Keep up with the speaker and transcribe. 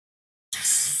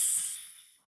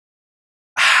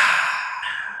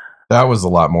That was a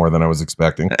lot more than I was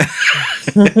expecting.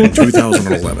 In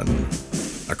 2011,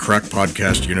 a crack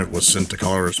podcast unit was sent to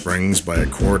Colorado Springs by a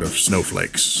court of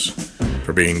snowflakes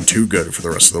for being too good for the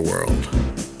rest of the world.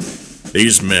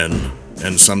 These men,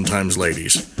 and sometimes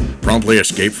ladies, promptly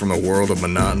escaped from the world of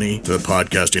monotony to the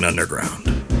podcasting underground.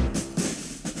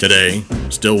 Today,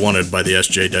 still wanted by the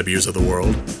SJWs of the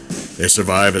world, they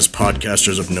survive as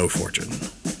podcasters of no fortune.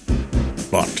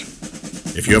 But,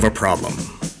 if you have a problem,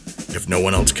 if no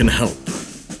one else can help,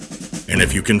 and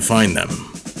if you can find them,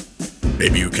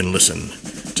 maybe you can listen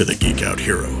to the Geek Out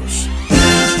Heroes.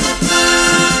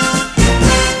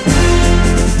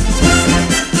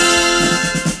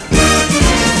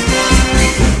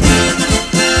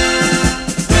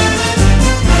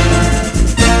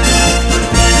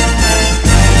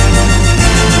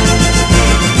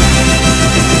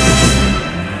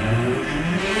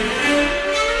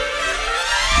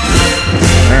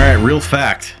 Real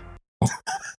fact.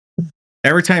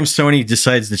 Every time Sony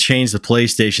decides to change the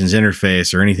PlayStation's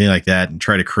interface or anything like that and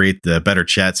try to create the better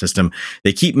chat system,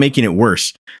 they keep making it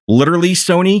worse. Literally,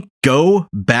 Sony, go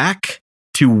back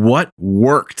to what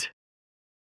worked.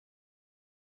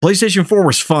 PlayStation 4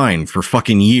 was fine for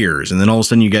fucking years, and then all of a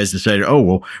sudden you guys decided, oh,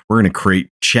 well, we're going to create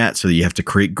chat so that you have to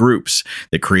create groups.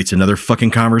 That creates another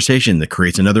fucking conversation. That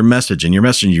creates another message in your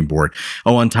messaging board.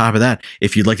 Oh, on top of that,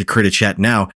 if you'd like to create a chat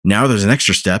now there's an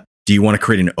extra step. Do you want to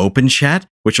create an open chat,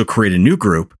 which will create a new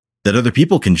group that other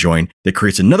people can join that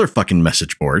creates another fucking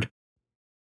message board?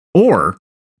 Or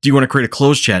do you want to create a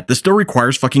closed chat that still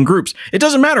requires fucking groups? It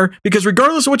doesn't matter, because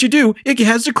regardless of what you do, it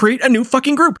has to create a new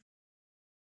fucking group.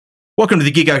 Welcome to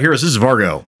the Geek Out Heroes. This is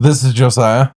Vargo. This is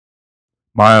Josiah.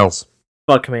 Miles.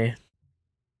 Fuck me.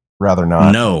 Rather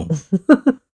not. No.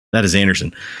 That is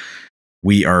Anderson.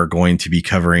 We are going to be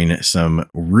covering some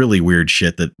really weird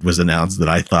shit that was announced that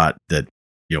I thought that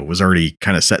was already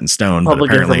kind of set in stone. Public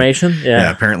but information?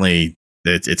 Yeah. Apparently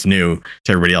it's new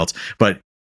to everybody else. But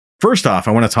first off,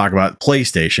 I want to talk about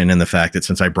PlayStation and the fact that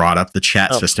since I brought up the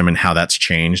chat system and how that's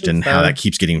changed and how that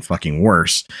keeps getting fucking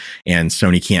worse, and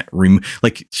Sony can't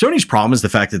Sony's problem is the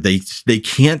fact that they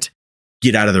can't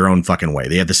get out of their own fucking way.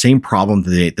 They have the same problem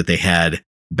that they had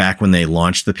back when they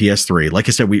launched the PS3. Like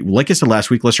I said last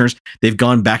week, listeners, they've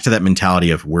gone back to that mentality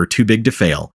of we're too big to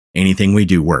fail. Anything we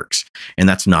do works. And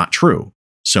that's not true.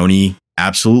 Sony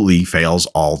absolutely fails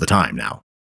all the time now.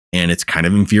 And it's kind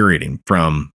of infuriating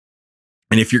and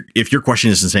if your question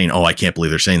isn't saying, oh, I can't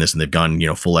believe they're saying this and they've gone,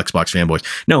 full Xbox fanboys.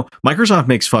 No, Microsoft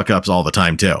makes fuck ups all the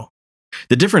time too.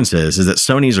 The difference is that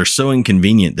Sony's are so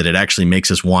inconvenient that it actually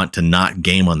makes us want to not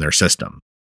game on their system.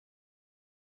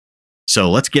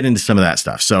 So let's get into some of that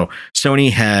stuff. So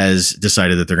Sony has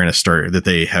decided that they're going to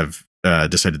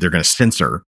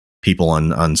censor people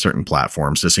on certain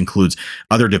platforms. This includes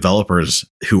other developers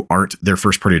who aren't their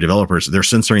first party developers. They're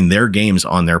censoring their games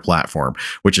on their platform,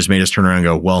 which has made us turn around and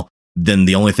go, well, then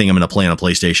the only thing I'm going to play on a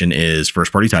PlayStation is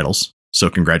first party titles. So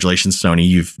congratulations, Sony.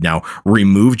 You've now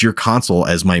removed your console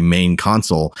as my main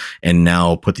console and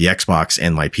now put the Xbox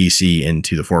and my PC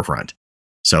into the forefront.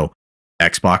 So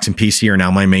Xbox and PC are now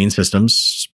my main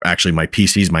systems. Actually, my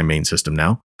PC is my main system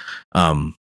now.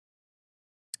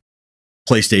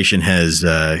 PlayStation has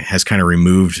kind of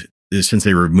removed, since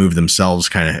they removed themselves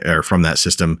from that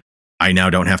system, I now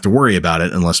don't have to worry about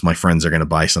it unless my friends are going to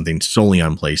buy something solely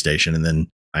on PlayStation, and then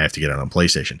I have to get it on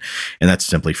PlayStation. And that's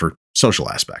simply for social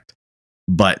aspect.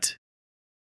 But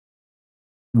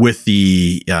with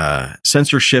the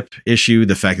censorship issue,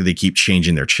 the fact that they keep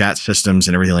changing their chat systems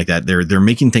and everything like that, they're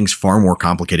making things far more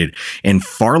complicated and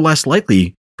far less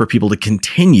likely for people to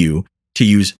continue to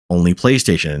use only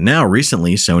PlayStation. And now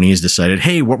recently Sony has decided,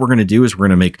 hey, what we're going to do is we're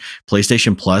going to make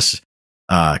PlayStation Plus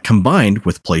combined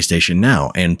with PlayStation Now.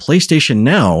 And PlayStation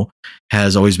Now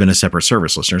has always been a separate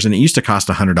service, listeners. And it used to cost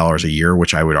 $100 a year,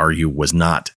 which I would argue was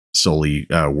not solely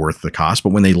worth the cost.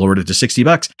 But when they lowered it to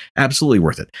 $60, absolutely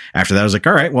worth it. After that, I was like,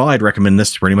 all right, well, I'd recommend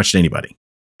this pretty much to anybody.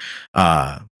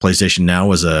 PlayStation Now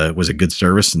was a good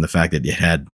service, and the fact that it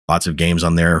had lots of games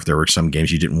on there. If there were some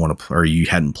games you didn't want to or you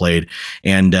hadn't played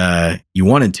and you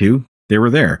wanted to, they were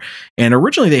there. And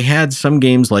originally they had some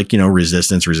games like,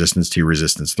 Resistance 2,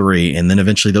 Resistance 3, and then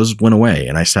eventually those went away.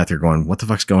 And I sat there going, what the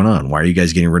fuck's going on? Why are you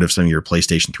guys getting rid of some of your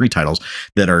PlayStation 3 titles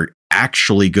that are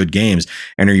actually good games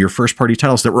and are your first party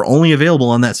titles that were only available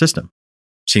on that system?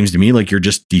 Seems to me like you're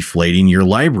just deflating your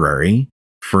library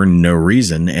for no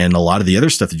reason. And a lot of the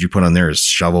other stuff that you put on there is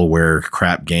shovelware,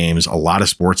 crap games, a lot of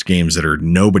sports games that are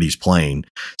nobody's playing.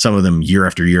 Some of them year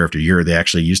after year after year. They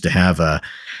actually used to have the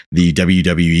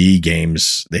WWE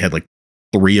games. They had like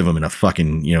 3 of them in a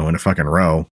fucking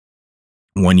row,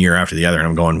 one year after the other. And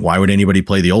I'm going, why would anybody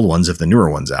play the old ones if the newer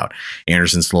one's out?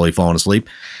 Anderson's slowly falling asleep.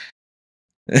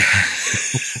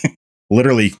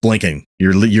 Literally blinking.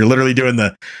 You're literally doing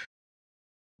the.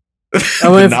 I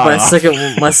wait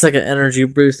for my second energy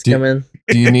boost to come in.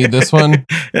 Do you need this one?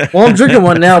 Well, I'm drinking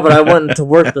one now, but I went to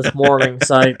work this morning,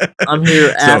 so I'm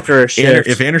here after a shift.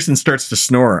 If Anderson starts to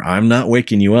snore, I'm not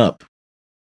waking you up,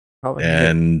 Probably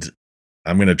and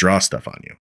I'm gonna draw stuff on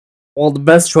you. Well, the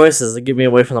best choice is to get me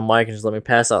away from the mic and just let me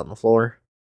pass out on the floor.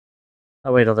 I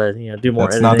wait till they, do more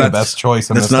That's editing. not the best choice.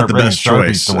 I'm That's gonna not the start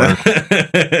best bringing choice.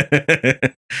 Sharpies to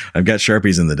work. I've got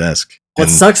Sharpies in the desk. What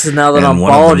sucks is now that and I'm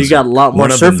one of bald, them's- you got a lot more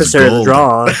one of them's surface area to gold.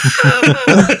 draw on.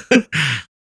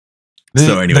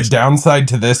 So The anyways. downside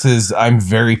to this is I'm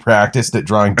very practiced at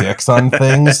drawing dicks on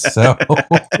things. So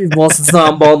Well, since now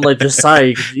I'm bald like Josiah,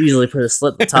 you could easily put a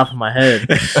slit in the top of my head.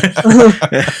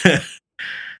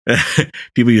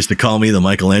 People used to call me the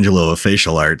Michelangelo of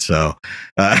facial art. So,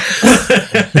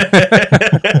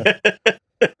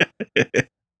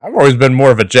 I've always been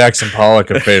more of a Jackson Pollock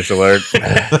of facial art.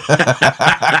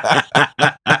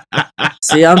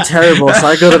 See, I'm terrible, so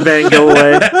I go to Van Gogh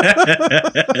way.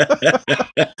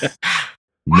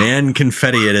 Man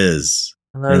confetti it is.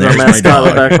 And there's And our there's my mascot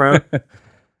in the dog.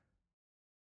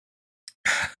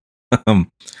 background.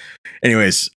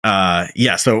 Anyways,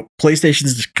 yeah, so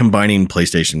PlayStation's combining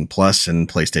PlayStation Plus and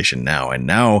PlayStation Now, and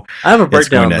now I have a It's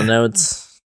breakdown going of the to- notes.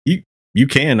 you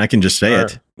can, I can just say Sure.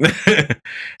 it.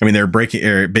 I mean, they're breaking,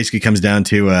 it basically comes down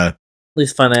to, At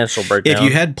least financial breakdown. if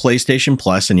you had PlayStation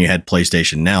Plus and you had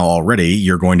PlayStation Now already,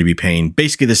 you're going to be paying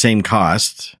basically the same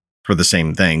cost for the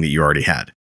same thing that you already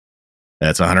had.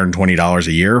 That's $120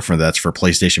 a year that's for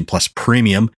PlayStation Plus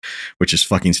Premium, which is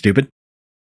fucking stupid.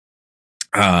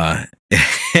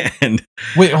 And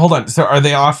wait, hold on. So are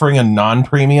they offering a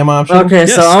non-premium option? Okay,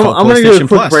 Yes, so it's I'm called going to do a PlayStation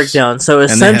quick Plus. breakdown. So and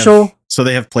they essential.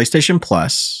 they have PlayStation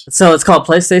Plus. So it's called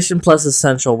PlayStation Plus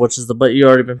Essential, which is the but you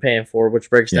already been paying for, which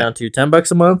breaks Yeah. down to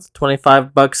 $10 a month,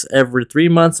 $25 every 3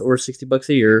 months, or $60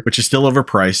 a year. Which is still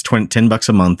overpriced. $10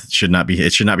 a month it should not be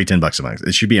 $10 a month.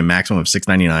 It should be a maximum of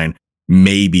 $6.99,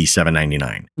 maybe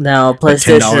 $7.99. Now But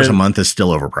 $10 a PlayStation month is still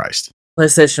overpriced.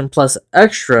 PlayStation Plus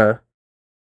Extra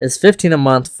is $15 a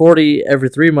month, $40 every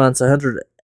 3 months, $100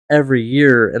 every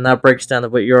year, and that breaks down to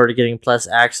what you're already getting plus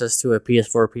access to a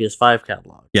PS4, PS5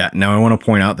 catalog. Yeah. Now I want to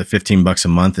point out that $15 a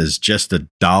month is just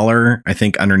 $1, I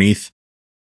think, underneath.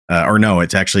 Or no,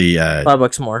 it's actually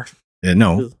 $5 more.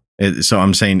 no. So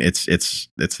I'm saying it's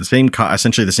the same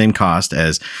essentially the same cost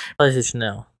as PlayStation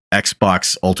Now.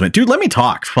 Xbox Ultimate. Dude, let me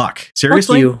talk. Fuck.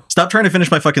 Seriously? you. Stop trying to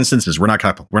finish my fucking sentences. We're not a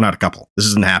couple. We're not a couple. This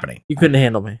isn't happening. You couldn't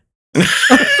handle me.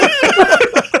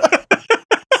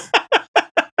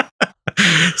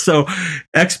 So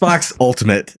Xbox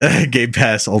Ultimate, Game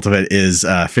Pass Ultimate is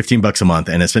 $15 a month,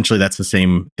 and essentially that's the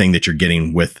same thing that you're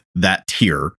getting with that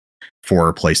tier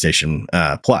for PlayStation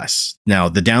Plus. Now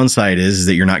the downside is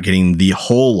that you're not getting the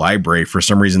whole library. For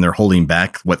some reason, they're holding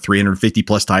back 350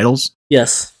 plus titles,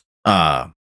 Yes.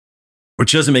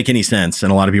 which doesn't make any sense.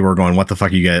 And a lot of people are going, "What the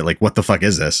fuck you get? Like, what the fuck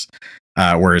is this?"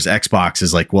 Whereas Xbox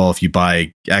is like, well, if you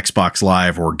buy Xbox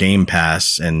Live or Game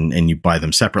Pass and you buy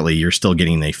them separately, you're still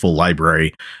getting a full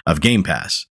library of Game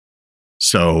Pass.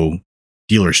 So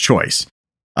dealer's choice.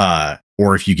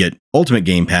 Or if you get Ultimate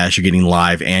Game Pass, you're getting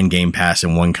Live and Game Pass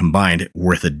in one combined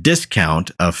with a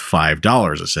discount of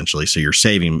 $5 essentially. So you're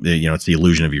saving, it's the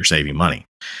illusion of you're saving money.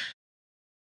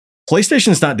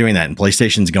 PlayStation's not doing that, and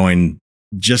PlayStation's going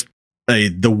just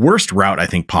the worst route I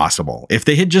think possible. If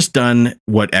they had just done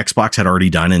what Xbox had already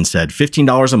done and said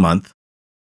 $15 a month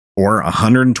or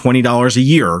 $120 a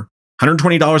year,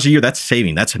 $120 a year, that's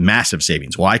saving. That's massive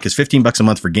savings. Why? Because $15 a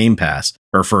month for Game Pass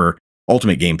or for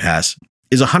Ultimate Game Pass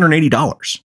is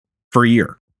 $180 for a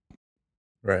year.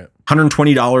 Right.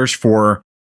 $120 for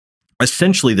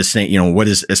essentially the same, what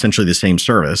is essentially the same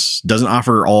service. Doesn't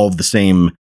offer all of the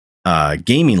same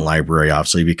gaming library,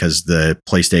 obviously, because the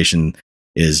PlayStation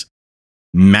is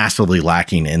massively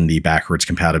lacking in the backwards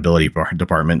compatibility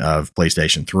department of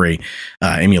PlayStation 3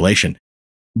 emulation.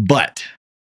 But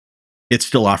it's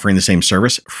still offering the same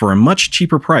service for a much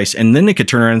cheaper price. And then they could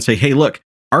turn around and say, hey, look,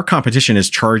 our competition is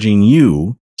charging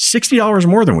you $60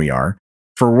 more than we are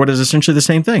for what is essentially the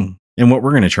same thing and what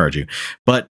we're going to charge you.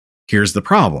 But here's the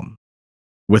problem.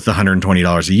 With the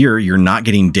 $120 a year, you're not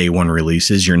getting day one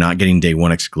releases. You're not getting day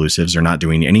one exclusives. They're not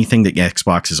doing anything that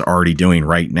Xbox is already doing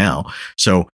right now.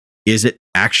 So is it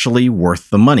actually worth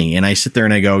the money? And I sit there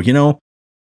and I go,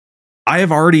 I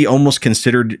have already almost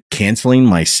considered canceling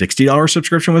my $60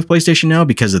 subscription with PlayStation Now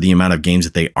because of the amount of games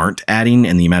that they aren't adding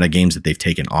and the amount of games that they've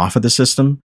taken off of the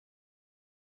system.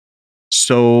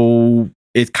 So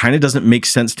it kind of doesn't make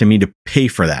sense to me to pay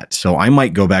for that. So I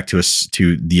might go back to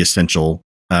the essential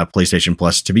PlayStation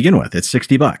Plus to begin with. It's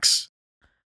 $60.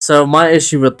 So my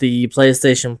issue with the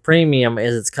PlayStation Premium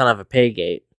is it's kind of a pay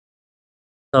gate.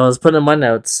 So I was putting in my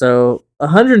notes. So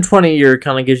 120 a year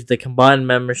kind of gives you the combined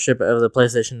membership of the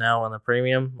PlayStation Now and the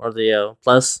Premium or the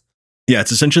Plus. Yeah,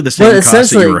 it's essentially the same What cost that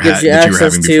essentially you were, gives you that you were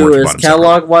access having before. to If you is bought them separately.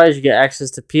 catalog wise, you get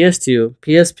access to PS2,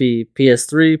 PSP,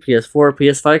 PS3, PS4,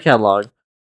 PS5 catalog,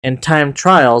 and time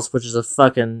trials, which is a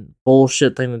fucking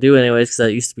bullshit thing to do anyways, because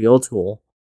that used to be old school.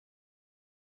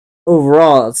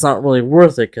 Overall, it's not really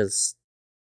worth it because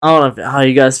I don't know how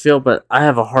you guys feel, but I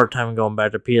have a hard time going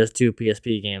back to PS2,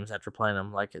 PSP games after playing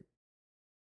them. Like it,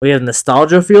 we have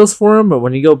nostalgia feels for them, but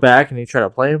when you go back and you try to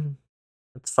play them,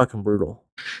 it's fucking brutal.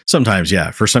 Sometimes, yeah.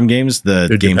 For some games, the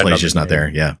It depends gameplay on is just the not game. there.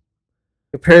 Yeah.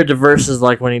 Compared to versus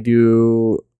like when you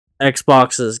do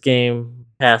Xbox's Game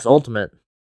Pass Ultimate,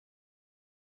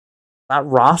 that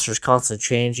roster's constantly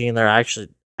changing. They're actually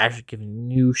giving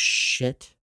new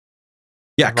shit.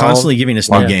 Yeah, Involved. constantly giving us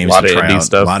new Yeah. games Lot to of try indie out.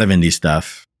 stuff. A lot of indie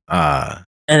stuff. And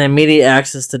immediate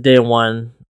access to day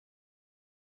one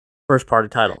first party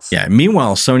titles. Yeah.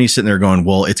 Meanwhile, Sony's sitting there going,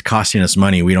 "Well, it's costing us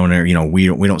money. We don't,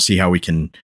 we don't see how we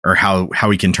can, or how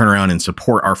we can turn around and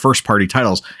support our first party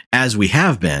titles as we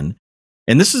have been."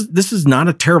 And this is not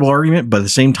a terrible argument, but at the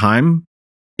same time,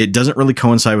 it doesn't really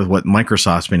coincide with what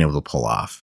Microsoft's been able to pull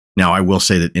off. Now, I will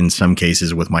say that in some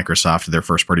cases with Microsoft, their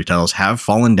first party titles have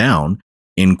fallen down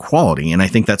in quality, and I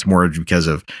think that's more because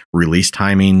of release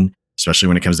timing, especially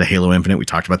when it comes to Halo Infinite. We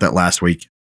talked about that last week.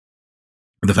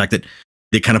 The fact that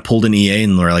they kind of pulled an EA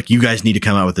and they're like, "You guys need to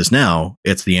come out with this now.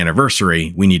 It's the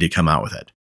anniversary. We need to come out with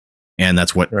it." And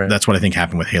that's what I think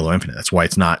happened with Halo Infinite. That's why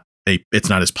it's not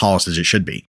as polished as it should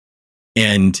be.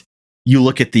 And you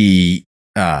look at the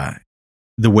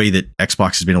way that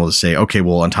Xbox has been able to say, okay,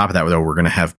 well, on top of that, though, we're going to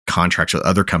have contracts with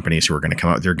other companies who are going to come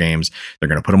out with their games. They're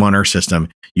going to put them on our system.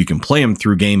 You can play them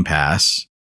through Game Pass.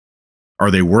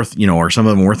 Are they worth, are some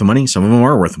of them worth the money? Some of them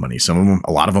are worth the money.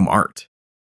 A lot of them aren't.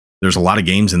 There's a lot of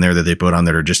games in there that they put on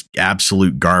that are just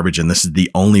absolute garbage. And this is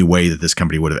the only way that this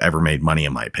company would have ever made money,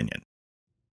 in my opinion.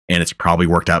 And it's probably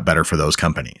worked out better for those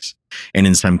companies. And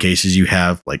in some cases, you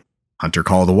have like Hunter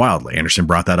Call of the Wild. Anderson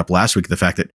brought that up last week. The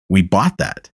fact that we bought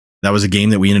that. That was a game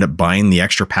that we ended up buying the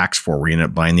extra packs for. We ended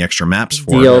up buying the extra maps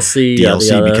for DLC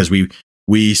because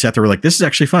we sat there. We're like, this is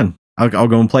actually fun. I'll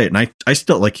go and play it. And I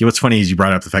still like. What's funny is you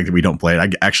brought up the fact that we don't play it. I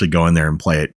actually go in there and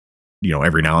play it,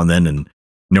 every now and then, and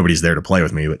nobody's there to play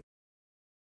with me. But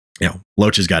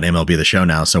Loach has got MLB The Show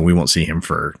now, so we won't see him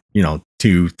for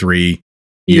 2-3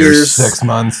 Years. 6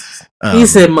 months. You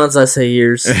say months, I say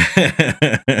years.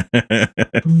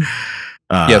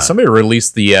 Yeah, somebody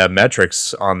released the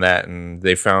metrics on that, and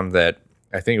they found that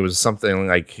I think it was something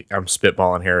like, I'm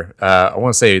spitballing here. I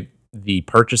want to say the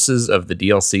purchases of the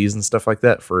DLCs and stuff like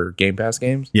that for Game Pass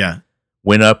games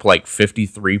went up like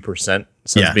 53%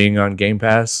 since being on Game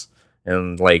Pass,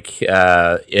 and like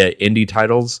indie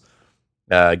titles,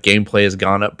 gameplay has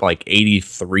gone up like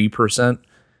 83%.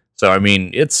 So I mean,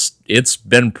 it's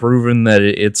been proven that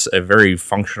it's a very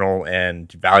functional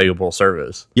and valuable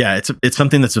service. Yeah, it's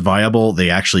something that's viable.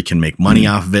 They actually can make money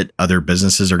off of it. Other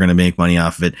businesses are going to make money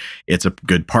off of it. It's a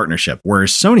good partnership. Whereas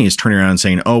Sony is turning around and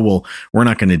saying, "Oh, well, we're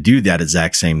not going to do that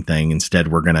exact same thing.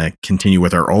 Instead, we're going to continue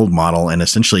with our old model." And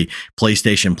essentially,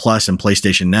 PlayStation Plus and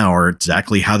PlayStation Now are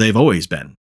exactly how they've always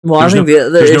been. Well, There's I think the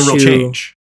other issue, no real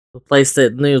change.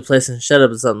 the new PlayStation Shut Up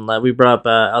is something that we brought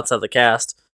up outside the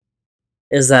cast,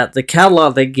 is that the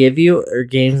catalog they give you are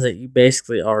games that you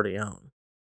basically already own.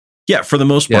 Yeah, for the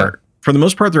most part. For the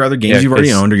most part, there are other games you've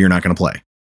already owned or you're not going to play.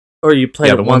 Or you play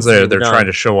the ones that they're trying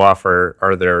to show off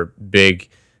are their big,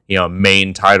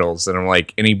 main titles. And I'm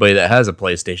like, anybody that has a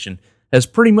PlayStation has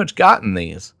pretty much gotten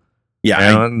these.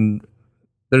 Yeah, and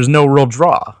there's no real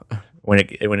draw when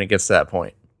it gets to that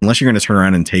point. Unless you're going to turn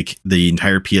around and take the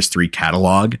entire PS3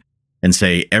 catalog and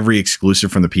say every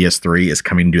exclusive from the PS3 is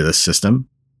coming to this system.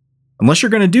 Unless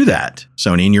you're going to do that,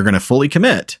 Sony, and you're going to fully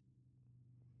commit,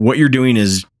 what you're doing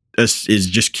is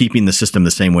just keeping the system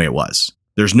the same way it was.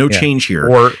 There's no change here.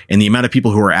 And the amount of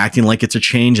people who are acting like it's a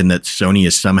change and that Sony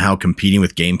is somehow competing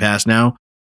with Game Pass now,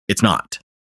 it's not.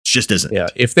 It just isn't. Yeah,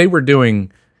 if they were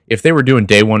doing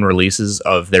day one releases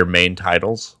of their main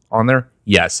titles on there,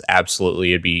 yes,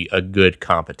 absolutely, it'd be a good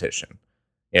competition.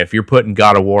 If you're putting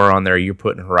God of War on there, you're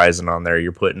putting Horizon on there,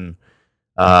 you're putting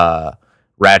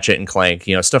Ratchet and Clank,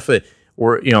 stuff that,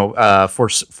 or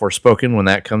Forspoken when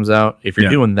that comes out. If you're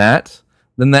doing that,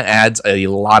 then that adds a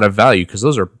lot of value because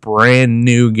those are brand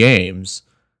new games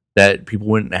that people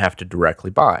wouldn't have to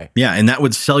directly buy. Yeah, and that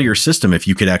would sell your system if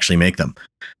you could actually make them.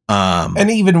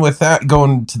 And even with that,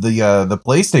 going to the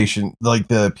PlayStation, like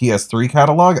the PS3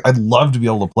 catalog, I'd love to be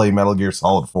able to play Metal Gear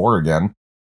Solid 4 again.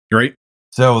 Right?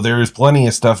 So there's plenty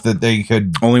of stuff that they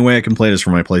could. Only way I can play it is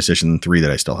for my PlayStation 3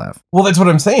 that I still have. Well, that's what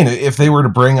I'm saying. If they were to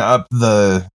bring up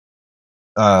the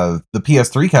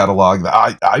PS3 catalog,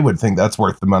 I would think that's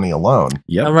worth the money alone.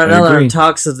 Yep. And right I now, they're agree. in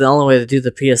talks of the only way to do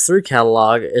the PS3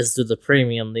 catalog is through the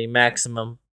premium, the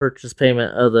maximum purchase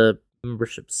payment of the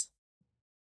memberships.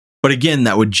 But again,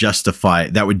 that would justify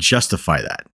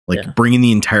that. Like Yeah. bringing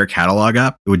the entire catalog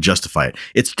up, it would justify it.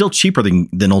 It's still cheaper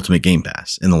than Ultimate Game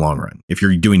Pass in the long run. If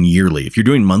you're doing yearly, if you're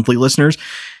doing monthly, listeners,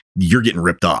 you're getting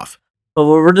ripped off. But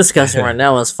what we're discussing right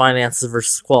now is finances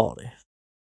versus quality.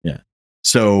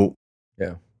 So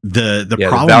Yeah. the Yeah,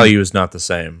 problem, the value is not the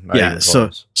same. Not Yeah, even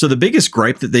close. so the biggest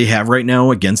gripe that they have right now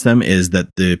against them is that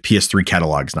the PS3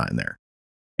 catalog's not in there,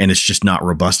 and it's just not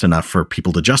robust enough for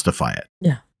people to justify it.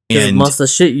 Yeah. Because And most of the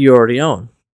shit you already own.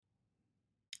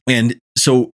 And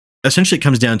so essentially it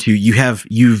comes down to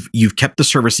you've kept the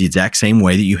service the exact same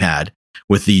way that you had,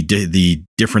 with the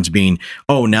difference being,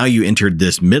 oh, now you entered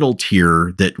this middle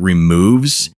tier that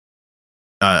removes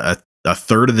a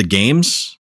third of the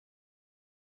games.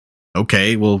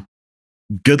 Okay, well,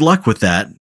 good luck with that,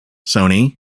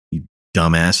 Sony, you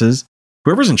dumbasses.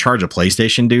 Whoever's in charge of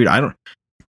PlayStation, dude, I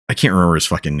can't remember his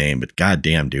fucking name, but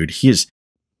goddamn, dude, he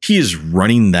is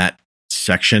running that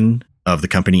section of the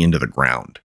company into the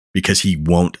ground because he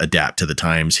won't adapt to the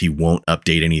times. He won't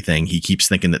update anything. He keeps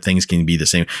thinking that things can be the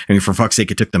same. I mean, for fuck's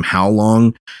sake, it took them how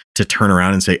long to turn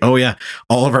around and say, oh yeah,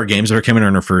 all of our games that are coming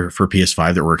over for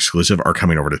PS5 that were exclusive are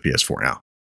coming over to PS4 now.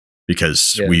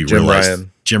 Because Yeah, we Jim realized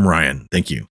Ryan. Jim Ryan,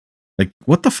 thank you. Like,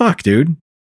 what the fuck, dude?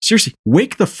 Seriously,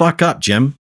 wake the fuck up,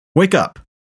 Jim. Wake up.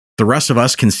 The rest of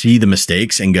us can see the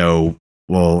mistakes and go,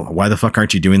 well, why the fuck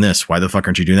aren't you doing this? Why the fuck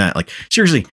aren't you doing that? Like,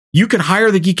 seriously, you could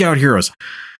hire the Geek Out Heroes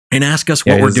and ask us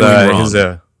what we're doing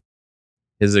wrong.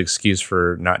 His excuse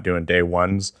for not doing day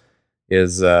ones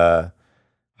is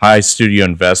high studio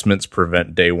investments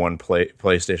prevent day one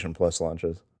PlayStation Plus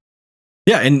launches.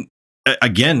 Yeah, and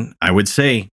again, I would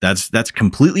say that's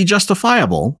completely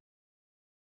justifiable.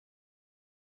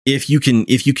 If you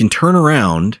can turn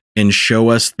around and show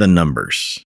us the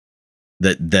numbers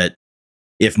that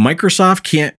if Microsoft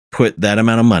can't put that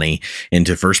amount of money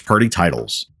into first party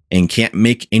titles and can't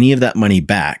make any of that money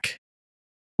back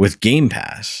with Game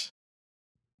Pass,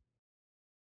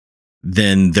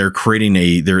 then they're creating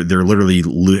they're literally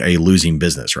a losing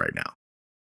business right now.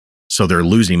 So they're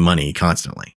losing money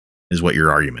constantly is what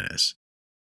your argument is.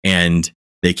 And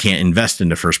they can't invest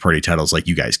into first party titles like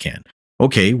you guys can.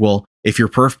 Okay, well, if your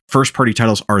first party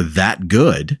titles are that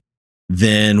good,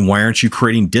 then why aren't you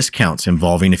creating discounts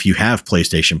involving if you have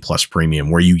PlayStation Plus Premium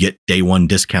where you get day one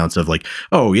discounts of like,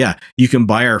 oh yeah, you can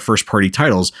buy our first party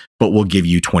titles, but we'll give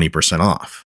you 20%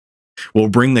 off. We'll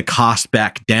bring the cost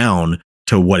back down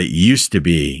to what it used to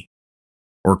be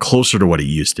or closer to what it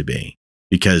used to be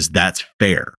because that's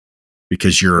fair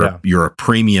because you're a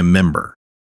premium member.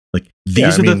 Like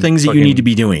these are the things that you need to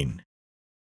be doing.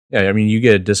 Yeah, I mean, you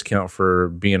get a discount for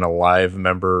being a live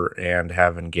member and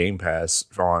having Game Pass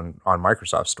on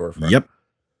Microsoft Storefront. Yep.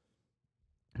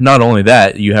 Not only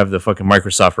that, you have the fucking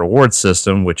Microsoft Rewards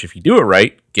system, which if you do it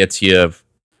right, gets you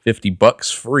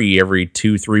 $50 free every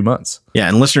 2-3 months. Yeah,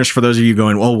 and listeners, for those of you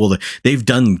going, oh, well, they've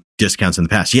done discounts in the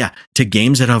past. Yeah, to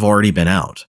games that have already been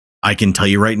out. I can tell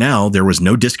you right now, there was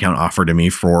no discount offered to me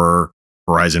for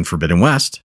Horizon Forbidden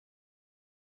West.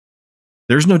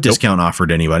 There's no discount offered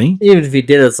to anybody. Even if you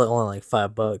did, it's only like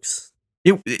 $5.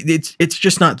 It's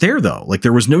just not there though. Like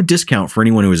there was no discount for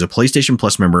anyone who was a PlayStation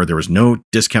Plus member. There was no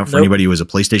discount for anybody who was a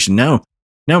PlayStation Now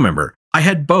member. I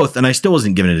had both, and I still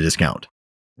wasn't given a discount.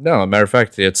 No, as a matter of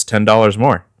fact, it's $10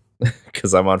 more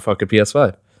because I'm on fucking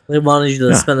PS5. They wanted you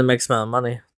to spend the max amount of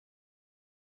money.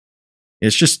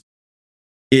 It's just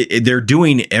they're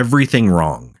doing everything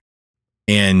wrong,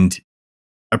 and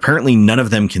apparently none of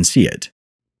them can see it.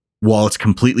 While it's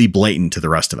completely blatant to the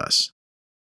rest of us.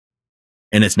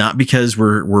 And it's not because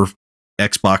we're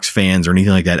Xbox fans or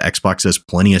anything like that. Xbox does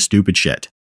plenty of stupid shit.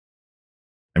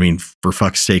 I mean, for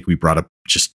fuck's sake, we brought up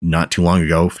just not too long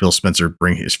ago, Phil Spencer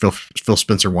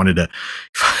wanted to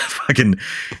fucking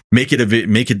make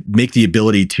the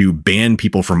ability to ban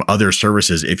people from other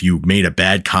services if you made a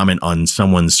bad comment on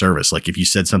someone's service. Like if you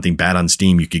said something bad on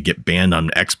Steam, you could get banned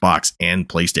on Xbox and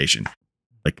PlayStation.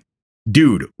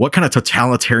 Dude, what kind of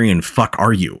totalitarian fuck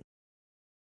are you?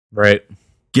 Right.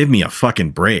 Give me a fucking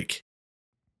break.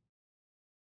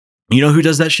 You know who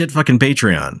does that shit? Fucking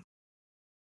Patreon.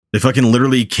 They fucking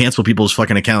literally cancel people's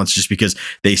fucking accounts just because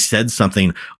they said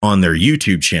something on their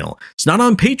YouTube channel. It's not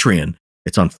on Patreon.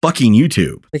 It's on fucking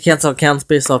YouTube. They cancel accounts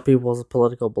based off people's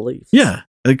political beliefs. Yeah.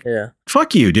 Yeah.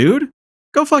 Fuck you, dude.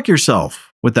 Go fuck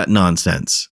yourself with that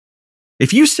nonsense.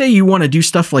 If you say you want to do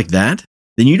stuff like that,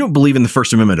 then you don't believe in the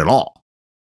First Amendment at all.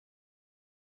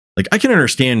 Like, I can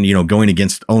understand, going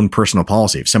against own personal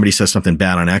policy. If somebody says something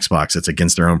bad on Xbox that's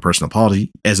against their own personal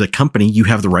policy, as a company, you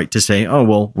have the right to say, "Oh,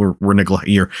 well,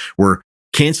 we're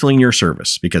canceling your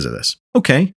service because of this."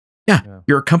 Okay, yeah,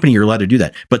 you're a company, you're allowed to do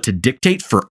that. But to dictate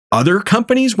for other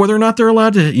companies whether or not they're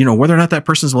allowed to, whether or not that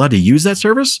person's allowed to use that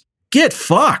service, get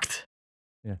fucked.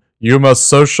 Yeah. You must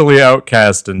socially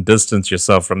outcast and distance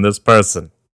yourself from this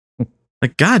person.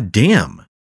 Like, God damn.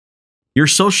 Your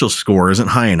social score isn't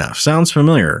high enough. Sounds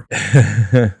familiar.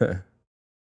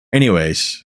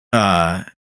 Anyways, the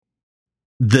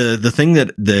thing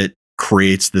that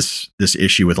creates this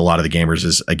issue with a lot of the gamers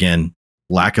is, again,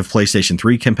 lack of PlayStation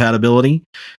 3 compatibility.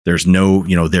 There's no,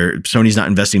 Sony's not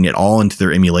investing at all into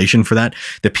their emulation for that.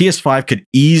 The PS5 could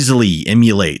easily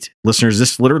emulate. Listeners,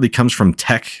 this literally comes from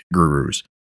tech gurus.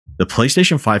 The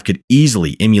PlayStation 5 could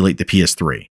easily emulate the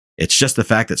PS3. It's just the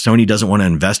fact that Sony doesn't want to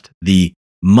invest the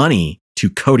money to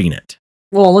coding it.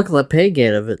 Well, look at the pay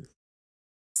gate of it.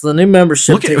 So the new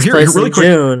membership takes place in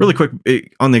June. Really quick,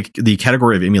 on the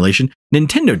category of emulation,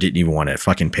 Nintendo didn't even want to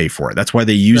fucking pay for it. That's why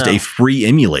they used a free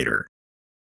emulator.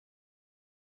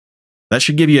 That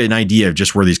should give you an idea of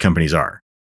just where these companies are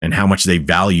and how much they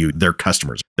value their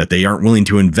customers, that they aren't willing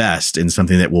to invest in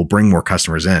something that will bring more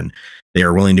customers in. They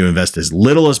are willing to invest as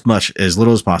little as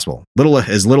possible,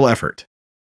 as little effort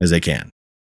as they can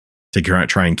to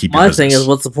try and keep your business. My thing is,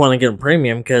 what's the point of getting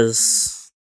premium?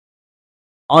 Because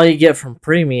all you get from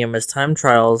premium is time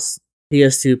trials,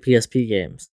 PS2, PSP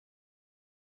games.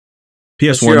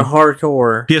 PS1, you're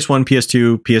hardcore. PS1,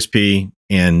 PS2, PSP,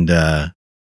 and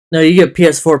no, you get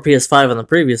PS4, PS5 on the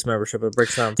previous membership. It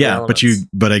breaks down.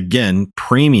 But again,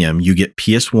 premium, you get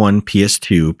PS1,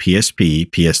 PS2, PSP,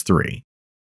 PS3.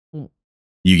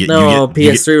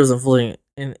 PS3 wasn't fully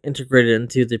integrated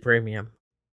into the premium.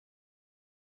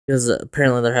 Because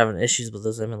apparently they're having issues with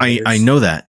those emulators. I know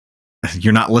that.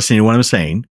 You're not listening to what I'm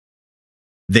saying.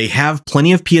 They have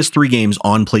plenty of PS3 games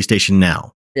on PlayStation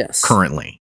now. Yes.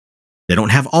 Currently. They don't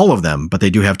have all of them, but they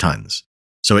do have tons.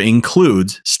 So it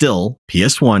includes still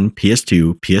PS1,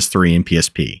 PS2, PS3, and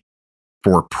PSP.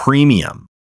 For premium,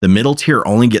 the middle tier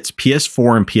only gets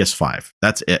PS4 and PS5.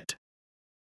 That's it.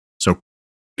 So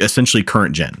essentially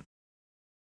current gen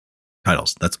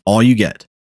titles. That's all you get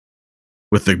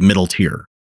with the middle tier,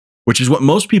 which is what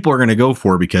most people are going to go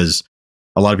for, because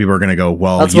a lot of people are going to go,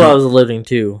 well, that's what I was alluding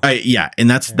to.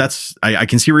 And I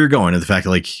can see where you're going, and the fact that,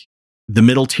 like, the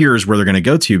middle tier is where they're going to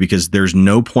go to, because there's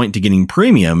no point to getting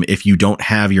premium if you don't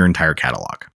have your entire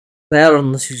catalog. That,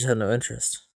 unless you just have no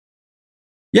interest.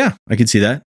 Yeah, I can see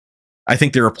that. I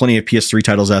think there are plenty of PS3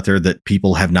 titles out there that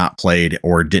people have not played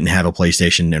or didn't have a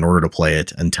PlayStation in order to play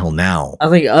it until now. I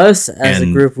think us as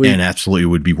a group, and absolutely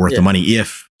would be worth the money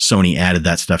if Sony added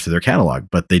that stuff to their catalog.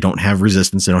 But they don't have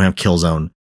Resistance, they don't have Killzone,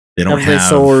 they don't have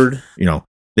Sword.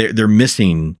 They're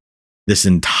missing this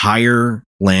entire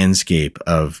landscape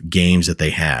of games that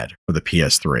they had for the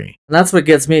PS3. And that's what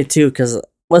gets me too, because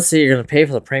let's say you're going to pay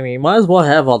for the premium, you might as well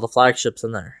have all the flagships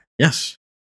in there. Yes.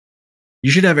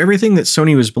 You should have everything that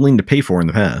Sony was willing to pay for in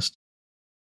the past.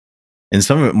 And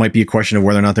some of it might be a question of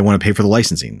whether or not they want to pay for the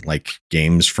licensing, like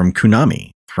games from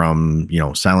Konami, from,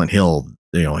 Silent Hill,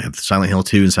 have Silent Hill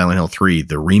 2 and Silent Hill 3,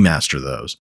 the remaster of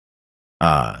those.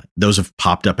 Those have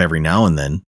popped up every now and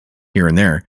then, here and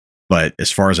there. But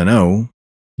as far as I know,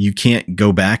 you can't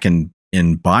go back and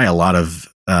buy a lot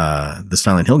of the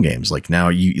Silent Hill games. Like now,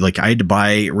 I had to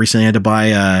buy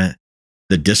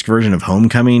the disc version of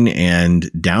Homecoming and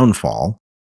Downfall.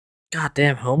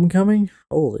 Goddamn Homecoming?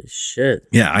 Holy shit.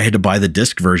 Yeah, I had to buy the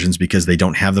disc versions because they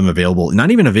don't have them available,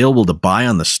 not even available to buy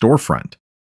on the storefront.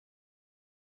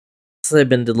 So they've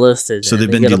been delisted. So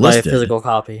they've been delisted. Buy a physical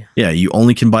copy. Yeah, you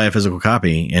only can buy a physical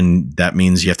copy, and that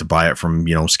means you have to buy it from,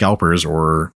 scalpers,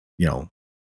 or,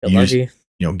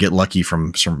 get lucky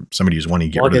from somebody who's wanting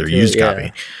to get rid of their used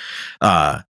copy.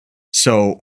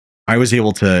 So I was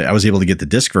able to get the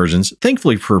disc versions,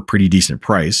 thankfully for a pretty decent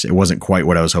price. It wasn't quite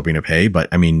what I was hoping to pay, but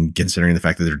I mean, considering the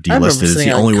fact that they're delisted, it's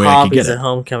the only way I could get it.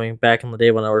 Homecoming back in the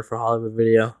day when I worked for Hollywood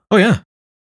Video. Oh yeah,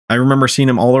 I remember seeing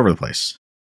them all over the place.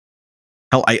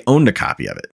 Hell, I owned a copy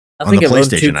of it on the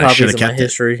PlayStation. I should have kept it.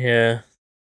 History, yeah.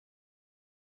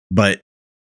 But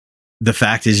the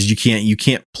fact is, you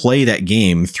can't play that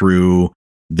game through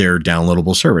their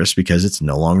downloadable service because it's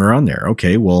no longer on there.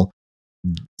 Okay, well,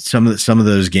 some of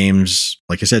those games,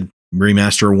 like I said,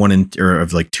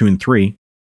 remaster 2 and 3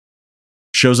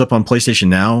 shows up on PlayStation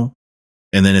Now,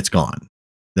 and then it's gone.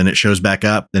 Then it shows back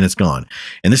up, then it's gone.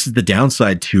 And this is the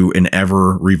downside to an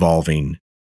ever revolving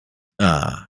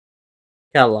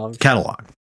catalog.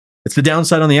 It's the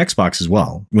downside on the Xbox as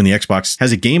well. When the Xbox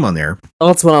has a game on there,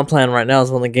 That's what I'm playing right now. Is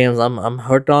one of the games I'm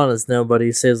hooked on. Is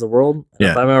Nobody Saves the World. And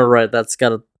Yeah. If I remember right, that's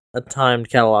got a timed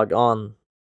catalog on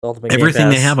the Ultimate everything Game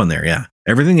they Pass. have on there, yeah,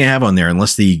 everything they have on there,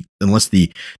 unless the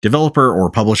developer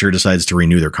or publisher decides to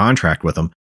renew their contract with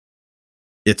them,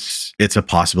 it's a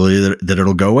possibility that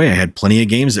it'll go away. I had plenty of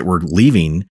games that were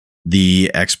leaving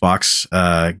the Xbox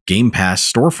Game Pass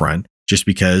storefront just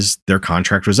because their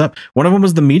contract was up. One of them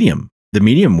was the Medium. The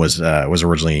Medium was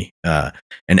originally an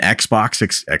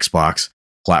Xbox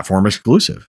platform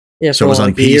exclusive. Yeah, So for it was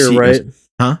only on like a year, PC, right?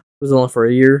 huh? It was only for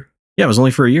a year. Yeah, it was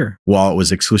only for a year. While it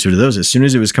was exclusive to those, as soon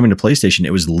as it was coming to PlayStation,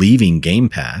 it was leaving Game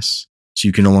Pass, so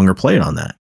you can no longer play it on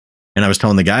that. And I was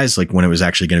telling the guys, like, when it was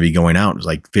actually going to be going out, it was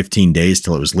like 15 days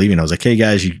till it was leaving. I was like, hey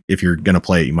guys, if you're going to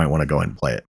play it, you might want to go ahead and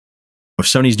play it. If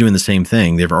Sony's doing the same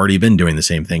thing, they've already been doing the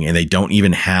same thing, and they don't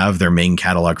even have their main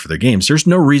catalog for their games. There's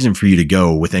no reason for you to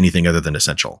go with anything other than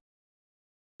Essential,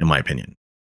 in my opinion,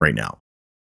 right now.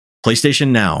 PlayStation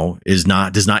Now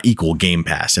does not equal Game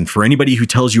Pass. And for anybody who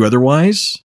tells you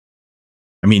otherwise,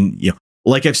 I mean, you know,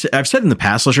 like I've said in the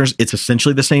past, listeners, it's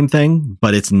essentially the same thing,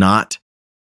 but it's not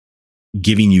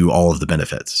giving you all of the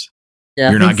benefits.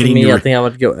 Yeah, You're I not think getting for me, your- I think I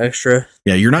would go extra.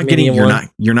 Yeah, you're not getting Medium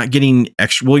you're not getting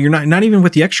extra. Well, you're not even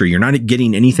with the extra. You're not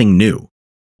getting anything new.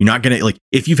 You're not gonna, like,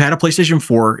 if you've had a PlayStation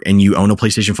 4 and you own a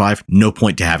PlayStation 5, no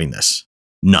point to having this.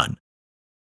 None.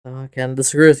 I can't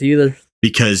disagree with you either.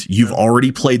 Because you've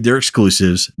already played their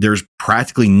exclusives. There's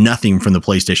practically nothing from the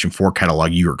PlayStation 4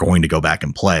 catalog you are going to go back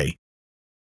and play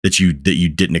that you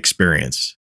didn't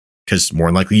experience. Because more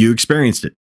than likely you experienced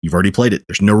it. You've already played it.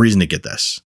 There's no reason to get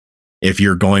this. If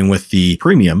you're going with the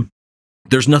premium,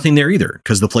 there's nothing there either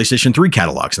because the PlayStation 3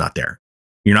 catalog's not there.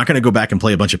 You're not going to go back and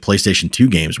play a bunch of PlayStation 2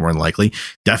 games, more than likely.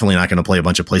 Definitely not going to play a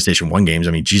bunch of PlayStation 1 games.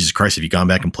 I mean, Jesus Christ, have you gone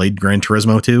back and played Gran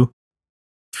Turismo 2?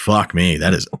 Fuck me,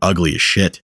 that is ugly as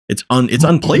shit. It's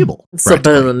unplayable. It's still better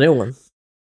practically. than the new one.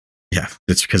 Yeah,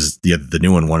 it's because the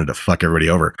new one wanted to fuck everybody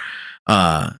over.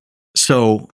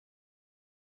 So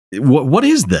what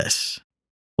is this?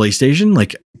 PlayStation?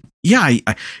 Like, yeah,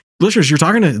 I listeners, you're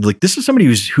talking to, like, this is somebody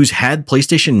who's had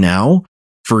PlayStation Now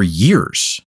for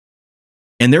years.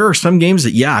 And there are some games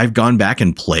that, yeah, I've gone back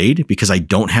and played because I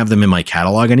don't have them in my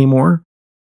catalog anymore.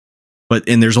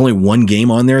 And there's only one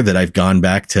game on there that I've gone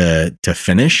back to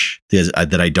finish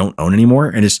that I don't own anymore.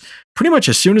 And it's pretty much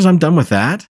as soon as I'm done with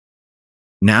that,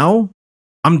 now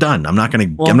I'm done. I'm not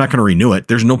gonna renew it.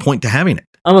 There's no point to having it.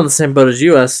 I'm on the same boat as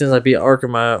you. As soon as I beat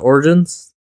Arkham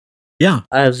Origins, Yeah.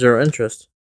 I have zero interest.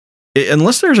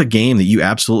 Unless there's a game that you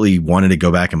absolutely wanted to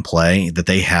go back and play that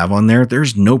they have on there,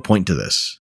 there's no point to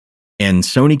this. And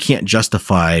Sony can't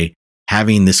justify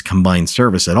having this combined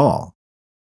service at all.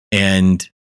 And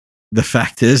the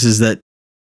fact is that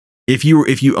if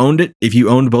you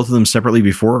owned both of them separately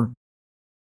before,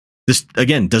 this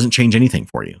again doesn't change anything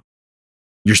for you.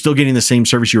 You're still getting the same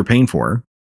service you were paying for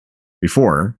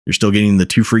before. You're still getting the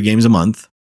 2 free games a month.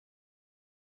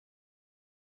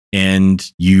 And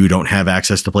you don't have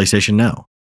access to PlayStation Now.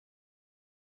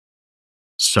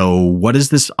 So what is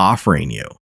this offering you?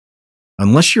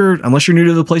 Unless you're new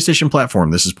to the PlayStation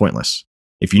platform, this is pointless.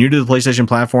 If you're new to the PlayStation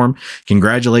platform,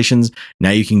 congratulations. Now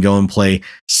you can go and play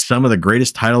some of the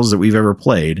greatest titles that we've ever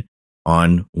played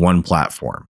on one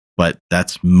platform. But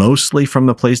that's mostly from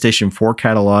the PlayStation 4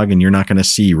 catalog, and you're not going to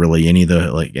see really any of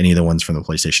the ones from the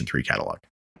PlayStation 3 catalog.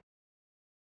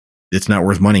 It's not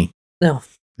worth money. No.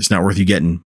 It's not worth you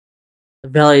getting. The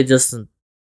value just. And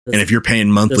if you're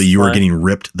paying monthly, just you are fine. getting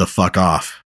ripped the fuck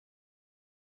off.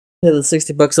 Pay the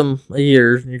 $60 a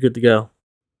year, you're good to go.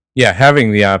 Yeah,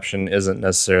 having the option isn't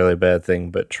necessarily a bad thing,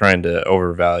 but trying to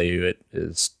overvalue it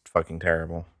is fucking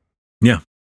terrible. Yeah.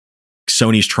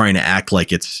 Sony's trying to act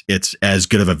like it's as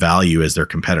good of a value as their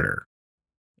competitor.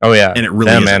 Oh yeah, And it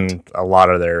really them isn't. and a lot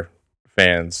of their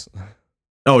fans.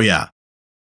 Oh yeah.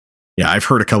 Yeah, I've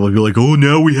heard a couple of people like, "Oh,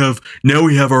 now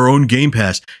we have our own Game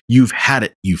Pass." You've had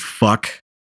it, you fuck.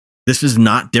 This is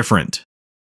not different.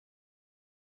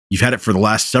 You've had it for the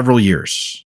last several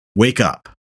years. Wake up.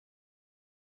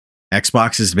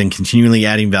 Xbox has been continually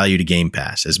adding value to Game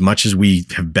Pass. As much as we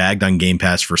have bagged on Game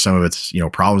Pass for some of its,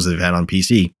 problems that they've had on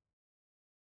PC,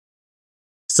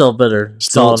 Still better.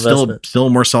 still Investment. a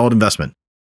more solid investment.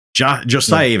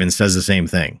 Josiah even says the same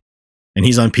thing, and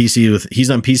he's on PC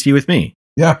with me.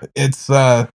 Yeah, it's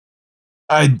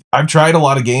I've tried a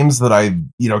lot of games that I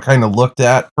kind of looked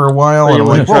at for a while, Oh, and you I'm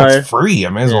wanna like, well, try it's free. I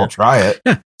may as well try it.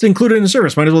 Yeah, it's included in the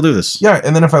service. Might as well do this. Yeah,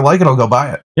 and then if I like it, I'll go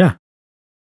buy it.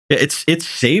 It's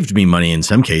saved me money in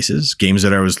some cases. Games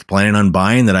that I was planning on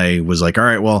buying that I was like, all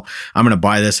right, well, I'm going to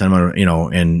buy this, and I'm going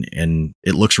to, and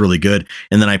it looks really good.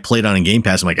 And then I played on a Game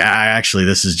Pass. I'm like, actually,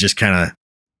 this is just kind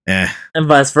of, And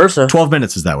vice versa. 12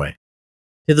 minutes is that way.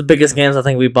 Two of the biggest games I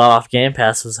think we bought off Game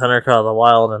Pass was Hunter Call of the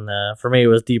Wild, and for me, it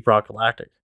was Deep Rock Galactic.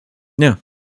 Yeah.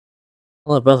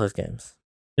 I love both those games.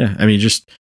 Yeah, I mean,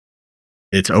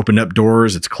 it's opened up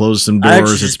doors. It's closed some I actually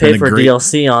doors. just It's been paid a for great.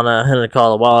 DLC on Hunter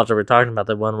Call of the Wild after we're talking about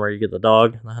the one where you get the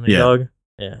dog, the hunting Yeah. dog.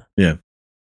 Yeah.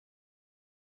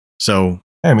 So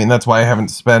I mean, that's why I haven't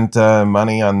spent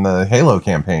money on the Halo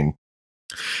campaign.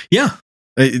 yeah,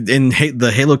 in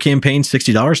the Halo campaign,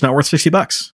 $60, not worth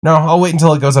 $60. No, I'll wait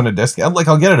until it goes on a discount. Like,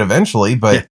 I'll get it eventually,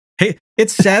 but Yeah. Hey,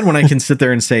 it's sad when I can sit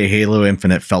there and say Halo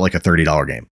Infinite felt like a $30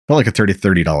 game. Felt like a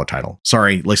 $30 title.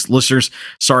 Sorry, listeners.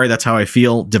 Sorry, that's how I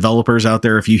feel. Developers out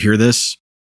there, if you hear this,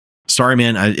 sorry,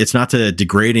 man. It's not to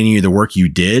degrade any of the work you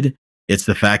did. It's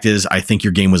the fact is, I think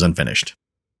your game was unfinished.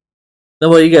 The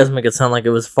way you guys make it sound like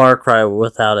it was Far Cry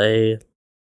without a.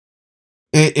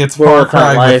 it's World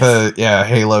Far Cry Without with a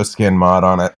Halo skin mod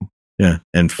on it. Yeah,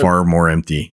 and far more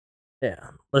empty. Yeah,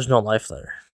 there's no life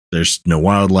there. There's no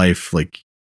wildlife. Like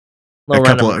No a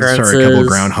random couple of occurrences.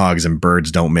 groundhogs and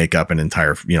birds don't make up an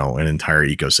entire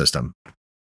ecosystem.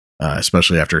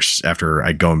 Especially after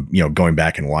I going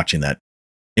back and watching that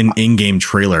in-game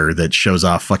trailer that shows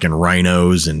off fucking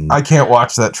rhinos and I can't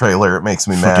watch that trailer. It makes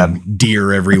me mad. fucking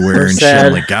deer everywhere and shit. Sad.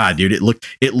 I'm like, God, dude,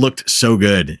 it looked so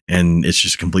good, and it's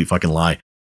just a complete fucking lie.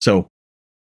 So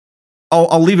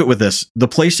I'll leave it with this. The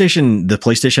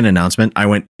PlayStation announcement, I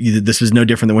went, this is no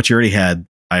different than what you already had.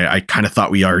 I kind of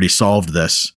thought we already solved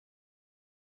this.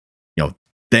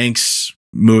 Thanks.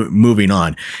 Moving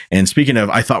on. And speaking of,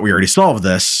 I thought we already solved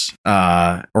this,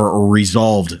 or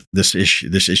resolved this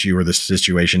issue or this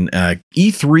situation.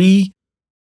 E3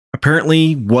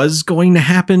 apparently was going to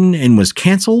happen and was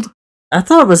canceled I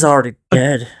thought it was already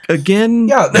dead. again.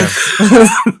 Yeah,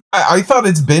 I thought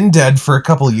it's been dead for a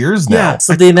couple years now. Yeah.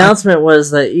 So the announcement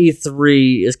was that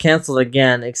E3 is canceled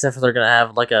again, except for they're gonna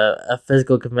have like a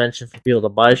physical convention for people to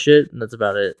buy shit, and that's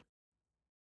about it.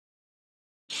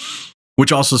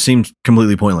 Which also seemed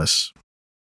completely pointless.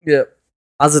 Yep.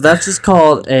 I was like, that's just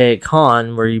called a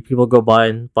con where people go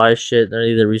buy shit and they're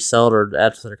either resell or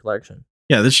add to their collection.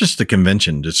 Yeah, that's just a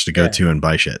convention just to go Yeah. to and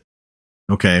buy shit.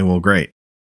 Okay, well, great.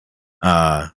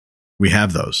 We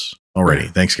have those already.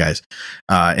 Yeah. Thanks, guys.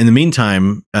 In the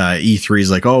meantime, E3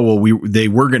 is like, oh, well, they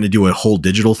were going to do a whole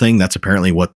digital thing. That's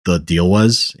apparently what the deal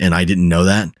was, and I didn't know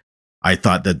that. I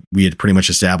thought that we had pretty much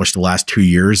established the last 2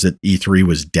 years that E3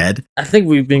 was dead. I think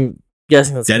we've been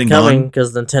guessing that's Dead and coming gone.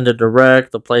 because the Nintendo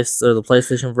Direct, the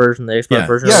PlayStation version, the Xbox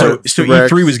version. Yeah. So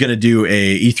Direct. E3 was going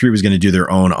to do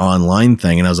their own online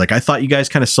thing, and I was like, I thought you guys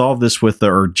kind of solved this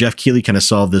or Jeff Keighley kind of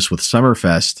solved this with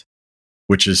Summerfest,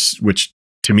 which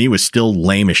to me was still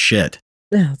lame as shit.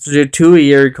 Yeah, so do 2 a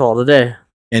year, call it a day.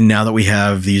 And now that we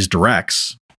have these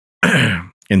directs,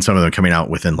 and some of them coming out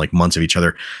within like months of each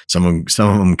other, some of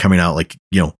them coming out like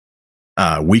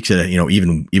weeks at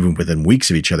even within weeks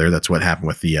of each other. That's what happened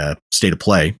with the State of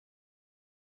Play.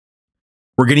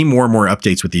 We're getting more and more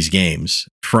updates with these games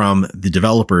from the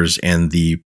developers and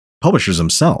the publishers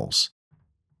themselves.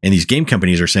 And these game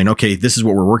companies are saying, okay, this is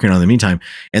what we're working on in the meantime.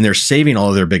 And they're saving all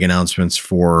of their big announcements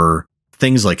for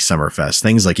things like Summerfest,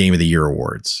 things like Game of the Year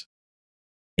awards.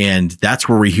 And that's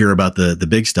where we hear about the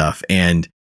big stuff. And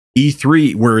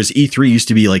E3, whereas E3 used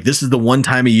to be like, this is the one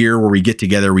time a year where we get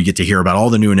together, we get to hear about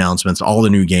all the new announcements, all the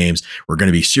new games. We're going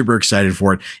to be super excited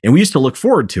for it. And we used to look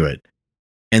forward to it.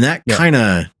 And that kind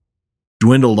of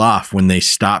dwindled off when they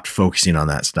stopped focusing on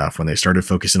that stuff, when they started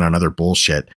focusing on other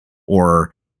bullshit.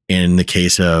 Or in the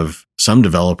case of some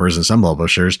developers and some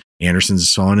publishers,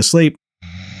 Anderson's falling asleep.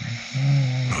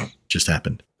 Just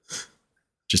happened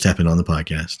on the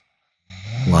podcast.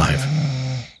 Live.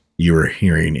 You were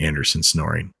hearing Anderson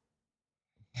snoring.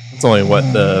 It's only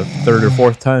the third or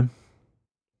fourth time.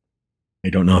 I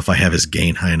don't know if I have his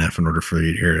gain high enough in order for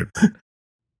you to hear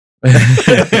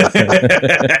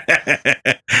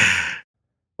it.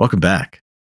 Welcome back.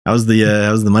 How's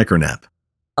the micro nap?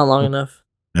 Not long enough.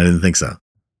 I didn't think so.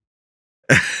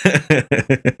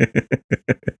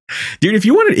 Dude, if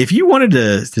you wanted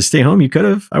to stay home, you could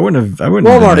have. I wouldn't. Well, I'm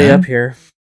already up here.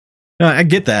 I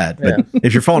get that, but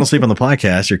if you're falling asleep on the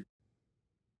podcast,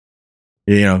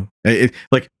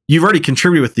 like you've already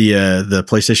contributed with the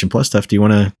PlayStation Plus stuff. Do you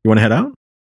want to head out?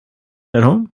 Head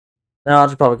home? No, I'll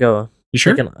just probably go. You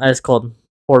sure? I just called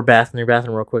pour bath in your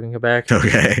bathroom real quick and go back.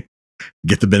 Okay.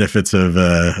 Get the benefits of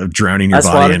drowning your Ice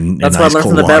body water. in That's why I ice learned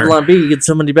cold from the water. Babylon Bee. You get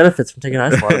so many benefits from taking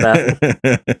an ice water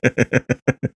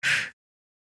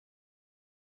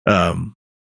bath.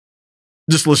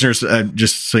 Just listeners,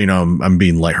 just so you know, I'm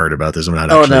being lighthearted about this. I'm not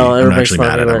Oh actually, no, I'm not everybody's actually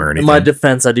mad at him or In anything. my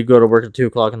defense, I do go to work at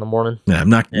 2:00 in the morning. Yeah, I'm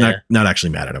not Yeah. not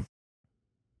actually mad at him.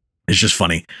 It's just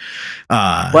funny.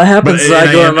 What happens is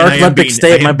I go to an narcoleptic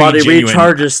state, my body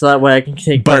recharges, so that way I can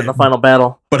take part in the final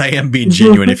battle. But I am being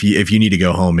genuine. If you need to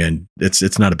go home, man,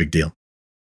 it's not a big deal.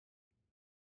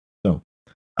 So,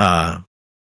 I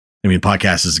mean,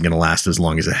 podcast isn't going to last as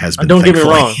long as it has been. Don't get me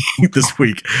thankfully, wrong. this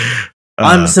week.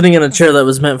 I'm sitting in a chair that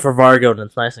was meant for Vargo, and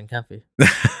it's nice and comfy.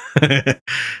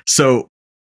 So,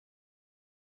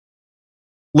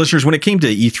 listeners, when it came to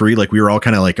E3, like we were all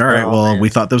kind of like, all right, well, we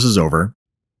thought this was over.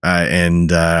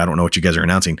 And I don't know what you guys are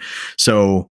announcing.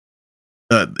 So,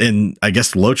 and I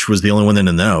guess Loach was the only one in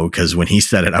the know, because when he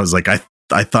said it, I was like, I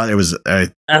thought it was. I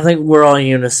think we're all in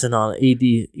unison on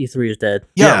E3 is dead.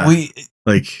 Yeah, we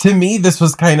like. To me, this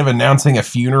was kind of announcing a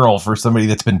funeral for somebody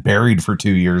that's been buried for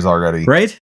 2 years already.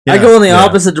 Right? Yeah, I go in the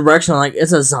opposite direction. I'm like,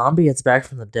 it's a zombie. It's back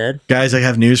from the dead. Guys, I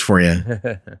have news for you.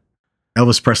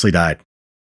 Elvis Presley died.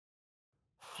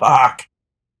 Fuck.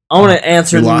 I want to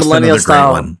answer the millennial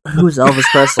style. Who's Elvis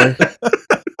Presley?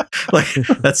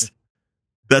 Like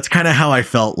that's kind of how I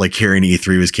felt like hearing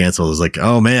E3 was canceled. It was like,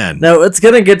 oh man. No, it's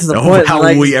gonna get to the point. How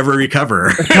will we ever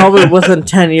recover? Probably within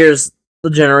 10 years,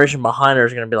 the generation behind her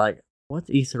is gonna be like, what's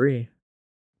E3?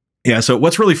 Yeah, so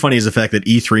what's really funny is the fact that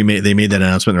E3 made that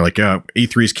announcement. They're like, oh,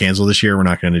 E3's canceled this year. We're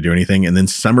not going to do anything. And then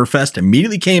Summerfest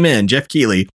immediately came in. Jeff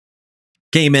Keighley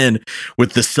came in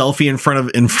with the selfie in front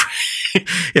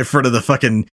of the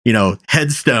fucking,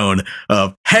 headstone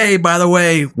of, hey, by the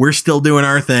way, we're still doing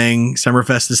our thing.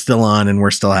 Summerfest is still on and we're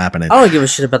still happening. I don't give a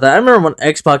shit about that. I remember when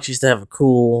Xbox used to have a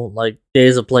cool,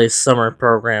 Days of Play summer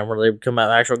program where they would come out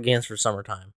with actual games for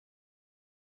summertime.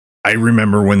 I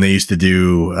remember when they used to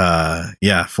do,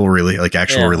 full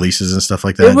actual releases and stuff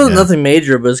like that. It wasn't nothing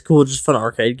major, but it's cool, just fun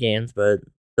arcade games, but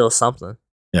still something.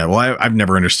 Yeah, well, I've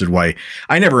never understood why.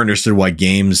 I never understood why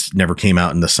games never came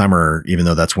out in the summer, even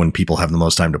though that's when people have the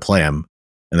most time to play them.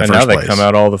 And now they come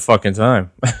out all the fucking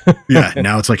time. Yeah,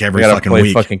 now it's like every fucking play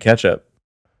week. Fucking catch up.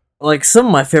 Like some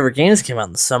of my favorite games came out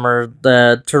in the summer.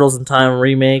 The Turtles in Time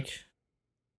remake.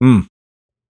 What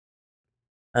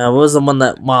was the one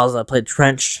that Miles I played?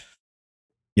 Trenched.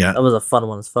 Yeah, that was a fun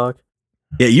one as fuck.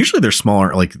 Yeah, usually they're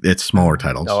smaller, it's smaller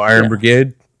titles. Oh, Iron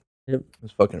Brigade. Yep,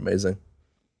 it's fucking amazing.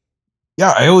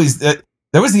 Yeah, I always that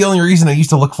was the only reason I used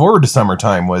to look forward to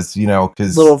summertime was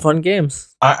because little fun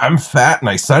games. I'm fat and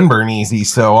I sunburn easy,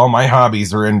 so all my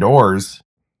hobbies are indoors.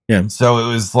 Yeah, so it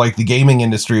was like the gaming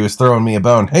industry was throwing me a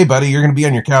bone. Hey, buddy, you're gonna be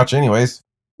on your couch anyways.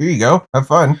 Here you go, have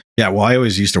fun. Yeah, well, I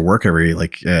always used to work during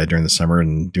the summer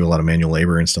and do a lot of manual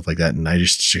labor and stuff like that, and I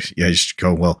just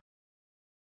go, well,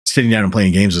 sitting down and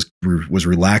playing games was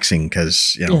relaxing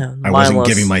because I wasn't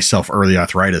giving myself early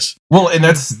arthritis. Well, and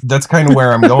that's kind of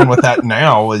where I'm going with that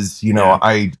now is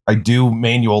I do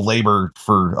manual labor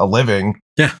for a living.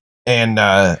 Yeah, and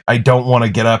I don't want to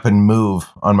get up and move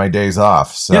on my days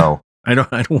off. So I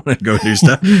don't want to go do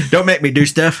stuff. Don't make me do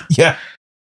stuff. Yeah.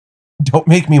 Don't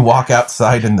make me walk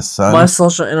outside in the sun. My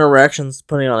social interactions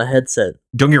putting on a headset.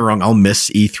 Don't get me wrong, I'll miss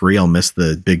E3. I'll miss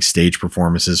the big stage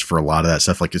performances for a lot of that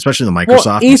stuff, especially the Microsoft.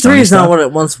 Well, E3 is not what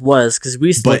it once was because we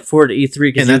used to look forward to E3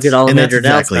 because you get all the major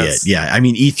announcements. Yeah, I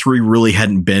mean, E3 really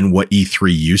hadn't been what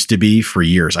E3 used to be for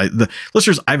years.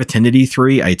 Listeners, I've attended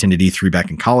E3. I attended E3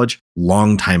 back in college,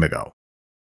 long time ago.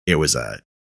 It was a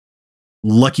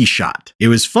lucky shot. It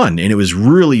was fun and it was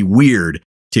really weird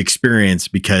to experience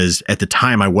because at the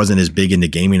time I wasn't as big into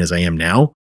gaming as I am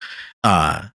now.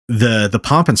 The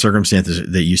pomp and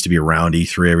circumstances that used to be around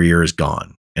E3 every year is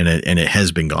gone, and it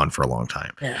has been gone for a long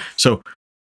time. Yeah. So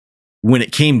when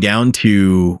it came down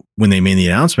to when they made the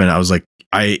announcement, I was like,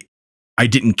 I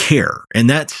didn't care, and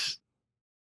that's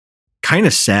kind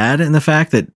of sad in the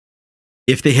fact that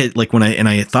if they had when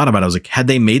I thought about it, I was like, had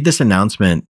they made this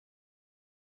announcement,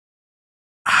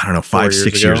 I don't know,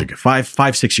 5-6 years ago,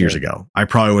 5-6 years ago, I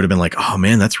probably would have been like, oh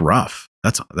man, that's rough.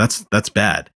 That's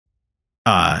bad.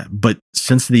 But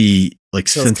since since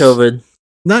COVID,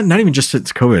 not even just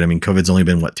since COVID. I mean, COVID's only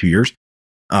been 2 years.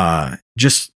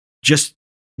 Just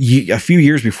a few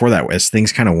years before that, as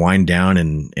things kind of wind down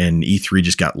and E3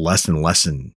 just got less and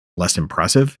less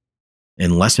impressive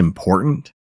and less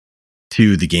important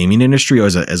to the gaming industry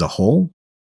as a whole.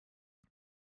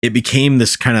 It became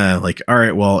this kind of all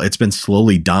right, well, it's been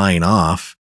slowly dying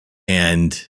off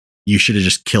and you should have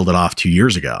just killed it off 2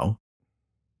 years ago.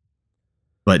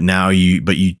 But now you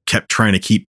kept trying to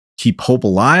keep hope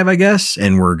alive, I guess.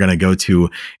 And we're going to go to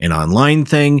an online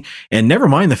thing, and never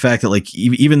mind the fact that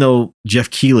even though Jeff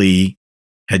Keighley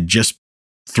had just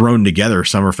thrown together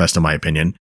Summerfest, in my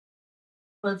opinion,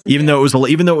 even though it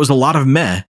was a lot of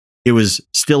meh, it was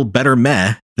still better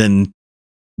meh than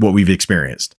what we've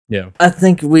experienced. Yeah. I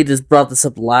think we just brought this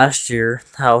up last year,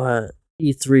 how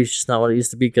E3 is just not what it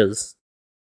used to be, because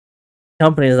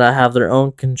companies that have their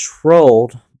own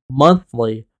controlled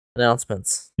monthly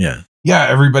announcements. Yeah. Yeah,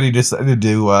 everybody decided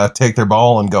to take their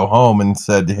ball and go home and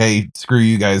said, "Hey, screw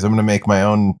you guys! I'm going to make my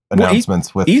own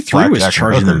announcements with E3 was blackjack and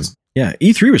charging them. hookers." Yeah,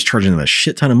 E3 was charging them a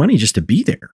shit ton of money just to be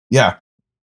there. Yeah,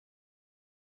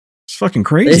 It's fucking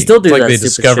crazy. They still do It's like that they stupid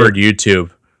discovered shit. YouTube.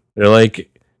 They're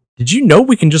like, did you know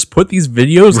we can just put these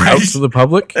videos out Right. to the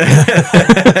public?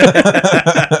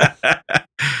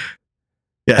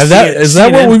 Yeah, Is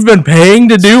that what we've been paying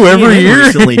to do every CNN year?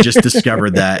 recently just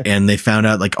discovered that, and they found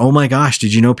out, like, oh my gosh,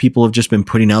 did you know people have just been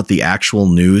putting out the actual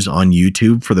news on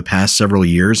YouTube for the past several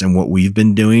years, and what we've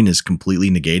been doing is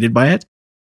completely negated by it?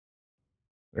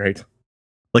 Right.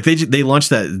 Like they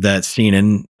launched that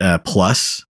CNN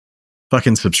Plus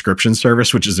fucking subscription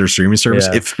service, which is their streaming service.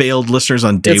 Yeah. It failed listeners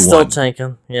on day It's still one.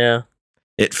 tanking. Yeah.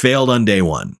 It failed on day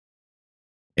one.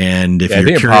 And if Yeah, I you're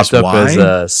think it curious popped up why, as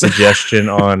a suggestion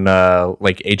on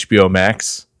like HBO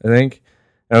Max, I think.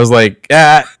 And I was like,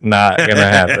 not gonna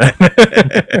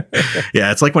happen.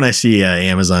 yeah, it's like when I see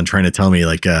Amazon trying to tell me,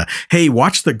 like, hey,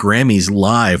 watch the Grammys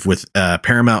live with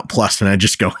Paramount Plus, and I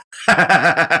just go,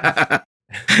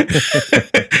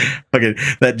 fucking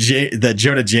that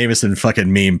Jonah Jameson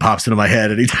fucking meme pops into my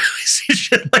head anytime I see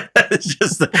shit like that. It's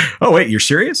just, oh wait, you're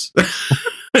serious?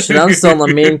 Shit, I'm still in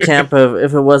the meme camp of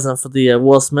if it wasn't for the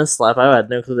Will Smith slap, I had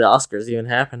no clue the Oscars even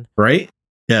happened. Right?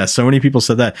 Yeah, so many people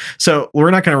said that. So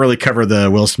we're not going to really cover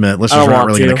the Will Smith. Listeners, I don't we're not want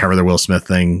really to. going to cover the Will Smith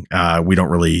thing. We don't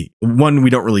really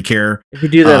care. If you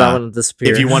do that, Uh, I'm gonna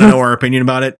disappear. If you want to know our opinion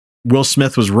about it, Will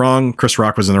Smith was wrong. Chris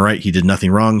Rock was in the right. He did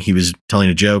nothing wrong. He was telling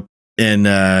a joke. And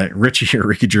Ricky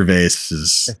Gervais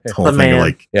is the whole The thing. man.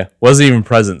 Like, Yeah. Wasn't even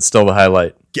present, still the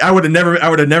highlight. I would have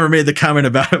never made the comment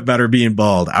about her being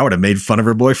bald. I would have made fun of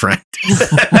her boyfriend.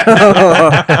 Truth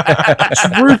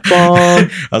bomb. I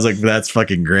was like, that's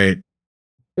fucking great.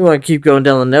 You want to keep going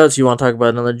down the notes? You want to talk about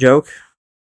another joke?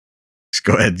 Just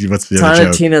go ahead. What's the other Tiny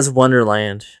joke? Tina's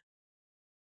Wonderland.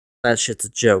 That shit's a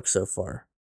joke so far.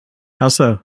 How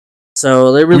so?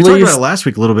 So they We talked about released. it last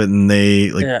week a little bit, and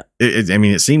they like. Yeah.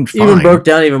 It seemed fine. Even broke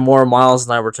down even more. Miles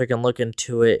and I were taking a look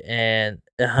into it, and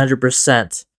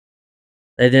 100%,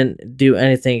 they didn't do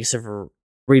anything except for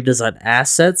redesign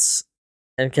assets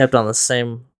and kept on the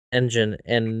same engine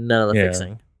and none of the Yeah.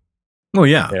 fixing. Oh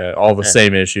yeah. Yeah, all the Yeah.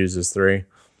 same issues as 3.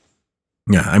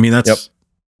 Yeah, I mean that's Yep.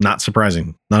 not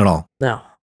surprising, not at all. No,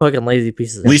 fucking lazy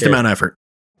pieces of Least shit. amount of effort.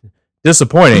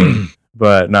 Disappointing,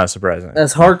 but not surprising.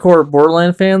 As hardcore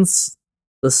Borderland fans,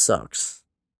 this sucks.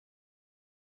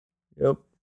 Yep.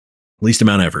 Least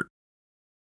amount of effort.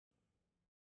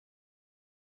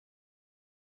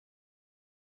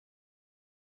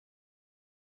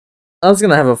 I was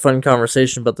gonna have a fun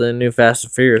conversation about the new Fast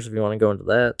and Furious if you want to go into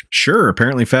that. Sure.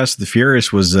 Apparently, Fast and the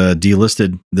Furious was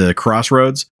delisted. The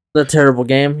Crossroads, The terrible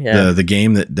game, yeah. the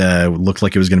game that looked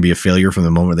like it was going to be a failure from the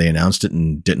moment they announced it,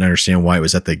 and didn't understand why it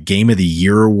was at the Game of the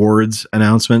Year awards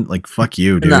announcement. Like, fuck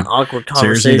you, And dude. that awkward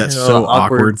Seriously, conversation. that's or so the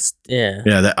awkward. Yeah.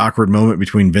 Yeah, that awkward moment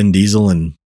between Vin Diesel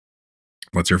and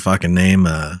what's her fucking name?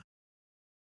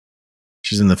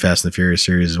 She's in the Fast and the Furious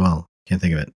series as well. Can't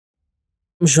think of it.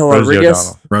 Michelle Rosie Rodriguez.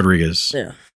 O'Donnell. Rodriguez.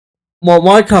 Yeah. Well,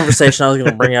 my conversation I was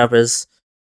going to bring up is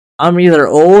I'm either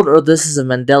old or this is a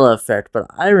Mandela effect, but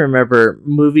I remember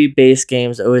movie-based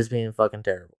games always being fucking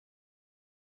terrible.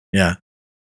 Yeah.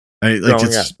 I like Growing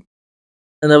it's up.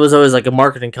 And that was always like a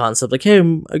marketing concept. Like, hey,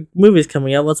 a movie's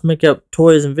coming out. Let's make up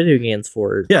toys and video games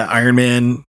for it. yeah, Iron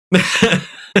Man.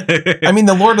 I mean,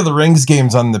 the Lord of the Rings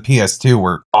games on the PS2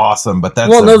 were awesome, but that's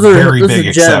those a are very those big are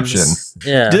exception. gems.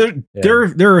 Yeah.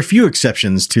 There are a few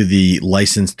exceptions to the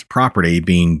licensed property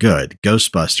being good.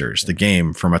 Ghostbusters, the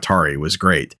game from Atari, was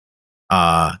great.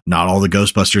 Not all the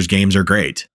Ghostbusters games are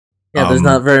great. Yeah, there's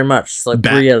not very much. It's like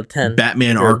 3 out of 10.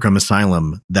 Batman Good. Arkham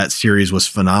Asylum, that series was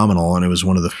phenomenal, and it was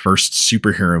one of the first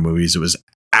superhero movies. It was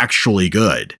actually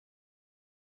good.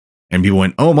 And people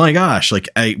went, oh my gosh, like,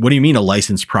 what do you mean a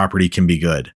licensed property can be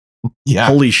good? Yeah.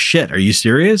 Holy shit, are you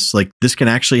serious? Like, this can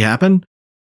actually happen?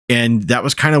 And that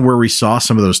was kind of where we saw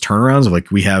some of those turnarounds of,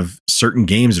 like, we have certain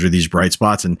games that are these bright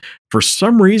spots. And for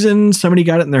some reason, somebody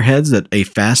got it in their heads that a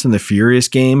Fast and the Furious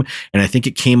game, and I think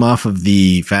it came off of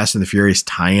the Fast and the Furious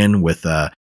tie-in with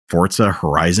Forza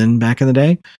Horizon back in the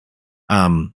day.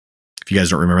 If you guys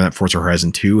don't remember that, Forza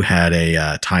Horizon 2 had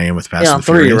a tie-in with Fast Yeah, and the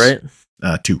 3, Furious.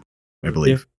 right? 2, I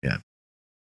believe. Yeah.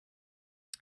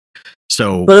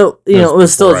 So, But it, That it was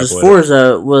was still before I just played it.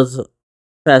 Forza was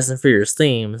Fast and Furious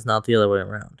themes, not the other way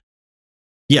around.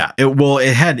 yeah,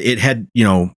 it had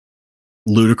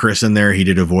Ludacris in there. He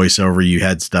did a voiceover. You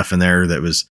had stuff in there that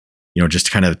was,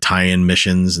 just kind of tie-in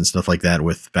missions and stuff like that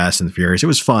with Fast and the Furious. It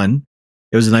was fun.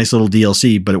 It was a nice little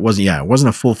DLC, but it wasn't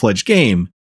a full-fledged game.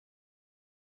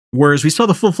 Whereas we saw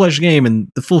the full-fledged game, and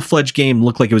the full-fledged game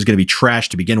looked like it was going to be trash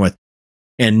to begin with.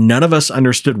 And none of us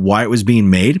understood why it was being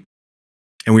made.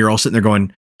 And we were all sitting there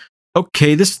going,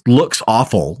 okay, this looks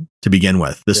awful to begin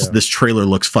with. This trailer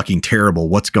looks fucking terrible.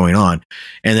 What's going on?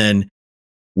 And then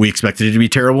we expected it to be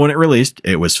terrible when it released.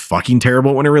 It was fucking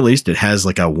terrible when it released. It has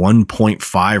like a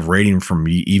 1.5 rating from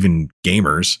even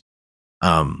gamers.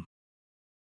 And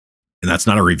that's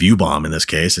not a review bomb in this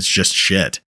case. It's just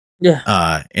shit.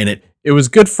 Yeah. And it was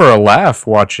good for a laugh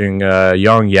watching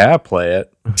Young Ya play it.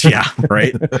 Yeah,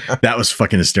 right. That was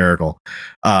fucking hysterical.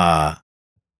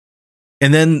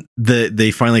 And then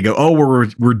they finally go, oh,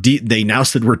 they now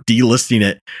said we're delisting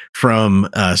it from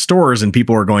stores, and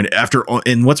people are going after.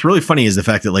 And what's really funny is the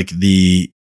fact that like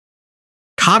the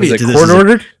caveat to this court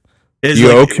ordered. Is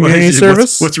like, community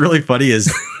service. What's really funny is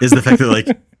the fact that like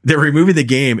they're removing the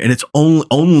game, and it's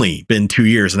only been 2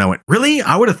 years. And I went, really?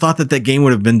 I would have thought that game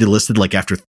would have been delisted like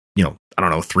after I don't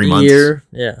know, 3 months. Year,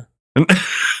 yeah.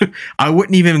 I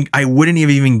wouldn't have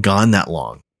even gone that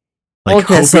long. Like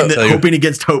hoping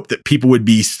against hope that people would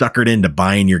be suckered into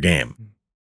buying your game.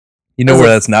 You know where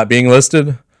that's not being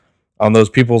listed? On those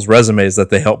people's resumes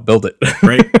that they helped build it.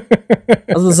 Right.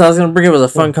 I was going to bring up as a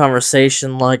fun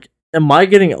conversation. Like, am I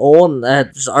getting old and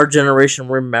that just our generation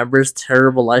remembers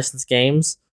terrible licensed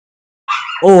games?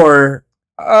 Or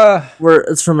where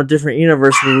it's from a different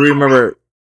universe where we remember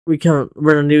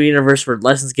we're in a new universe where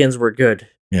licensed games were good.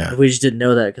 Yeah. We just didn't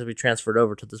know that because we transferred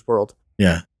over to this world.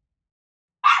 Yeah.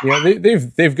 Yeah,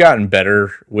 they've gotten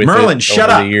better with Merlin, it shut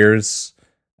over up. the years.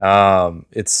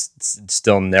 It's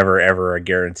still never ever a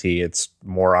guarantee. It's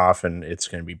more often it's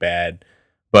going to be bad.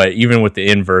 But even with the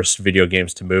inverse video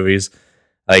games to movies,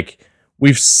 like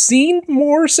we've seen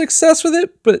more success with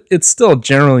it, but it's still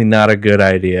generally not a good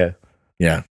idea.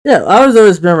 Yeah. Yeah, I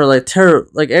always remember like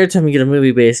every time you get a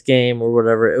movie based game or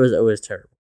whatever, it was always terrible.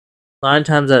 9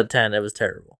 times out of 10, it was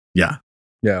terrible. Yeah.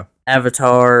 Yeah.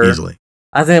 Avatar. Easily.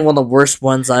 I think one of the worst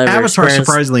ones I ever Avatar experienced.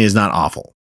 surprisingly is not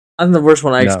awful. I think the worst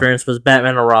one I experienced was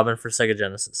Batman and Robin for Sega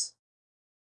Genesis.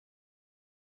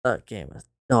 That game is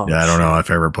dog Yeah, I don't know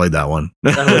if I ever played that one.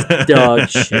 That was dog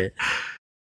shit.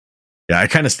 Yeah, I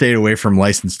kind of stayed away from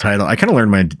licensed title. I kind of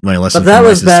learned my lesson. But that from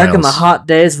was licensed back in titles. the hot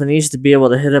days when you used to be able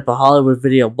to hit up a Hollywood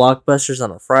Video Blockbusters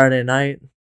on a Friday night.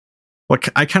 Well,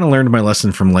 I kind of learned my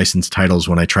lesson from licensed titles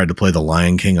when I tried to play The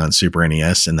Lion King on Super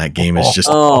NES, and that game is just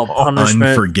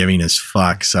punishment. unforgiving as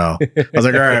fuck. So I was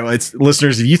like, all right, well,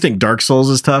 listeners, if you think Dark Souls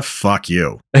is tough, fuck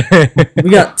you. We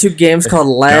got 2 games called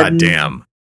Aladdin God damn.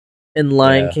 and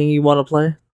Lion King you want to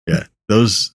play? Yeah,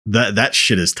 that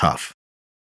shit is tough.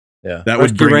 Yeah, that would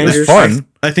Rescue bring Rangers. fun.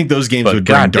 I think those games But would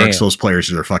bring Dark goddamn. Souls players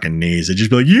to their fucking knees. They'd just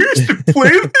be like, you used to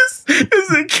play this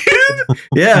as a kid?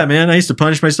 Yeah, man. I used to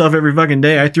punish myself every fucking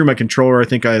day. I threw my controller, I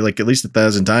think at least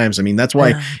 1,000 times. I mean, that's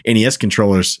why NES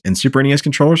controllers and Super NES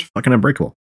controllers fucking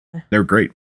unbreakable. They're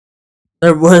great.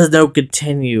 There was no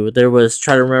continue. There was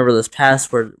try to remember this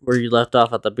password where you left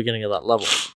off at the beginning of that level.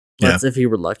 That's if you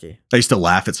were lucky. I used to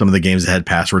laugh at some of the games that had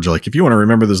passwords. Like, if you want to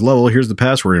remember this level, here's the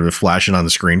password. And it would flash it on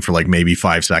the screen for like maybe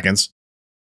 5 seconds.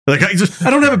 Like, I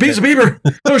don't have a piece of paper.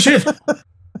 Oh, shit.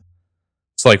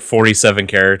 It's like 47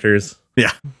 characters.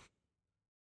 Yeah.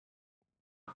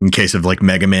 In case of like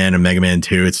Mega Man and Mega Man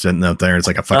 2, it's sitting up there. It's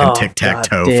like a fucking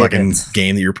tic-tac-toe fucking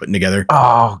game that you're putting together.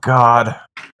 Oh, God.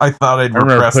 I thought I'd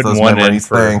repress those one in memories.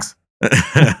 for- Thanks.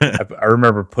 I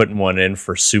remember putting one in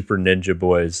for Super Ninja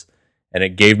Boys, and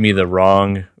it gave me the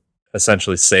wrong,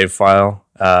 essentially, save file.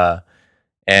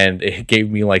 And it gave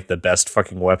me like the best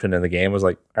fucking weapon in the game. I was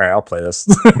like, all right, I'll play this.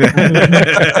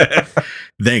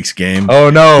 Thanks, game. Oh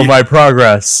no, my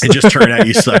progress. It just turned out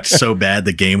you sucked so bad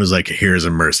the game was like, here's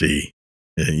a mercy.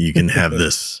 You can have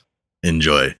this.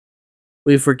 Enjoy.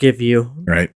 We forgive you.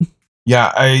 Right.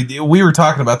 Yeah, we were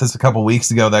talking about this a couple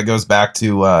weeks ago. That goes back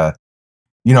to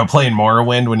playing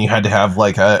Morrowind when you had to have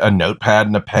like a notepad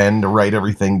and a pen to write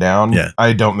everything down. Yeah.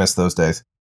 I don't miss those days.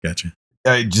 Gotcha.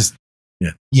 I just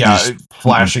Yeah.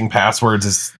 flashing passwords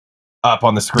is up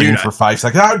on the screen for 5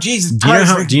 seconds. Oh, Jesus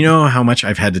Christ. Do you know how much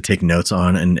I've had to take notes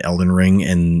on in Elden Ring?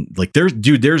 And like,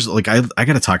 there's like, I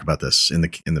got to talk about this in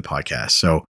the podcast.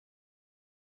 So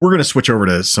we're going to switch over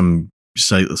to some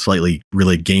slightly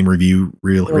really game review,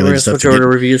 really stuff switch over to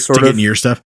reviews, to get into your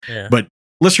stuff. Yeah. But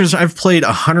listeners, I've played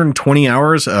 120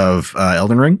 hours of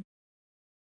Elden Ring.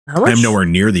 How much? I'm nowhere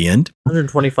near the end.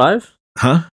 125?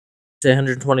 Huh? Say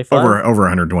 125? Over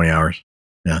 120 hours.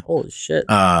 Yeah. Holy shit.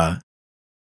 I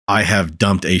I have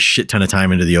dumped a shit ton of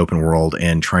time into the open world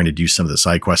and trying to do some of the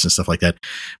side quests and stuff like that.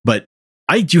 But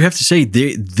I do have to say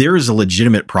there is a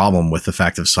legitimate problem with the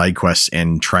fact of side quests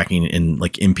and tracking in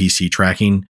like NPC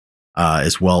tracking,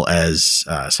 as well as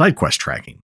side quest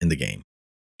tracking in the game.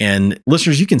 And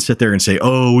listeners, you can sit there and say,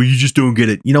 "Oh, well, you just don't get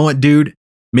it." You know what, dude?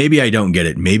 Maybe I don't get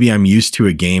it. Maybe I'm used to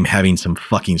a game having some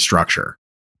fucking structure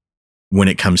when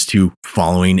it comes to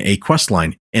following a quest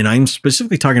line. And I'm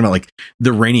specifically talking about like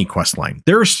the Rainy quest line.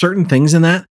 There are certain things in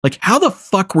that, like how the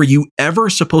fuck were you ever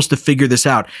supposed to figure this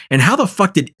out? And how the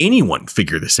fuck did anyone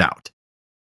figure this out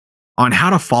on how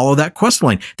to follow that quest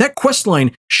line? That quest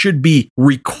line should be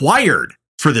required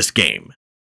for this game.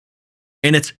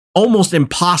 And it's almost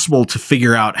impossible to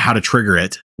figure out how to trigger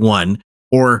it, one,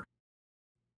 or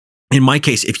in my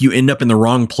case, if you end up in the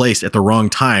wrong place at the wrong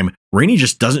time, Rainy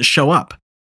just doesn't show up.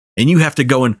 And you have to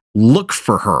go and look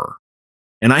for her.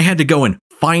 And I had to go and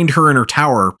find her in her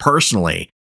tower personally,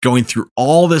 going through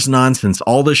all this nonsense,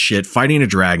 all this shit, fighting a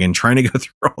dragon, trying to go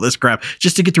through all this crap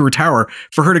just to get to her tower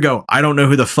for her to go, "I don't know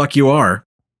who the fuck you are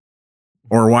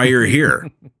or why you're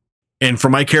here." And for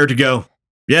my character to go,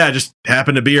 "Yeah, I just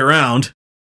happened to be around."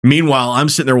 Meanwhile, I'm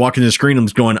sitting there walking the screen and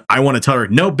I'm going, I want to tell her,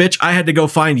 "No, bitch, I had to go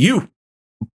find you."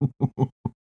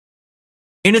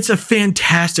 And it's a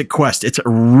fantastic quest. It's a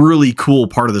really cool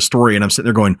part of the story. And I'm sitting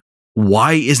there going,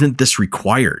 why isn't this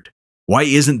required? Why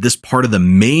isn't this part of the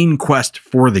main quest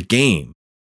for the game?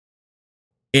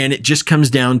 And it just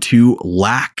comes down to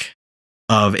lack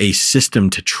of a system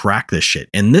to track this shit.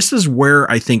 And this is where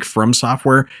I think From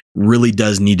Software really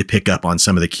does need to pick up on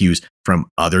some of the cues from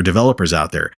other developers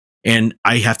out there. And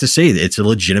I have to say that it's a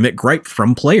legitimate gripe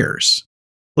from players.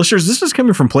 Listeners, this is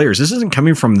coming from players. This isn't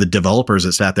coming from the developers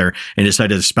that sat there and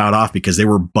decided to spout off because they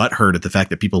were butthurt at the fact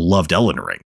that people loved Elden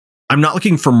Ring. I'm not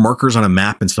looking for markers on a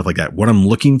map and stuff like that. What I'm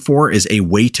looking for is a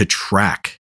way to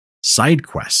track side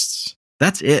quests.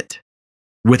 That's it.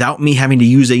 Without me having to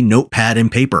use a notepad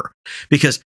and paper.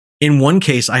 Because in one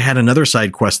case, I had another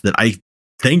side quest that I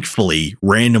thankfully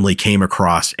randomly came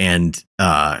across and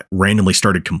randomly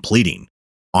started completing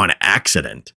on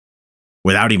accident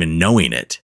without even knowing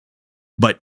it.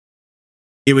 But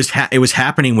it was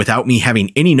happening without me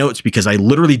having any notes because I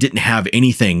literally didn't have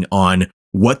anything on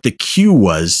what the cue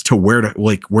was to where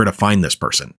to find this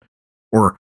person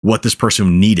or what this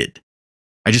person needed.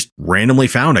 I just randomly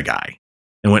found a guy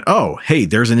and went, "Oh, hey,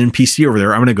 there's an NPC over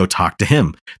there. I'm going to go talk to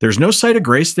him." There's no site of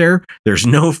grace there. There's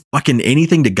no fucking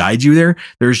anything to guide you there.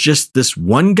 There's just this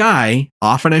one guy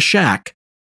off in a shack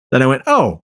that I went,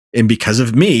 "Oh," and because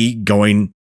of me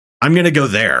going, "I'm going to go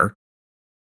there."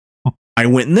 I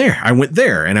went there,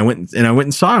 and I went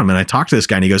and saw him, and I talked to this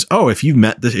guy, and he goes, "Oh, have you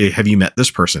met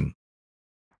this person?"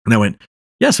 And I went,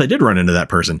 "Yes, I did run into that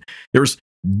person." There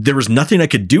was nothing I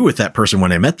could do with that person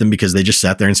when I met them because they just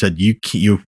sat there and said, "You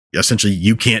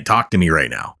can't talk to me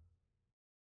right now."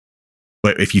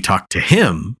 But if you talk to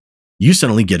him, you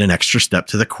suddenly get an extra step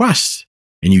to the quest,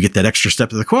 and you get that extra step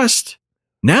to the quest.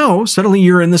 Now suddenly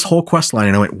you're in this whole quest line,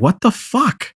 and I went, "What the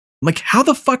fuck?" I'm like, how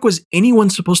the fuck was anyone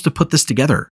supposed to put this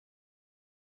together?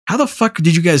 How the fuck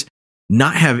did you guys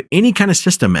not have any kind of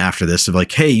system after this of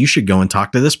like, hey, you should go and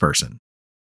talk to this person.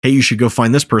 Hey, you should go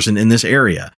find this person in this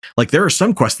area. Like there are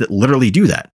some quests that literally do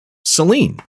that.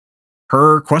 Celine,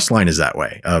 her quest line is that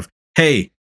way of, hey,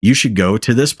 you should go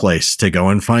to this place to go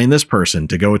and find this person,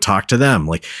 to go talk to them.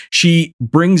 Like she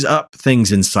brings up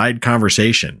things inside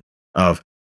conversation of,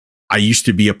 I used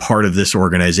to be a part of this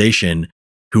organization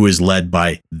who is led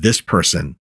by this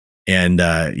person. And,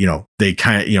 they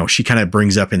kind of, she kind of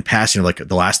brings up in passing, like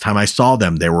the last time I saw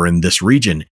them, they were in this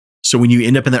region. So when you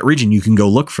end up in that region, you can go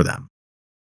look for them.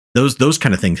 Those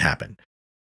kind of things happen.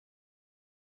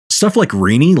 Stuff like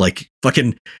Rainy, like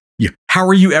fucking, how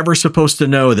are you ever supposed to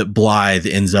know that Blythe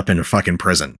ends up in a fucking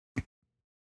prison?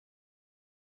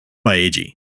 By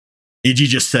AG. AG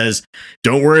just says,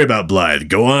 don't worry about Blythe.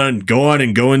 Go on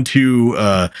and go into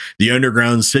the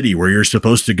underground city where you're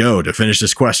supposed to go to finish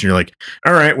this quest. And you're like,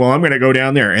 all right, well, I'm going to go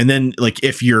down there. And then like,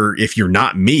 if you're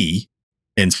not me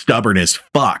and stubborn as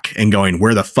fuck and going,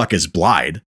 where the fuck is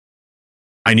Blythe?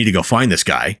 I need to go find this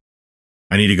guy.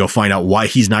 I need to go find out why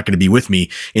he's not going to be with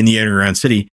me in the underground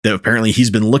city that apparently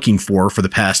he's been looking for the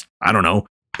past,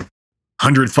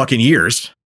 100 fucking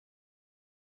years.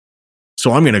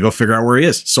 So I'm going to go figure out where he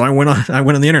is. So I went on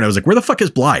the internet. I was like, where the fuck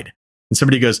is Blythe? And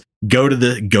somebody goes, go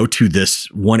to this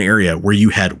one area where you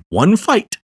had one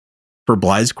fight for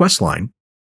Blythe's quest line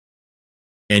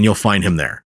and you'll find him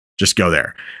there. Just go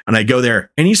there. And I go there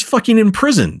and he's fucking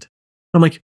imprisoned. I'm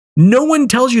like, no one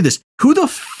tells you this. Who the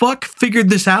fuck figured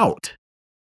this out?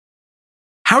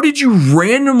 How did you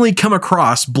randomly come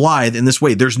across Blythe in this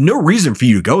way? There's no reason for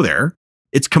you to go there.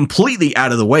 It's completely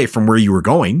out of the way from where you were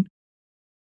going.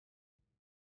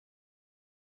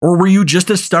 Or were you just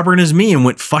as stubborn as me and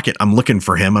went, fuck it, I'm looking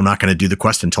for him. I'm not going to do the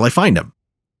quest until I find him.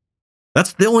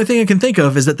 That's the only thing I can think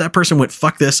of, is that person went,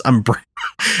 fuck this.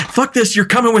 Fuck this. You're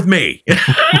coming with me.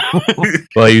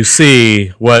 Well, you see,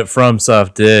 what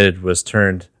FromSoft did was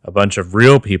turned a bunch of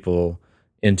real people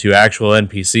into actual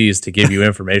NPCs to give you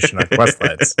information on quest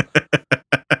lines.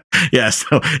 Yeah,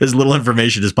 so as little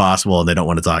information as possible, and they don't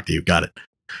want to talk to you. Got it.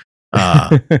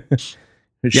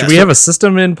 Should we have a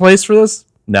system in place for this?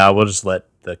 No, we'll just let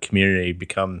the community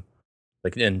become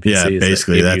like NPCs. Yeah,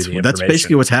 basically that's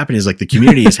basically what's happening. Is like the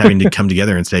community is having to come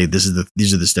together and say, these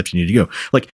are the steps you need to go.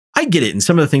 Like, I get it. And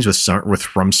some of the things with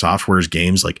From Software's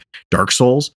games, like Dark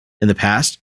Souls in the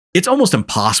past, it's almost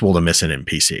impossible to miss an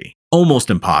NPC. Almost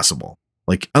impossible.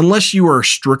 Like, unless you are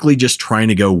strictly just trying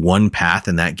to go one path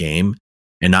in that game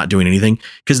and not doing anything,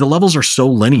 because the levels are so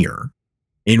linear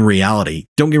in reality.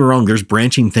 Don't get me wrong, there's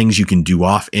branching things you can do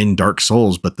off in Dark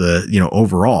Souls, but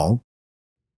overall,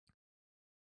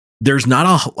 there's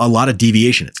not a lot of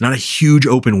deviation. It's not a huge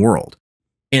open world.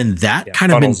 And that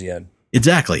kind of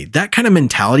exactly, that kind of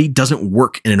mentality doesn't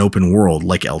work in an open world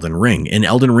like Elden Ring. And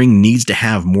Elden Ring needs to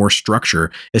have more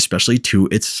structure, especially to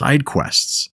its side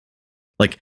quests.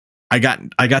 Like, I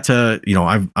got to,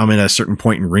 I'm at a certain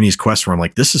point in Rennie's quest where I'm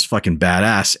like, this is fucking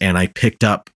badass. And I picked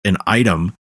up an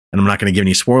item, and I'm not going to give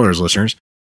any spoilers, listeners,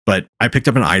 but I picked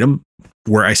up an item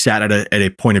where I sat at a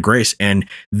point of grace. And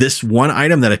this one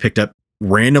item that I picked up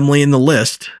randomly in the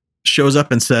list shows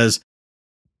up and says,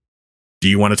 do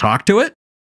you want to talk to it?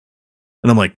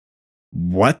 And I'm like,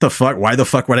 what the fuck? Why the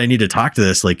fuck would I need to talk to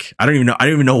this? Like, I don't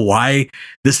even know why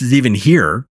this is even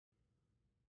here.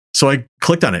 So I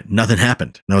clicked on it. Nothing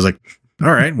happened. And I was like,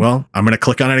 all right, well, I'm going to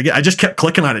click on it again. I just kept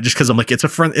clicking on it just because I'm like, it's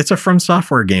a From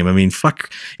Software game. I mean,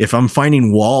 fuck, if I'm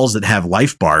finding walls that have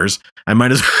life bars, I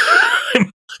might as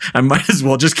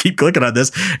well just keep clicking on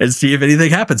this and see if anything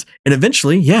happens. And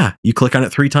eventually, yeah, you click on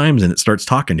it 3 times and it starts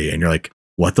talking to you. And you're like,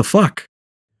 what the fuck?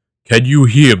 Can you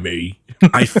hear me?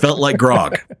 I felt like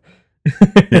Grog.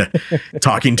 Yeah,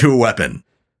 talking to a weapon.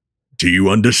 Do you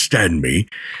understand me?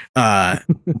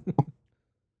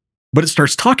 But it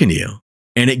starts talking to you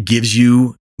and it gives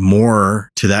you more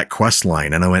to that quest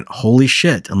line. And I went, holy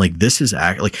shit. I'm like, this is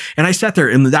like, and I sat there,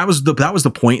 and that was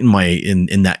the point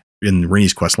in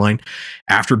Rennie's quest line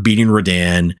after beating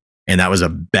Radahn. And that was a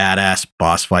badass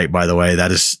boss fight, by the way.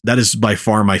 That is by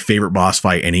far my favorite boss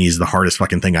fight. And he's the hardest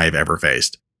fucking thing I've ever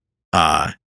faced.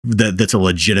 That's a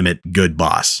legitimate good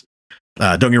boss.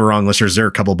 Don't get me wrong, listeners, there are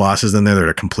a couple bosses in there that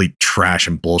are complete trash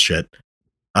and bullshit.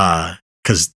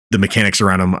 Because the mechanics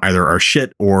around them either are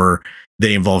shit or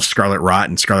they involve Scarlet Rot,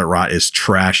 and Scarlet Rot is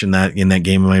trash in that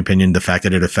game, in my opinion. The fact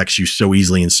that it affects you so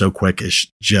easily and so quick is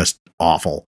just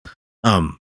awful.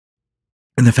 And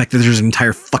the fact that there's an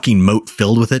entire fucking moat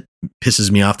filled with it pisses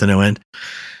me off to no end.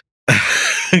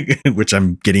 Which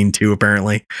I'm getting to,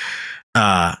 apparently.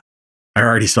 I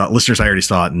already saw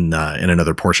it in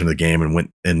another portion of the game, and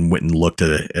went and looked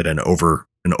at an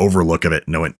overlook of it,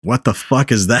 and I went, what the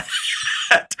fuck is that?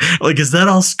 Like, is that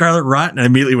all Scarlet Rot? And I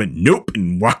immediately went, nope,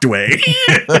 and walked away.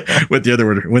 went the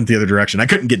other direction. I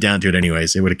couldn't get down to it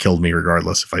anyways. It would have killed me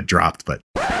regardless if I dropped. But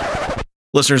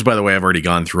listeners, by the way, I've already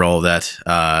gone through all of that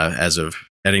as of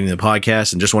editing the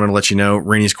podcast, and just wanted to let you know,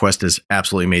 Rennie's quest is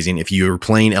absolutely amazing. If you are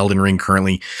playing Elden Ring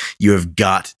currently, you have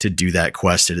got to do that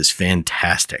quest. It is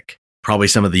fantastic. Probably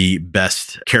some of the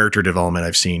best character development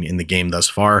I've seen in the game thus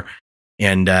far.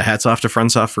 And hats off to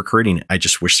FromSoft for creating it. I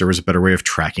just wish there was a better way of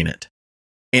tracking it.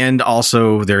 And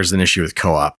also, there's an issue with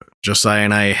co-op. Josiah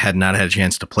and I had not had a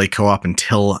chance to play co-op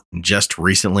until just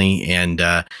recently, and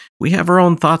we have our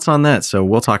own thoughts on that, so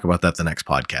we'll talk about that the next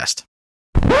podcast.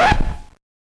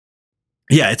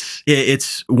 Yeah,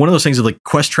 it's one of those things of like,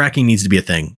 quest tracking needs to be a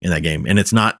thing in that game, and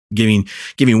it's not giving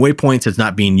waypoints. It's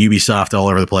not being Ubisoft all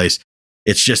over the place.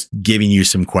 It's just giving you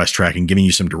some quest tracking, giving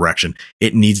you some direction.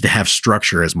 It needs to have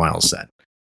structure, as Miles said.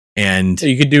 And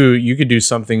you could do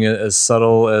something as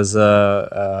subtle as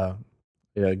Ghost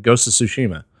of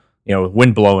Tsushima, with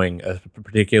wind blowing a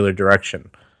particular direction.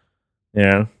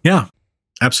 Yeah,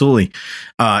 absolutely.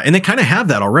 And they kind of have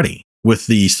that already with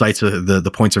the sites of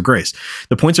the points of grace.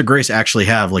 The points of grace actually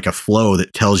have like a flow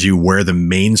that tells you where the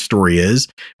main story is,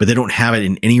 but they don't have it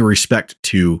in any respect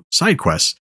to side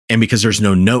quests. And because there's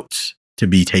no notes to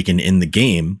be taken in the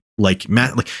game,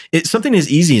 it's something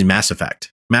as easy as Mass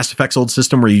Effect. Mass Effect's old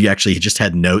system, where you actually just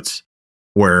had notes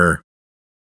where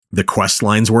the quest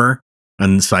lines were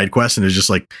on the side quests, and it's just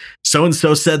like, so and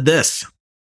so said this.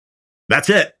 That's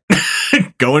it.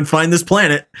 Go and find this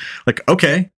planet. Like,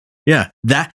 okay, yeah,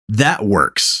 that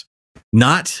works.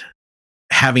 Not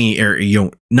having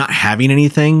or not having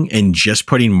anything and just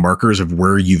putting markers of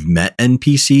where you've met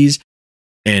NPCs.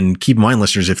 And keep in mind,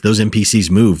 listeners, if those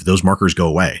NPCs move, those markers go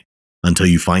away until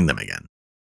you find them again.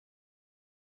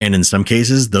 And in some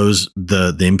cases, the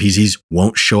NPCs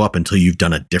won't show up until you've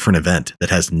done a different event that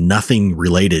has nothing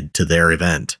related to their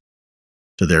event,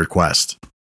 to their quest.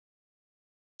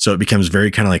 So it becomes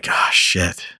very kind of like,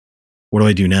 shit, what do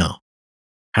I do now?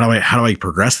 How do I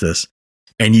progress this?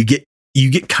 And you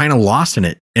get kind of lost in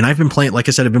it. And I've been playing, like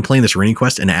I said, I've been playing this Rennie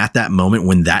quest. And at that moment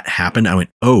when that happened, I went,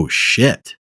 oh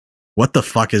shit, what the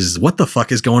fuck is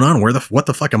going on? What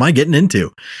the fuck am I getting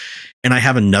into? And I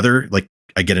have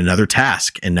I get another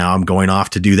task, and now I'm going off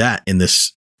to do that in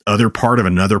this another part of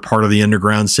the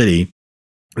underground city.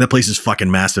 That place is fucking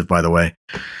massive, by the way.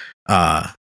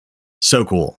 So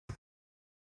cool.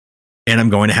 And I'm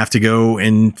going to have to go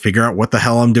and figure out what the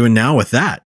hell I'm doing now with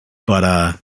that.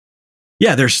 But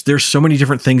yeah, there's so many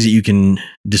different things that you can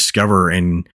discover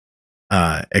and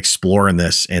explore in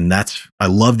this, and I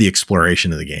love the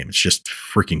exploration of the game. It's just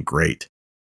freaking great.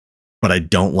 But I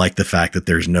don't like the fact that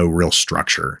there's no real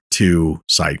structure to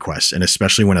side quests, and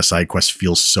especially when a side quest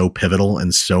feels so pivotal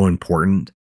and so important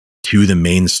to the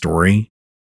main story,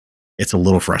 it's a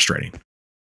little frustrating.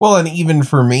 Well, and even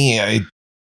for me,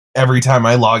 every time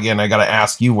I log in, I got to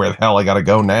ask you where the hell I got to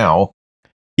go now.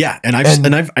 Yeah, and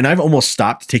I've almost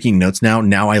stopped taking notes now.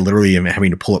 Now I literally am having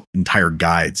to pull up entire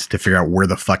guides to figure out where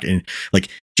the fuck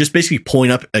just basically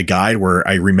pulling up a guide where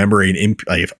I remember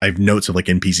I have notes of like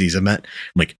NPCs I've met.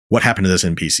 I'm like, what happened to this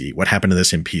NPC? What happened to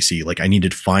this NPC? Like I need to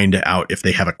find out if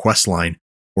they have a quest line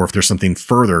or if there's something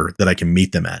further that I can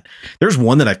meet them at. There's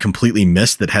one that I've completely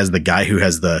missed that has the guy who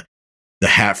has the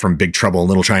hat from Big Trouble in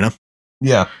Little China.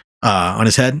 Yeah. On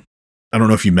his head. I don't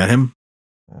know if you met him.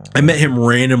 I met him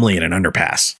randomly in an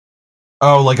underpass.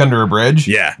 Oh, like under a bridge?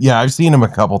 Yeah. Yeah, I've seen him a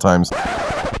couple times.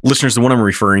 Listeners, the one I'm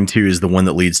referring to is the one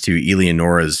that leads to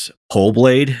Eleonora's pole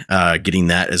blade, getting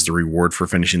that as the reward for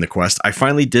finishing the quest. I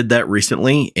finally did that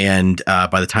recently, and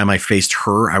by the time I faced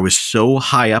her, I was so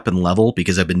high up in level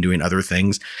because I've been doing other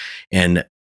things and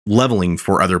leveling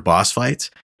for other boss fights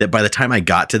that by the time I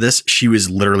got to this, she was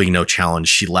literally no challenge.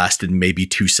 She lasted maybe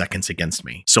 2 seconds against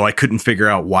me. So I couldn't figure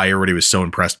out why everybody was so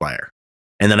impressed by her.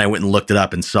 And then I went and looked it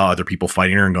up and saw other people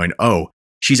fighting her and going, oh,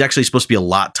 she's actually supposed to be a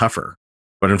lot tougher.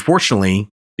 But unfortunately,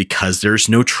 because there's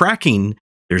no tracking,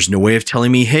 there's no way of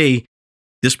telling me, hey,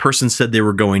 this person said they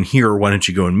were going here. Why don't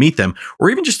you go and meet them? Or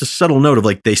even just a subtle note of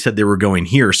like, they said they were going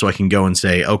here. So I can go and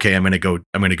say, okay, I'm going to go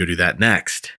do that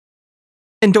next.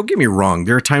 And don't get me wrong.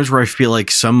 There are times where I feel like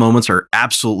some moments are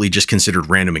absolutely just considered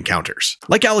random encounters,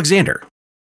 like Alexander.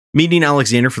 Meeting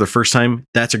Alexander for the first time,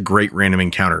 that's a great random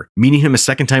encounter. Meeting him a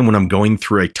second time when I'm going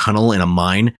through a tunnel in a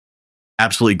mine,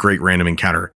 absolutely great random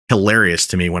encounter. Hilarious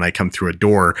to me when I come through a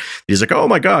door. He's like, oh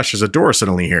my gosh, there's a door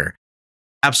suddenly here.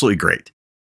 Absolutely great.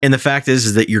 And the fact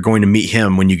is that you're going to meet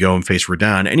him when you go and face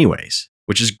Radahn anyways,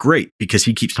 which is great because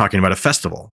he keeps talking about a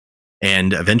festival.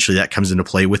 And eventually that comes into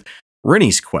play with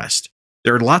Rennie's quest.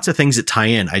 There are lots of things that tie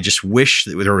in. I just wish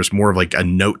that there was more of like a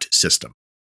note system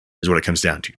is what it comes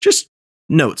down to. Just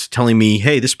notes telling me,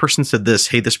 hey, this person said this.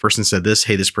 Hey, this person said this.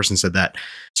 Hey, this person said that.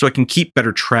 So I can keep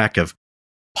better track of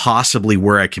possibly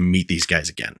where I can meet these guys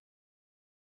again.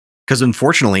 Because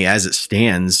unfortunately, as it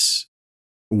stands,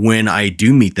 when I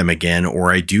do meet them again,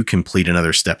 or I do complete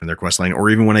another step in their quest line, or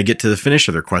even when I get to the finish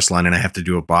of their quest line and I have to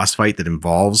do a boss fight that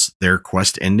involves their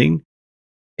quest ending,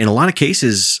 in a lot of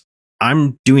cases,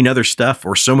 I'm doing other stuff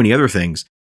or so many other things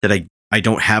that I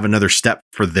don't have another step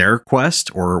for their quest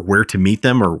or where to meet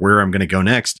them or where I'm going to go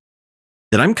next,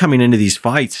 that I'm coming into these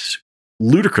fights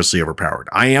ludicrously overpowered.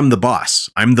 I am the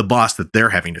boss. I'm the boss that they're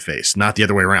having to face, not the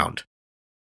other way around.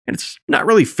 And it's not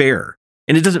really fair.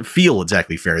 And it doesn't feel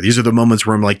exactly fair. These are the moments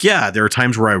where I'm like, yeah, there are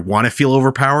times where I want to feel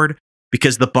overpowered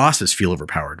because the bosses feel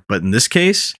overpowered. But in this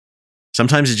case,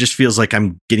 sometimes it just feels like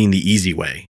I'm getting the easy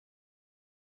way.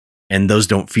 And those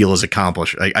don't feel as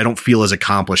accomplished. I don't feel as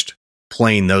accomplished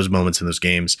playing those moments in those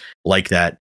games like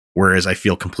that. Whereas I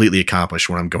feel completely accomplished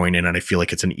when I'm going in and I feel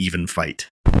like it's an even fight.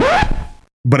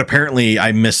 But apparently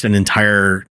I missed an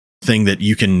entire thing that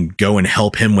you can go and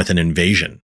help him with an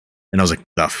invasion. And I was like,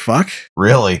 the fuck?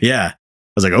 Really? Yeah. I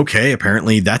was like, okay,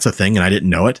 apparently that's a thing and I didn't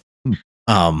know it.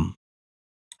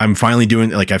 I'm finally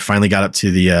doing, like, I finally got up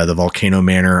to the Volcano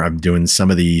Manor. I'm doing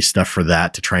some of the stuff for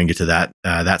that to try and get to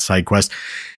that side quest.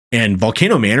 And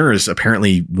Volcano Manor is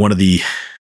apparently one of the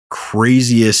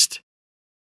craziest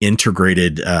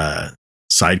integrated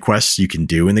side quests you can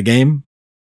do in the game,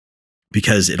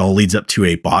 because it all leads up to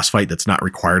a boss fight that's not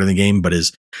required in the game, but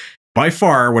is by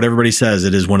far what everybody says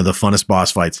it is one of the funnest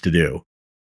boss fights to do.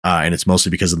 And it's mostly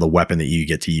because of the weapon that you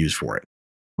get to use for it.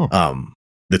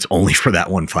 that's only for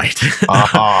that one fight.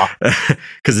 Uh-huh.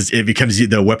 It becomes,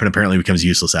 the weapon apparently becomes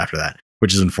useless after that,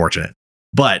 which is unfortunate.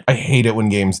 But I hate it when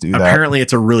games do that. apparently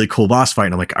it's a really cool boss fight.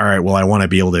 And I'm like, all right, well, I want to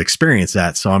be able to experience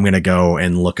that. So I'm going to go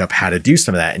and look up how to do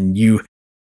some of that. And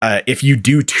if you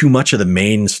do too much of the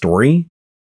main story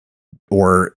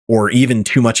or even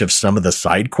too much of some of the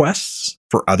side quests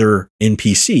for other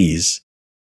NPCs,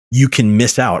 you can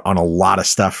miss out on a lot of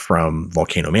stuff from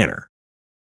Volcano Manor.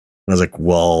 And I was like,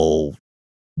 well,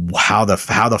 how the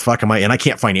fuck am I? And I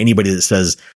can't find anybody that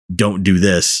says, don't do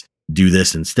this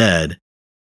instead.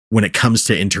 When it comes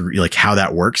to how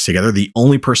that works together, the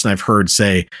only person I've heard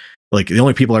say, the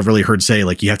only people I've really heard say,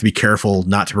 you have to be careful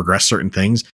not to progress certain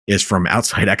things is from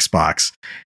Outside Xbox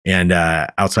and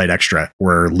Outside Extra,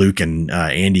 where Luke and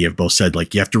Andy have both said,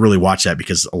 you have to really watch that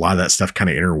because a lot of that stuff kind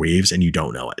of interweaves and you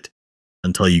don't know it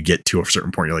until you get to a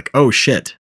certain point. You're like, oh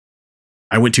shit,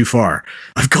 I went too far.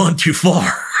 I've gone too far.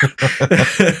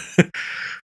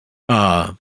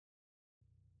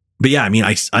 But yeah, I mean,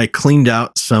 I cleaned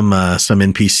out some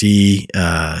NPC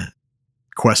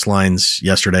quest lines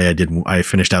yesterday. I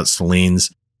finished out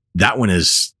Celine's. That one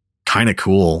is kind of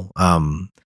cool.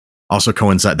 Also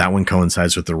that one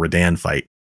coincides with the Radahn fight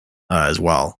as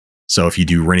well. So if you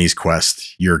do Rennie's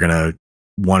quest, you're gonna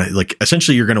want to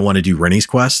essentially you're gonna want to do Rennie's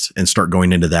quest and start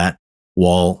going into that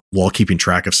while keeping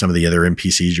track of some of the other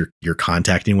NPCs you're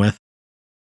contacting with,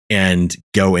 and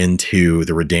go into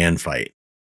the Radahn fight.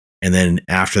 And then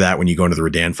after that, when you go into the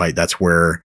Radahn fight, that's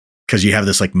where, because you have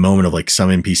this moment of some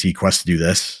NPC quests do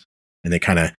this, and they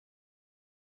kind of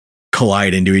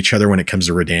collide into each other when it comes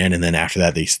to Radahn. And then after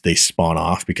that, they spawn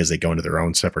off because they go into their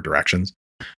own separate directions.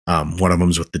 One of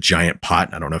them's with the giant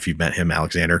pot. I don't know if you've met him,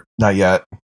 Alexander. Not yet.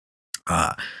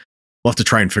 We'll have to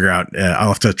try and figure out. I'll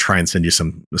have to try and send you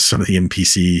some of the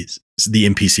NPCs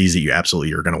that you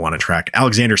absolutely are going to want to track.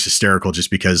 Alexander's hysterical just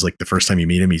because the first time you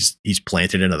meet him, he's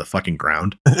planted into the fucking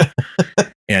ground,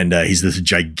 and he's this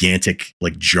gigantic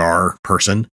jar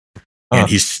person, and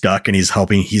he's stuck, and he's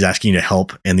asking you to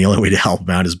help, and the only way to help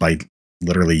him out is by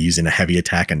literally using a heavy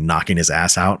attack and knocking his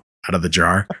ass out of the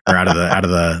jar or out of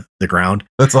the ground.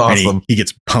 That's awesome. And he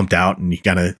gets pumped out, and he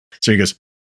goes,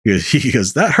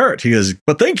 that hurt. He goes,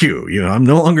 but thank you. I'm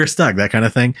no longer stuck, that kind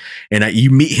of thing. And you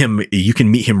can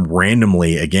meet him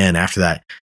randomly again after that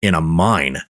in a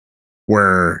mine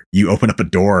where you open up a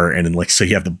door, and then so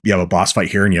you have a boss fight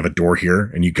here and you have a door here,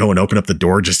 and you go and open up the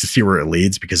door just to see where it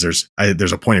leads, because there's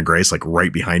a point of grace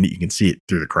right behind it. You can see it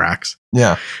through the cracks.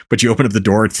 Yeah. But you open up the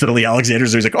door and suddenly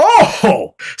Alexander's there's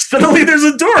oh, suddenly there's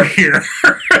a door here.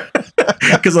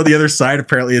 Because on the other side,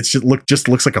 apparently it just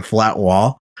looks like a flat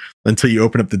wall. Until you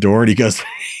open up the door, and he goes,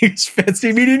 "It's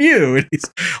fancy meeting you." And he's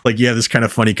you have this kind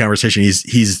of funny conversation.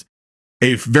 He's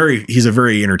a very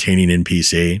entertaining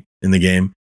NPC in the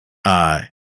game,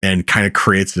 and kind of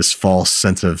creates this false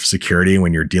sense of security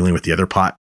when you're dealing with the other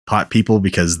pot people,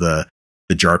 because the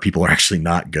jar people are actually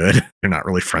not good. They're not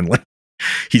really friendly.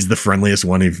 He's the friendliest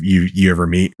one you ever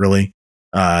meet, really.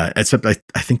 Except I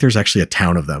think there's actually a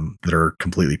town of them that are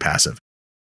completely passive,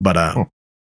 but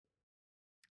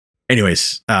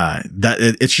anyways,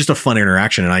 it's just a fun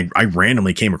interaction, and I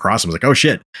randomly came across him. I was like, oh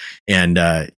shit. And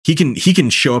he can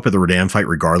show up at the Radahn fight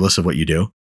regardless of what you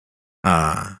do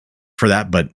for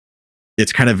that. But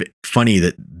it's kind of funny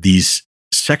that these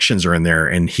sections are in there,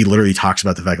 and he literally talks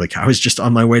about the fact I was just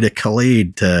on my way to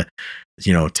Khalid to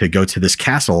go to this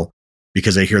castle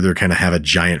because I hear they're kind of have a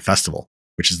giant festival,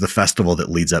 which is the festival that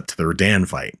leads up to the Radahn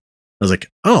fight. I was like,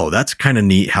 oh, that's kind of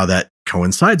neat how that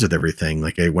coincides with everything.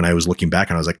 When I was looking back,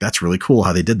 and I was like, that's really cool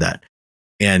how they did that.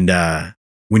 And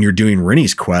when you're doing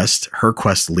Rennie's quest, her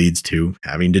quest leads to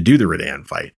having to do the Radahn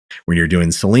fight. When you're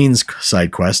doing Celine's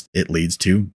side quest, it leads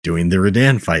to doing the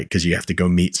Radahn fight because you have to go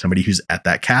meet somebody who's at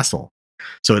that castle.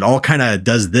 So it all kind of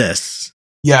does this.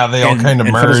 Yeah, they all kind of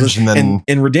merge, and then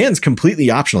and Radahn's completely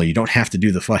optional. You don't have to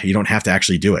do the fight. You don't have to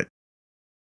actually do it.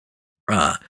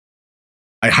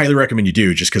 I highly recommend you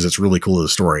do, just because it's really cool to the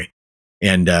story.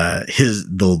 And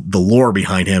the lore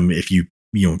behind him, if you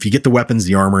get the weapons,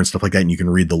 the armor, and stuff like that, and you can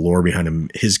read the lore behind him,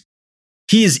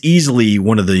 he is easily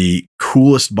one of the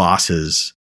coolest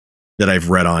bosses that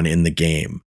I've read on in the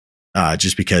game.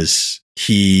 Just because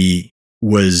he's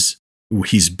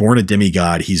born a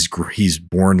demigod. He's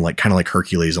born kind of like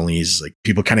Hercules, only he's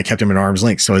people kind of kept him at arm's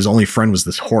length. So his only friend was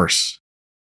this horse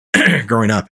growing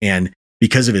up, and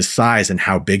because of his size and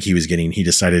how big he was getting, he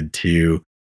decided and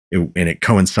it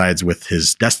coincides with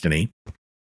his destiny,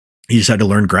 he decided to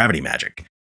learn gravity magic.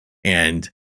 And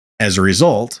as a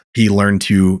result, he learned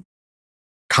to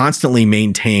constantly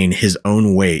maintain his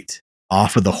own weight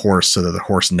off of the horse so that the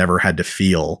horse never had to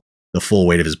feel the full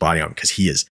weight of his body on him, because he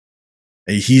is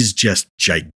He's just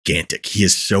gigantic. He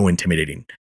is so intimidating.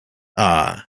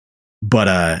 So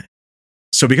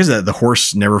because of that, the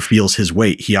horse never feels his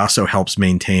weight. He also helps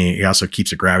maintain, he also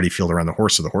keeps a gravity field around the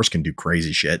horse so the horse can do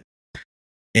crazy shit.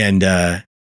 And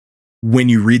when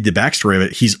you read the backstory of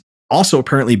it, he's also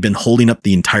apparently been holding up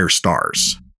the entire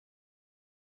stars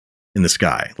in the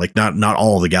sky. Like not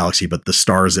all of the galaxy, but the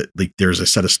stars that, like, there's a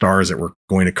set of stars that were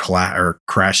going to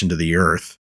crash into the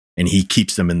earth, and he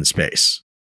keeps them in the space.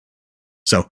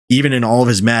 So even in all of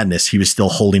his madness, he was still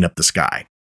holding up the sky.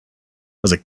 I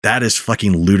was like, that is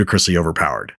fucking ludicrously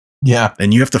overpowered. Yeah.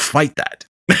 And you have to fight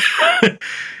that.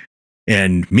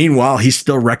 And meanwhile, he's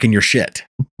still wrecking your shit.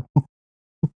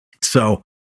 So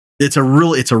it's a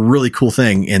really cool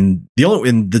thing. And the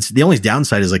only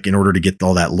downside is, like, in order to get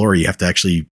all that lore, you have to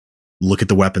actually look at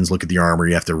the weapons, look at the armor.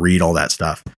 You have to read all that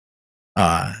stuff.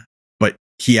 But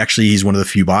he's one of the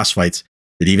few boss fights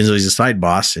that, even though he's a side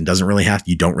boss and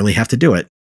you don't really have to do it,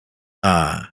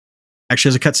 actually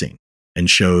has a cutscene and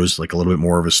shows, like, a little bit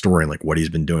more of a story and, like, what he's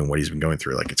been doing, what he's been going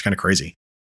through. Like, it's kind of crazy.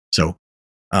 So,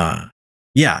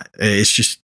 yeah, it's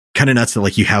just kind of nuts that,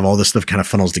 like, you have all this stuff kind of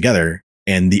funnels together,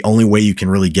 and the only way you can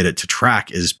really get it to track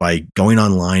is by going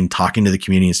online, talking to the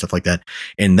community and stuff like that.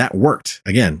 And that worked,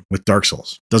 again, with Dark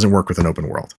Souls. Doesn't work with an open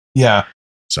world. Yeah.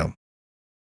 So,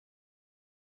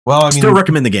 well, I mean, still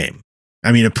recommend the game.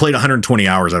 I mean, I played 120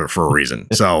 hours of it for a reason.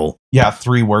 So yeah,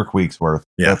 3 work weeks worth.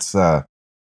 Yeah. That's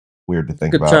weird to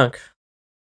think Good about. chunk.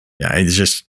 yeah, it's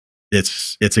just,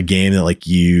 it's a game that, like,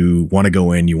 you want to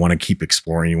go in, you want to keep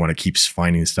exploring, you want to keep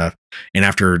finding stuff. And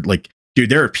after, like, dude,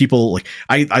 there are people, like,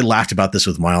 I laughed about this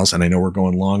with Miles, and I know we're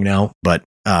going long now, but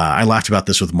I laughed about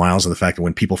this with Miles and the fact that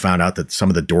when people found out that some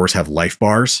of the doors have life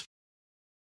bars,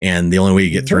 and the only way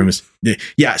you get through them is,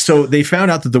 yeah. So they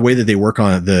found out that the way that they work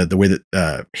on the way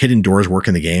that hidden doors work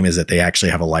in the game is that they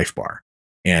actually have a life bar.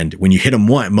 And when you hit them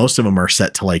once, most of them are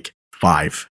set to, like,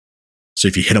 5. So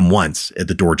if you hit them once,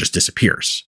 the door just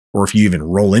disappears. Or if you even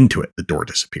roll into it, the door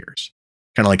disappears.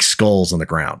 Kind of like skulls on the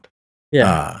ground.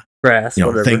 Yeah. Grass,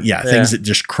 whatever. Things that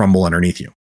just crumble underneath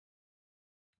you.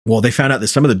 Well, they found out that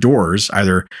some of the doors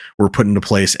either were put into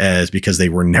place because they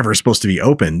were never supposed to be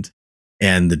opened,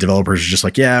 and the developers are just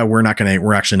like, yeah, we're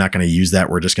actually not gonna use that.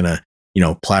 We're just gonna,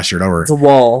 plaster it over. It's a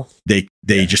wall. They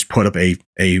just put up a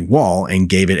wall and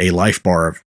gave it a life bar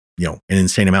of, an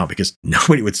insane amount, because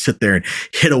nobody would sit there and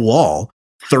hit a wall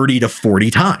 30 to 40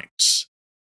 times.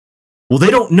 Well, they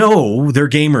don't know they're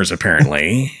gamers,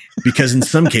 apparently, because in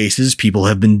some cases people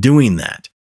have been doing that.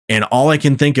 And all I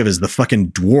can think of is the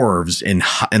fucking dwarves in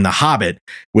The Hobbit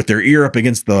with their ear up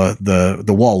against the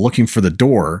wall, looking for the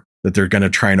door that they're going to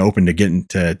try and open to get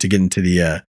into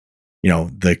the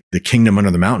the kingdom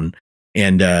under the mountain.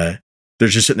 And they're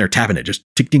just sitting there tapping it, just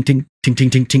tink, tink, tink, tink, tink,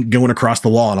 tink, tink, going across the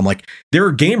wall. And I'm like, there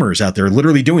are gamers out there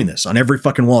literally doing this on every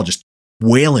fucking wall, just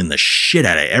wailing the shit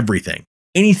out of everything.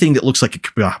 Anything that looks like it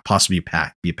could possibly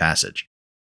be a passage.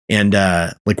 And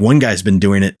like, one guy's been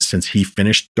doing it since he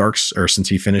finished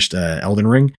Elden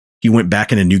Ring. He went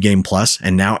back into New Game Plus,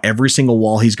 and now every single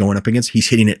wall he's going up against, he's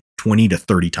hitting it 20 to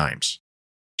 30 times.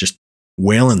 Just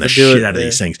wailing the shit out of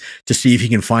these things to see if he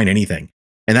can find anything.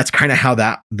 And that's kind of how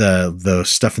the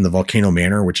stuff in the Volcano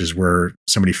Manor, which is where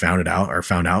somebody found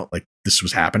out like this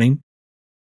was happening.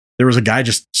 There was a guy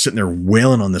just sitting there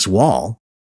wailing on this wall,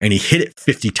 and he hit it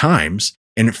 50 times,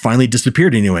 and it finally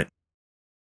disappeared. And he went,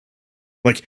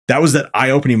 like, that was that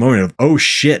eye-opening moment of, oh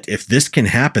shit, if this can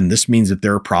happen, this means that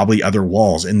there are probably other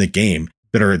walls in the game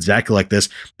that are exactly like this,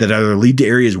 that either lead to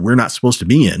areas we're not supposed to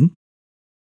be in,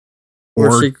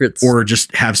 or secrets, or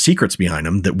just have secrets behind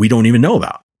them that we don't even know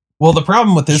about. Well, the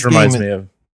problem with this reminds me of,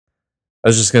 I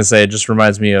was just going to say, it just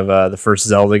reminds me of the first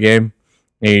Zelda game.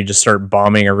 And you just start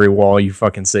bombing every wall you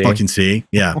fucking see.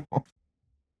 Yeah.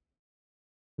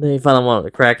 Then you finally want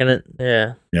a crack in it.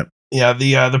 Yeah. Yep.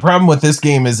 Yeah, the problem with this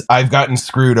game is I've gotten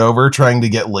screwed over trying to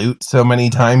get loot so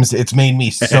many times. It's made me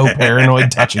so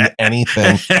paranoid touching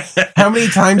anything. How many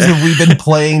times have we been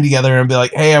playing together and be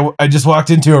like, hey, I just walked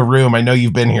into a room. I know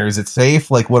you've been here. Is it safe?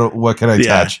 Like, what can I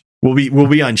touch? We'll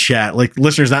be on chat. Like,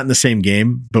 listeners not in the same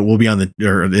game, but we'll be in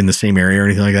the same area or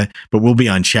anything like that. But we'll be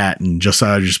on chat, and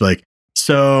Josiah just be like,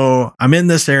 so I'm in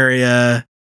this area.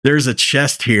 There's a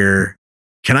chest here.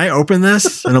 Can I open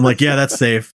this? And I'm like, yeah, that's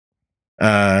safe.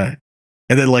 And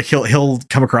then, like, he'll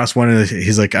come across one, and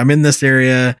he's like, I'm in this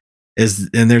area,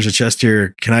 and there's a chest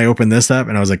here. Can I open this up?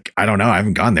 And I was like, I don't know. I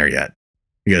haven't gone there yet.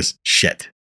 He goes, shit.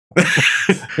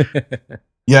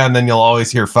 Yeah, and then you'll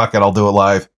always hear, fuck it, I'll do it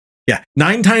live. Yeah.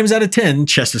 9 times out of 10,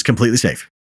 chest is completely safe.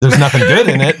 There's nothing good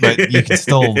in it, but you can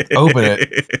still open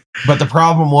it. But the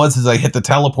problem was I hit the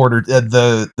teleporter.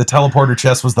 The teleporter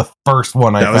chest was the first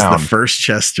one I found. That was the first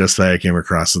chest just I came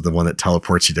across, is the one that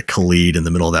teleports you to Khalid in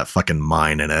the middle of that fucking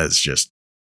mine, and that's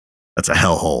a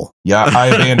hellhole. Yeah, I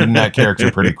abandoned that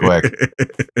character pretty quick.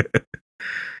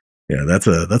 Yeah, that's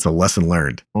a lesson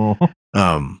learned.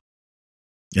 Mm-hmm.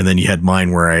 And then you had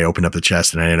mine where I opened up the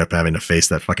chest and I ended up having to face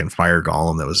that fucking fire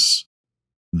golem that was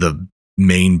the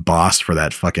main boss for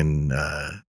that fucking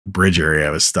bridge area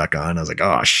I was stuck on. I was like,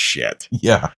 oh shit.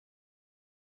 Yeah.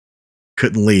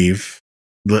 Couldn't leave.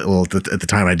 Well, at the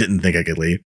time I didn't think I could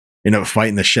leave. Ended up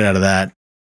fighting the shit out of that.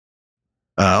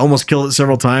 Almost killed it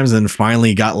several times, and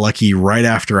finally got lucky right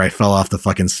after I fell off the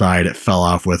fucking side. It fell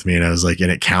off with me, and I was like,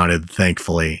 and it counted,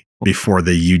 thankfully. Before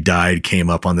the "you died" came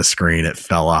up on the screen, it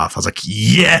fell off. I was like,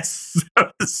 yes! I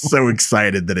was so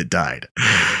excited that it died.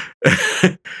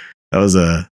 that was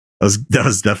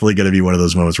definitely going to be one of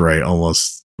those moments where I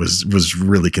almost was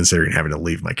really considering having to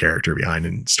leave my character behind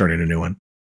and starting a new one.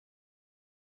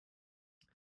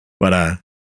 But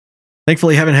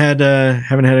thankfully, haven't had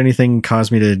anything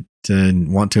cause me to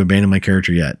want to abandon my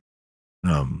character yet.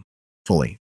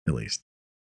 Fully, at least.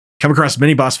 Come across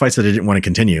many boss fights that I didn't want to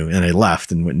continue, and I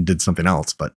left and went and did something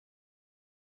else. But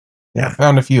yeah, I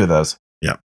found a few of those.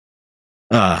 Yeah.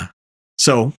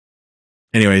 So,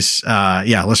 anyways,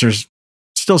 listeners,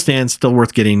 still stands, still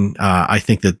worth getting. I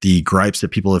think that the gripes that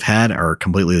people have had are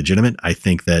completely legitimate. I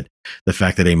think that the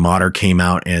fact that a modder came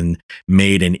out and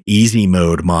made an easy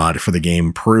mode mod for the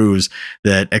game proves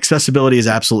that accessibility is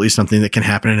absolutely something that can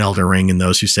happen in Elden Ring. And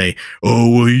those who say,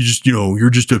 oh, well, you're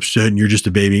just upset and you're just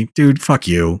a baby. Dude, fuck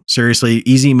you. Seriously,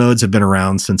 easy modes have been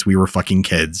around since we were fucking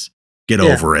kids. Get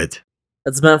over it.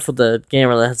 It's meant for the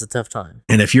gamer that has a tough time.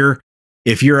 And if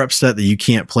you're upset that you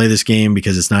can't play this game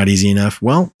because it's not easy enough,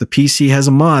 well, the PC has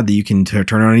a mod that you can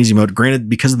turn on easy mode. Granted,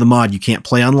 because of the mod, you can't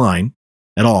play online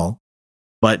at all,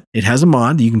 but it has a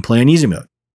mod that you can play on easy mode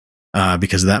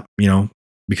because of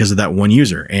that one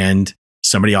user. And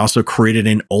somebody also created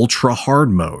an ultra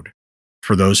hard mode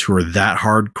for those who are that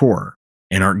hardcore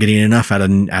and aren't getting enough out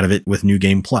of it with New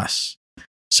Game Plus.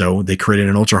 So they created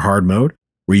an ultra hard mode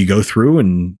where you go through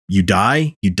and you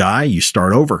die, you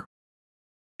start over.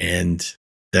 And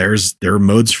there are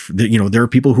modes, there are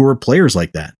people who are players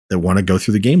like that want to go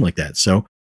through the game like that. So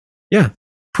yeah,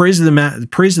 praise to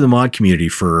the mod community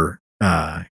for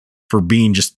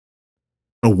being just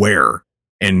aware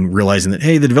and realizing that,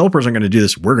 hey, the developers aren't going to do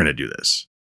this. We're going to do this.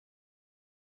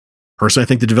 Personally, I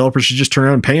think the developers should just turn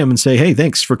around and pay them and say, hey,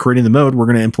 thanks for creating the mode. We're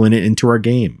going to implement it into our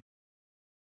game.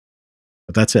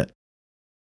 But that's it.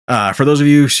 For those of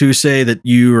you who say that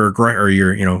you're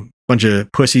bunch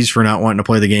of pussies for not wanting to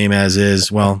play the game as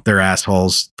is, well, they're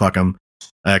assholes. Fuck them.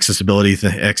 Accessibility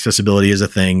is a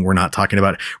thing. We're not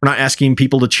asking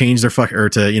people to change their or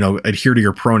to adhere to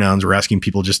your pronouns. We're asking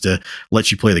people just to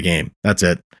let you play the game. That's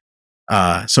it.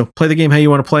 So play the game how you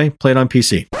want to play it on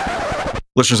PC.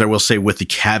 Listeners, I will say, with the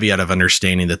caveat of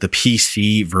understanding that the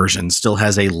PC version still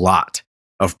has a lot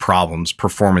of problems,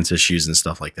 performance issues and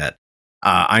stuff like that.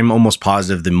 I'm almost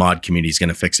positive the mod community is going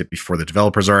to fix it before the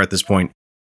developers are at this point.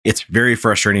 It's very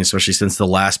frustrating, especially since the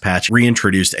last patch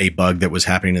reintroduced a bug that was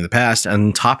happening in the past. And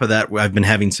on top of that, I've been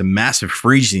having some massive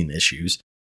freezing issues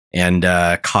and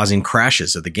causing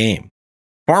crashes of the game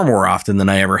far more often than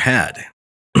I ever had.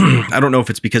 I don't know if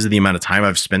it's because of the amount of time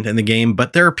I've spent in the game,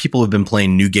 but there are people who've been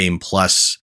playing New Game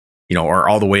Plus, or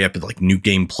all the way up to like New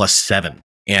Game Plus 7,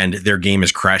 and their game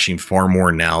is crashing far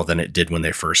more now than it did when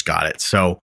they first got it.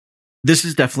 So this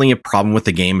is definitely a problem with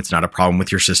the game. It's not a problem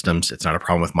with your systems. It's not a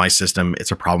problem with my system.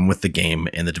 It's a problem with the game,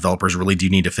 and the developers really do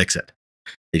need to fix it.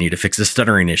 They need to fix the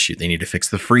stuttering issue. They need to fix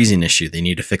the freezing issue. They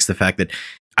need to fix the fact that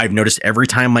I've noticed every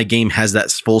time my game has that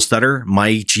full stutter,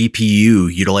 my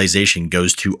GPU utilization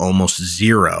goes to almost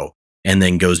 0 and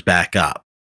then goes back up.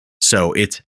 So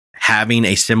it's having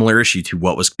a similar issue to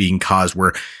what was being caused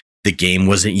where the game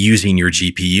wasn't using your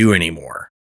GPU anymore.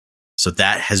 So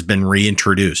that has been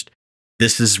reintroduced.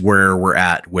 This is where we're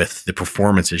at with the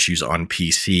performance issues on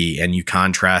PC, and you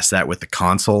contrast that with the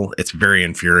console, it's very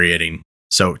infuriating.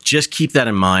 So just keep that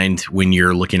in mind when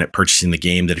you're looking at purchasing the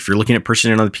game, that if you're looking at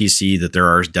purchasing it on the PC, that there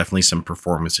are definitely some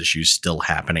performance issues still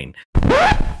happening.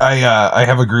 I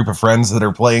have a group of friends that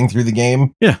are playing through the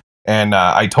game. Yeah. And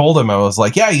I told them, I was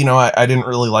like, yeah, I didn't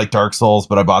really like Dark Souls,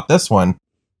 but I bought this one.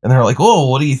 And they're like, oh,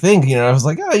 what do you think? I was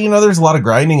like, there's a lot of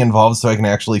grinding involved, so I can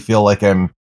actually feel like I'm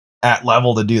at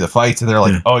level to do the fights. And they're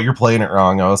like, oh, you're playing it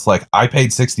wrong. I was like, I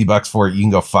paid $60 for it. You can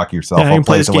go fuck yourself. Yeah, I can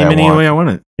play this game any way I want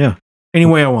it. Yeah. Any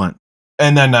way I want.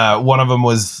 And then one of them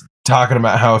was talking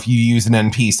about how if you use an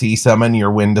NPC summon,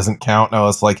 your win doesn't count. And I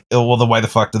was like, oh, well, then why the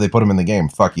fuck do they put them in the game?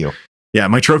 Fuck you. Yeah,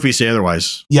 my trophies say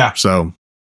otherwise. Yeah. So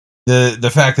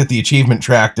the fact that the achievement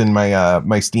tracked in my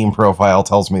my Steam profile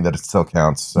tells me that it still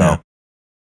counts. So Yeah.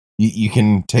 you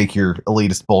can take your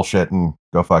elitist bullshit and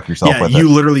go fuck yourself yeah, with you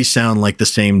it. literally sound like the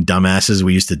same dumbasses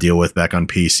we used to deal with back on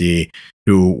PC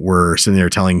who were sitting there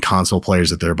telling console players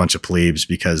that they're a bunch of plebes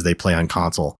because they play on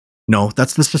console. No,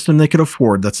 that's the system they could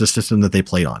afford. That's the system that they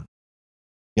played on.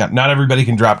 Yeah, not everybody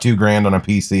can drop $2,000 on a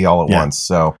PC all at Yeah. once.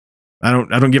 So I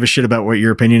don't give a shit about what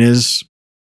your opinion is.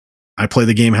 I play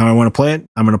the game how I want to play it.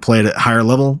 I'm going to play it at higher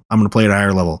level. I'm going to play it at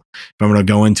higher level. If I'm going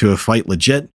to go into a fight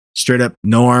legit, straight up,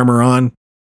 no armor on,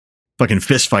 fucking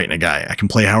fist fighting a guy, I can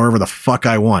play however the fuck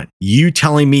I want. You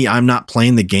telling me I'm not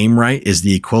playing the game right is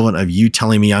the equivalent of you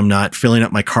telling me I'm not filling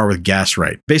up my car with gas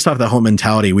right. Based off the whole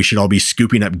mentality, we should all be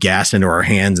scooping up gas into our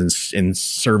hands and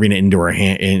serving it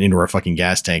into our fucking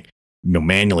gas tank,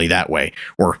 manually that way,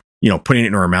 or putting it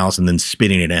in our mouths and then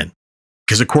spitting it in.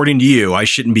 Because according to you, I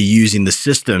shouldn't be using the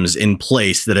systems in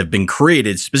place that have been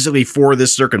created specifically for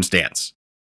this circumstance.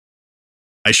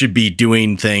 I should be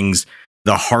doing things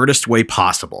the hardest way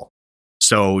possible.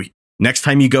 So next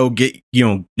time you go get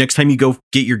your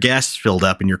gas filled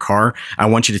up in your car, I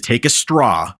want you to take a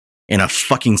straw and a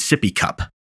fucking sippy cup.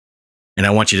 And I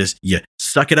want you to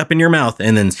suck it up in your mouth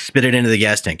and then spit it into the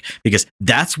gas tank. Because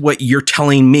that's what you're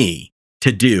telling me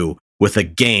to do with a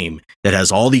game that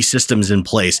has all these systems in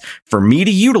place for me to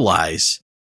utilize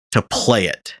to play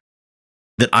it,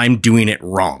 that I'm doing it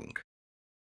wrong.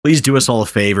 Please do us all a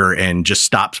favor and just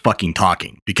stop fucking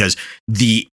talking, because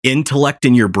the intellect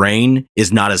in your brain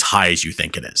is not as high as you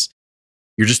think it is.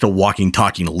 You're just a walking,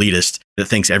 talking elitist that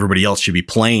thinks everybody else should be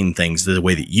playing things the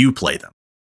way that you play them.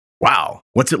 Wow.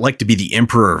 What's it like to be the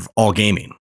emperor of all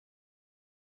gaming?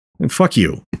 And fuck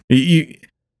you.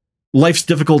 Life's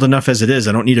difficult enough as it is.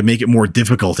 I don't need to make it more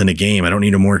difficult in a game. I don't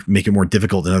need to make it more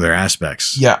difficult in other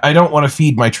aspects. yeah, I don't want to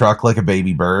feed my truck like a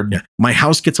baby bird. Yeah. My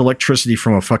house gets electricity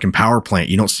from a fucking power plant.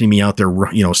 You don't see me out there,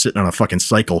 sitting on a fucking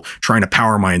cycle trying to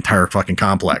power my entire fucking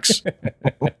complex.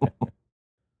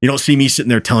 You don't see me sitting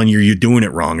there telling you you're doing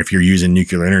it wrong if you're using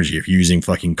nuclear energy, if you're using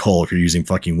fucking coal, if you're using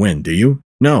fucking wind, do you?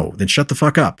 No, then shut the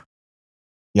fuck up.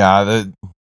 Yeah,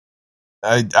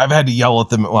 I've had to yell at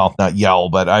them. Well, not yell,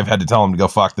 but I've had to tell them to go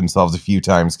fuck themselves a few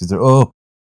times because they're,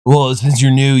 well, since you're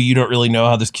new, you don't really know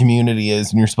how this community is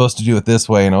and you're supposed to do it this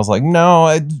way. And I was like,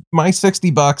 no, my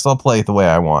 $60, I'll play it the way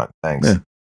I want. Thanks. Yeah.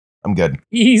 I'm good.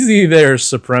 Easy there,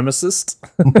 supremacist.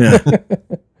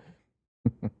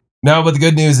 Yeah. No, but the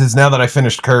good news is now that I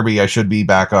finished Kirby, I should be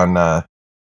back on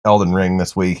Elden Ring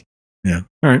this week. Yeah.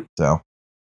 All right. So.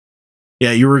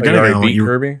 Yeah, you were You going already to beat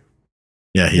Kirby?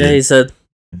 Yeah, he Yeah, did. he said.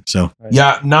 So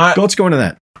Yeah, let's go into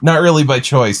that. not really by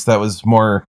choice. That was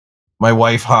more my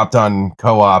wife hopped on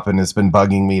co-op and has been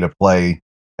bugging me to play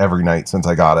every night since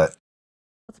I got it.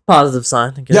 That's a positive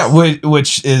sign, I guess. Yeah,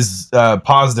 which is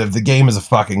positive. The game is a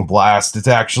fucking blast. It's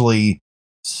actually,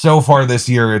 so far this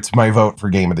year, it's my vote for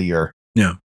game of the year.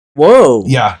 Whoa.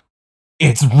 Yeah,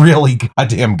 it's really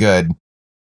goddamn good.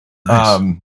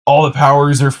 Nice. All the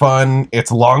powers are fun.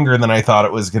 It's longer than I thought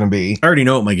it was going to be. I already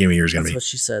know what my game of the year is going That's to be. what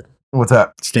she said. What's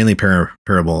that? Stanley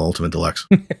Parable Ultimate Deluxe.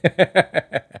 All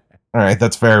right,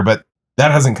 that's fair, but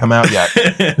that hasn't come out yet.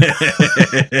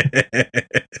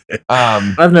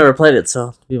 I've never played it, so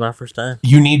it'll be my first time.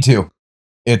 You need to.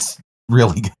 It's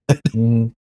really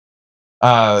good.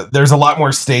 There's a lot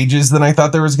more stages than I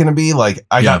thought there was going to be. Like,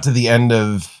 I got to the end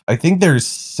of, I think there's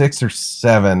 6 or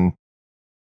 7.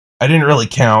 I didn't really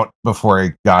count before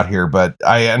I got here, but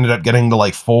I ended up getting to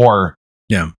like 4.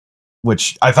 Yeah.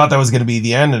 Which I thought that was going to be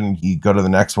the end, and you go to the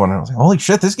next one, and I was like, holy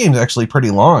shit, this game's actually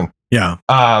pretty long. Yeah.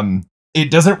 It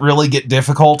doesn't really get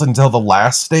difficult until the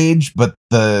last stage, but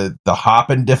the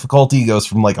hop in difficulty goes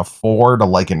from like a 4 to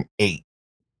like an 8.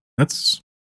 That's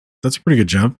a pretty good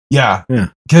jump. Yeah. Yeah.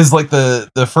 Because like the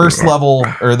first level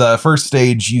or the first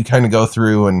stage, you kind of go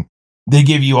through and they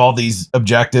give you all these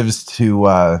objectives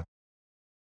to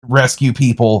rescue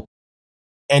people,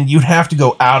 and you'd have to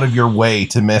go out of your way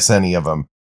to miss any of them.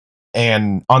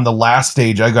 And on the last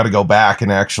stage, I got to go back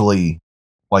and actually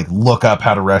like look up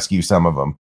how to rescue some of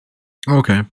them.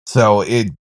 Okay. So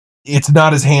it's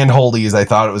not as handholdy as I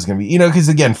thought it was going to be, because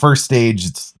again, first stage,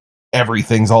 it's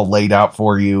everything's all laid out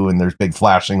for you and there's big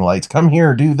flashing lights. Come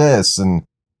here, do this. And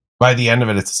by the end of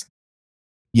it, it's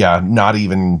not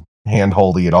even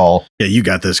handholdy at all. Yeah, you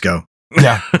got this. Go.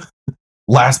 Yeah.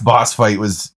 Last boss fight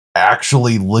was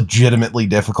actually legitimately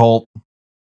difficult.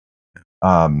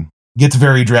 Gets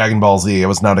very Dragon Ball Z. I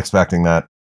was not expecting that.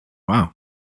 Wow.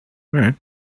 All right.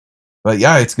 But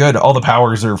yeah, it's good. All the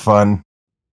powers are fun.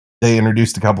 They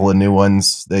introduced a couple of new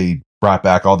ones. They brought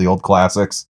back all the old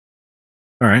classics.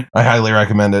 All right. I highly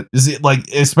recommend it. Is it like,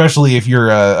 especially if you're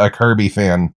a Kirby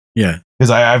fan, Yeah. because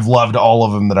I've loved all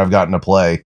of them that I've gotten to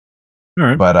play. All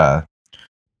right. But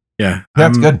Yeah.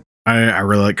 that's good. I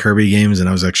really like Kirby games, and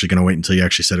I was actually going to wait until you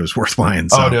actually said it was worth buying.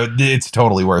 So Oh, dude, it's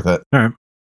totally worth it. I'll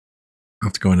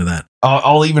have to go into that.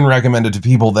 I'll even recommend it to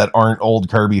people that aren't old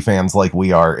Kirby fans like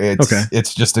we are.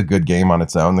 It's just a good game on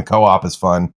its own. The co-op is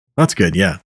fun. That's good.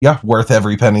 Yeah. Yeah, worth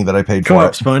every penny that I paid for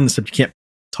Co-op's it. fun, except you can't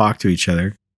talk to each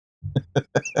other.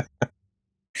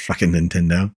 Fucking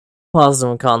Nintendo. Pros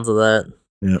and cons of that.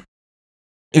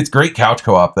 It's great couch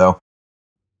co-op though.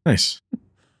 Nice.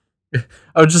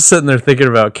 I was just sitting there thinking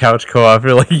about couch co-op.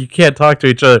 You're like, you can't talk to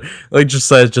each other. Like, just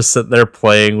sitting there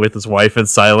playing with his wife in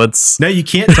silence. No, you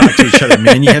can't talk to each other,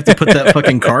 man. You have to put that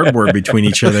fucking cardboard between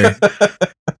each other.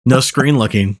 No screen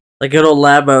looking. Like good old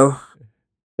Labo.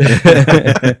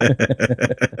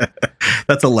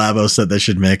 That's a Labo set they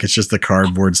should make. It's just a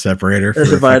cardboard separator for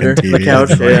The divider, fucking the TV. couch,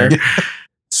 Divider.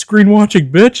 Screen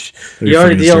watching, bitch. That'd be You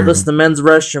already fucking dealt this hysterical. in the men's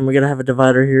restroom. We gotta have a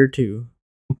divider here too.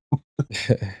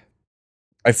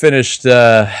 I finished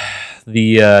the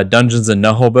Dungeons and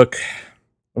Null book.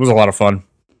 It was a lot of fun.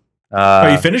 Oh,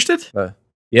 you finished it?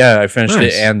 Yeah, I finished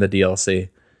Nice. it and the DLC.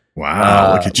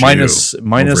 Wow, look at you. Minus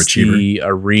Overachiever. the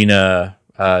arena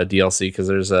DLC because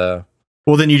there's a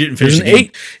Well, then you didn't finish there's the an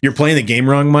game. You're playing the game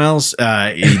wrong, Miles.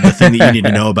 The thing that you need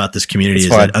to know about this community It's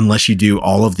is fine. that unless you do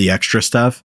all of the extra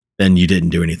stuff, then you didn't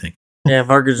do anything. Yeah,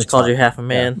 Vargas just called you half a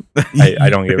man. I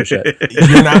don't give a shit.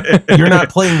 You're not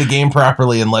playing the game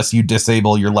properly unless you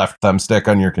disable your left thumbstick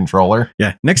on your controller.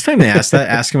 Yeah. Next time they ask that,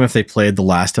 ask them if they played The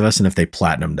Last of Us and if they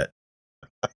platinumed it.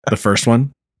 The first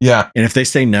one. Yeah. And if they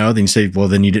say no, then you say, well,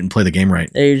 then you didn't play the game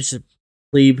right. Hey, you're just a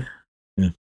plebe.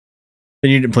 Then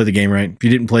you didn't play the game right. If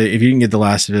you didn't get The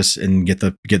Last of Us and get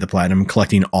the platinum,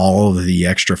 collecting all of the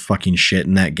extra fucking shit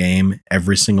in that game,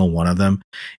 every single one of them,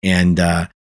 and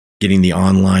getting the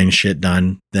online shit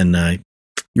done, then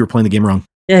you were playing the game wrong.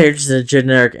 Yeah, you're just a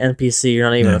generic NPC. You're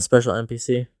not even Yeah. a special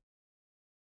NPC.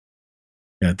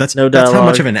 Yeah, that's No that's how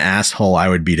much dialogue. of an asshole I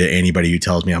would be to anybody who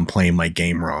tells me I'm playing my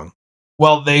game wrong.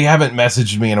 Well, they haven't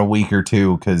messaged me in a week or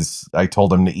two because I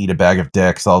told them to eat a bag of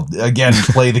dicks. I'll again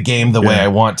play the game the way Yeah. I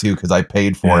want to because I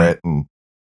paid for Yeah. it, and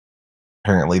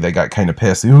apparently they got kind of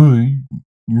pissed. Oh,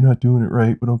 you're not doing it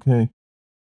right, but okay.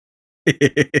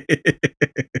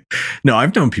 No,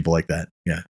 I've known people like that.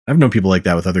 Yeah, I've known people like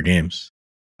that with other games.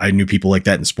 I knew people like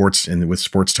that in sports and with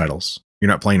sports titles. You're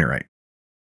not playing it right.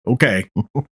 Okay.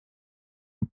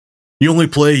 You only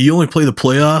play the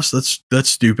playoffs. That's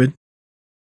stupid.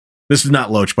 This is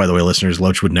not Loach, by the way, listeners.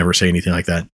 Loach would never say anything like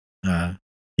that.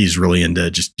 He's really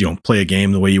into just play a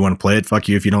game the way you want to play it. Fuck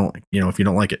you if you don't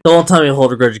like it. The only time you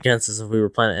hold a grudge against us if we were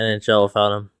playing NHL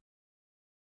without him.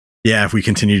 Yeah, if we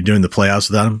continue doing the playoffs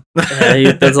without him.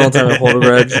 Yeah, that's the only time I hold a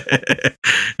grudge.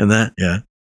 And that, yeah.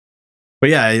 But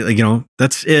yeah,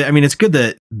 that's it. I mean, it's good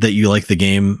that you like the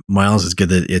game, Miles. It's good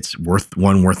that it's worth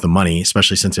the money,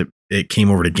 especially since it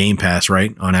came over to Game Pass,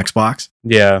 right, on Xbox.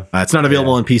 Yeah. It's not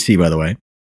available on PC, by the way.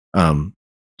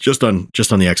 Just on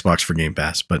the Xbox for Game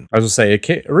Pass. But I was going to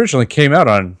say, originally came out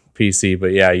on PC,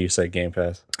 but yeah, you said Game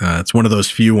Pass. it's one of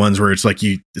those few ones where it's like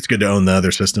it's good to own the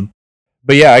other system.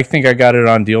 But yeah, I think I got it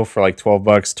on deal for like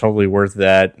 $12. Totally worth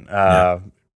that.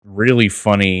 Really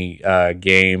funny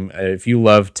game. If you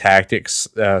love tactics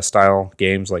style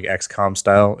games like XCOM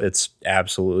style, it's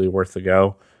absolutely worth the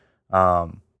go.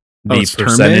 The it's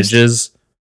percentages,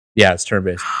 yeah, it's turn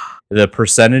based. The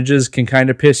percentages can kind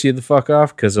of piss you the fuck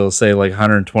off because it'll say like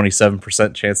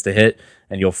 127% chance to hit,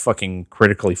 and you'll fucking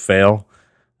critically fail.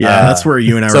 Yeah, that's where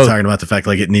you and I were so- talking about the fact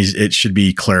like it should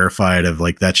be clarified of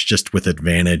like that's just with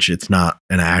advantage. It's not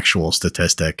an actual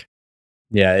statistic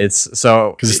Yeah, it's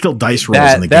so because it's still dice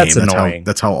rolls in the game. that's annoying.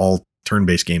 That's how all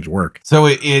turn-based games work. So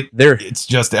There, it's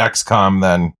just XCOM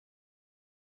then.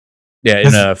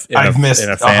 yeah, I've missed in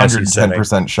a fantasy setting.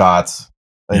 110% shots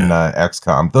in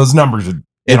XCOM. Those numbers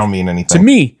they don't mean anything.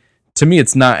 To me,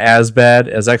 it's not as bad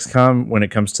as XCOM when it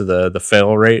comes to the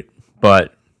fail rate,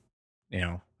 but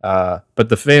but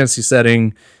the fantasy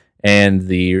setting and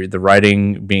the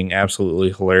writing being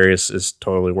absolutely hilarious is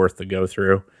totally worth the go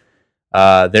through.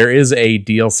 There is a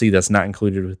DLC that's not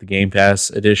included with the Game Pass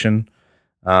edition.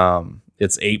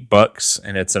 It's $8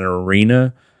 and it's an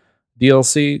arena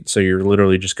DLC, so you're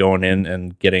literally just going in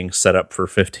and getting set up for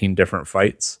 15 different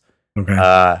fights. Okay.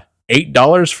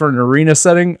 $8 for an arena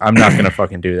setting, I'm not gonna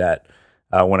fucking do that.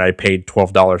 When I paid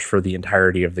 $12 for the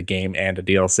entirety of the game and a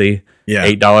DLC, Yeah.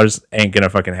 $8 ain't gonna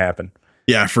fucking happen.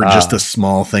 Yeah, for just a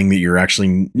small thing that you're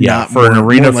actually Yeah, not for an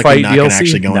arena more fight not gonna DLC?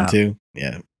 actually go No. into.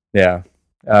 Yeah. Yeah.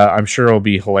 I'm sure it'll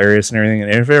be hilarious and everything.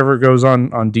 And if it ever goes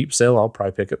on deep sale, I'll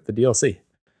probably pick up the DLC.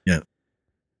 Yeah.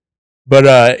 But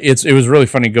it was really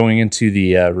funny going into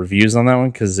the reviews on that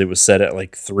one because it was set at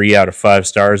like 3 out of 5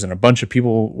 stars, and a bunch of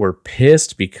people were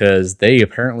pissed because they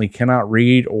apparently cannot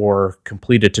read or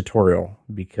complete a tutorial.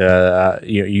 Because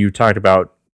you talked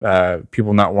about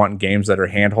people not wanting games that are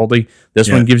handholdy.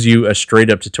 This one gives you a straight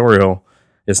up tutorial.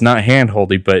 It's not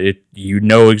handholdy, but you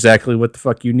know exactly what the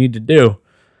fuck you need to do,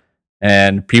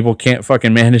 and people can't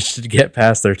fucking manage to get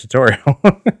past their tutorial.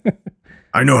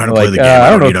 I know how to play the game. I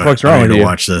don't know what the fuck's wrong with you. I don't need to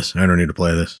watch this. I don't need to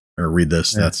play this or read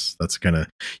this. Yeah. That's kind of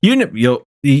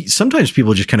sometimes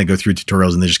people just kind of go through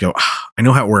tutorials and they just go, I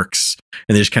know how it works,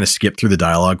 and they just kind of skip through the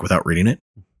dialogue without reading it.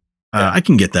 I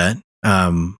can get that.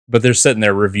 But they're sitting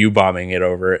there review bombing it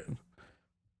over it.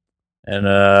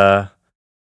 And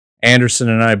Anderson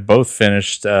and I both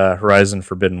finished Horizon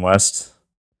Forbidden West.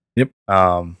 Yep.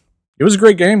 It was a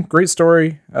great game, great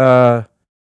story.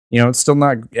 It's still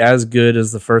not as good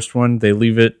as the first one. They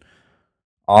leave it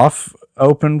off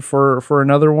open for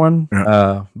another one.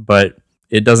 Yeah. But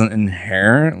it doesn't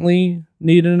inherently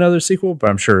need another sequel, but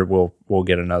I'm sure we'll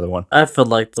get another one. I feel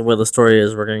like the way the story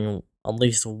is, we're getting at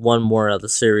least one more of the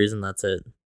series, and that's it.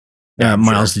 Yeah,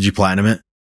 Miles, did you platinum it?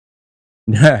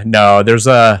 No, there's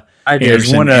a... I did.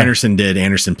 Anderson did.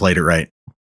 Anderson played it right.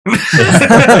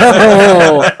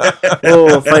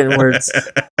 Fighting words.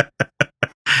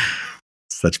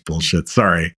 Such bullshit.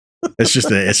 Sorry. It's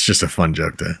just a fun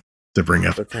joke to bring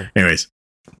up. Okay. Anyways,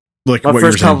 look, My what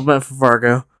first you were saying. compliment for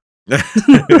Fargo.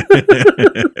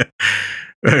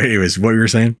 Anyways, what you were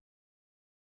saying?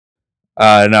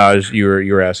 No, you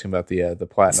were asking about the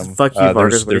platinum. Fuck you,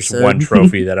 Vargas, there's one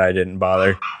trophy that I didn't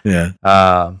bother. Yeah.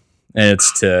 And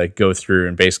it's to go through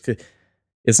and basically,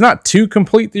 it's not to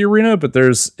complete the arena, but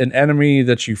there's an enemy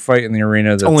that you fight in the arena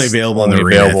that's only available in the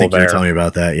arena. I think you were telling me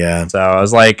about that. Yeah. So I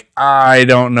was like, I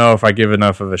don't know if I give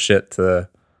enough of a shit to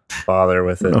bother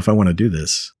with I don't it. know if I want to do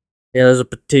this. Yeah, there's a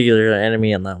particular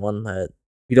enemy in that one that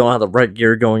if you don't have the right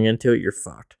gear going into it, you're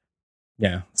fucked.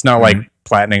 Yeah, it's not like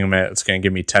platinum it. It's going to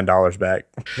give me $10 back.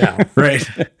 No. Right.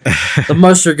 The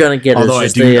most you're gonna get. Although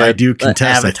is I do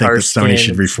contest. I think avatar that Sony skin.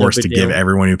 should be It's no forced to big give deal.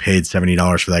 everyone who paid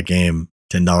 $70 for that game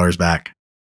 $10 back.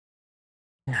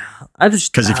 I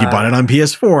just Because if you bought it on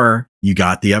PS4, you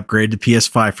got the upgrade to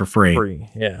PS5 for free.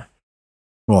 Yeah.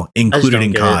 Well, included don't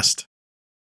in get cost.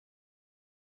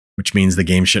 Which means the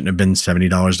game shouldn't have been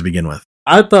 $70 to begin with.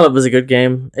 I thought it was a good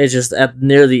game. It's just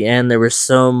near the end there were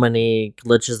so many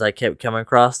glitches that I kept coming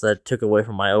across that took away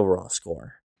from my overall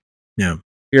score. Yeah. If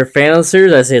you're a fan of the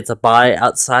series, I say it's a buy.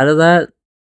 Outside of that,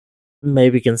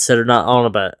 maybe consider not on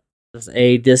about just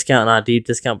a discount, not a deep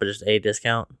discount, but just a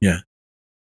discount. Yeah.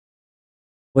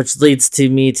 Which leads to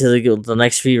me to the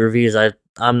next few reviews.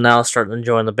 I'm now starting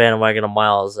enjoying the bandwagon of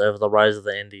Miles of the Rise of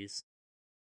the Indies.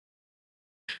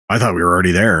 I thought we were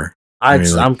already there. I'm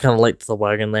kind of late to the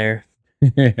wagon there.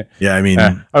 Yeah, I mean...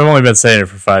 I've only been saying it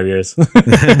for 5 years.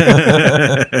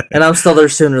 And I'm still there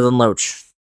sooner than Loach.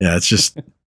 Yeah, it's just...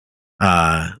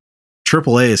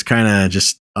 AAA is kind of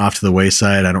just off to the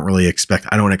wayside. I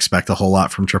don't expect a whole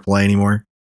lot from AAA anymore.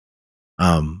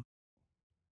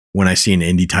 When I see an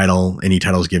indie title, indie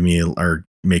titles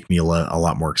make me a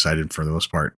lot more excited for the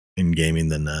most part in gaming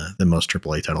than most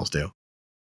AAA titles do.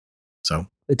 So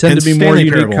They tend to be more Stanley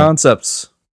unique Parable. concepts.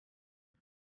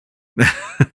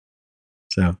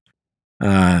 So,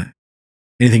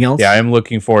 anything else? Yeah, I'm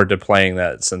looking forward to playing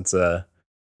that since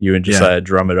you and Josiah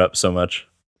drum it up so much.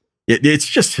 It's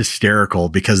just hysterical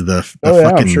because of the I'm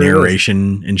fucking sure it is.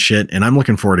 narration and shit. And I'm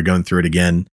looking forward to going through it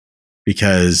again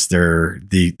because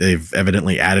they've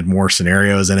evidently added more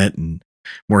scenarios in it and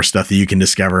more stuff that you can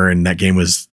discover. And that game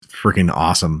was freaking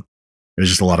awesome. It was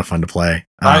just a lot of fun to play.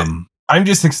 I'm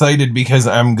just excited because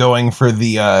I'm going for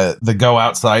the Go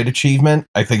Outside achievement.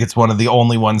 I think it's one of the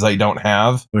only ones I don't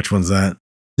have. Which one's that?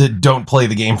 That don't play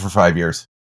the game for 5 years.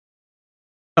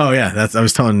 Oh yeah, I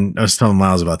was telling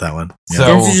Miles about that one. Yeah. So-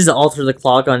 Can't you just alter the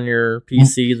clock on your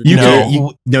PC? You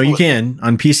No. can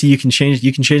on PC. You can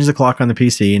change the clock on the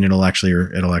PC, and it'll actually do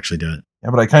it. Yeah,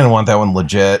 but I kind of want that one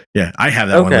legit. Yeah, I have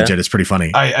that one Okay. legit. It's pretty funny.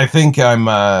 I think I'm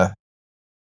a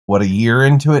year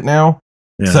into it now.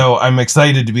 Yeah. So I'm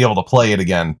excited to be able to play it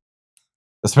again.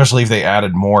 Especially if they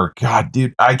added more. God,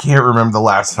 dude, I can't remember the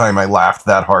last time I laughed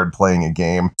that hard playing a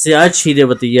game. See, I cheated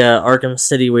with the Arkham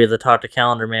City where you have to talk to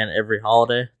Calendar Man every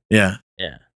holiday. Yeah.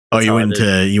 Yeah. Oh, That's you how I went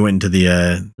did. into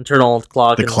the Internal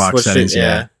clock The and clock switched settings, it.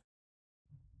 yeah.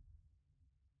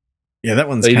 that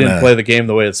one's So you kinda, didn't play the game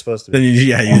the way it's supposed to Then be.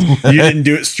 you didn't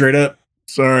do it straight up.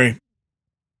 Sorry.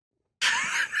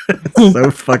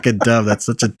 So fucking dumb. That's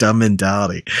such a dumb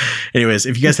mentality. Anyways,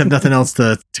 if you guys have nothing else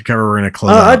to cover, we're gonna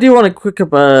close out. I do want to quick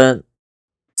up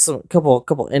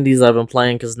couple indies I've been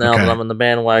playing because now that I'm in the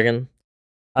bandwagon.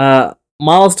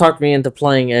 Miles talked me into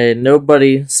playing a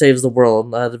Nobody Saves the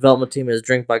World. The development team is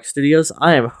Drinkbike Studios.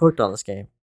 I am hooked on this game.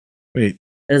 Wait.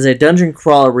 It is a dungeon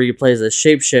crawler where you play as a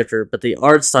shapeshifter, but the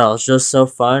art style is just so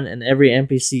fun, and every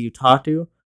NPC you talk to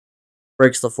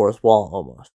breaks the fourth wall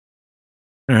almost.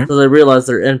 Right. So they realize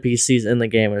they're NPCs in the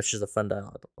game, and it's just a fun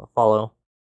dialogue to follow.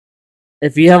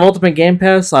 If you have Ultimate Game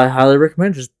Pass, I highly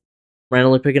recommend just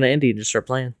randomly picking an indie and just start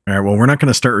playing. All right. Well, we're not going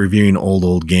to start reviewing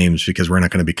old games because we're not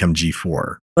going to become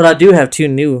G4. But I do have 2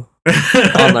 new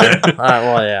on there.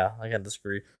 Well, yeah, I can't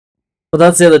disagree. But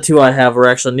that's the other 2 I have are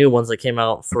actually new ones that came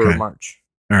out for March.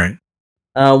 All right.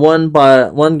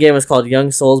 One game is called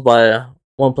Young Souls by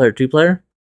 1player 2player,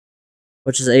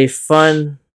 which is a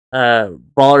fun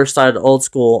brawler style old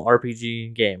school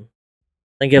RPG game.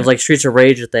 Think of like Streets of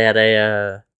Rage if they had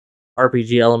a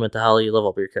RPG element to how you level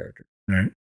up your character. All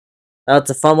right.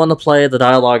 It's a fun one to play. The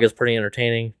dialogue is pretty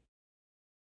entertaining.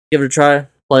 Give it a try.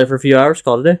 Play it for a few hours.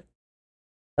 Call it a day.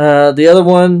 The other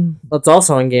one that's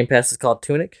also on Game Pass is called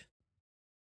Tunic.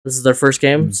 This is their first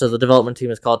game, so the development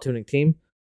team is called Tunic Team.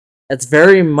 It's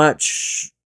very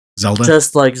much Zelda,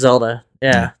 just like Zelda.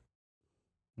 Yeah.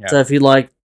 Yeah. So if you like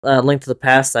Link to the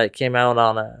Past that came out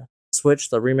on Switch,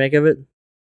 the remake of it,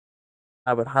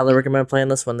 I would highly recommend playing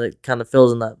this one. That kind of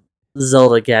fills in that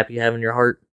Zelda gap you have in your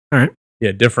heart. All right.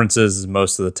 Yeah, difference is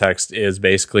most of the text is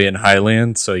basically in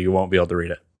Highland, so you won't be able to read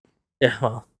it. Yeah,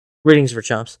 well, readings for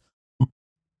chumps.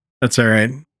 That's all right.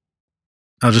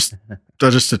 I'll just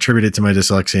attribute it to my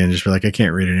dyslexia and just be like, I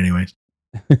can't read it anyways.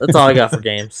 That's all I got for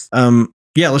games.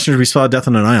 Yeah, listeners, we saw Death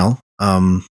on the Nile.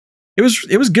 It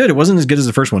was good. It wasn't as good as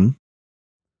the first one,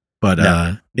 but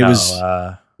it was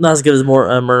not as good as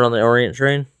Murder on the Orient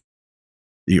Train.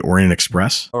 The Orient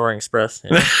Express. Orient Express.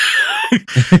 Yeah.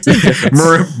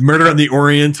 Murder on the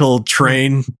Oriental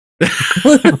Train.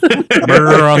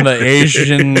 Murder on the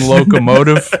Asian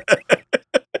locomotive.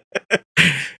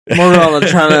 Murder on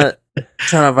the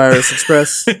China Virus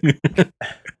Express.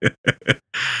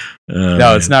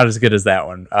 No, it's not as good as that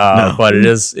one. No. But it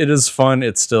is fun.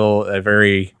 It's still a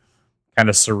very kind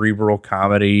of cerebral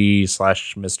comedy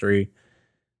 / mystery.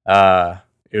 It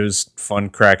was fun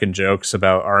cracking jokes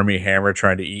about Armie Hammer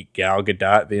trying to eat Gal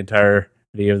Gadot the entirety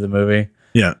of the movie.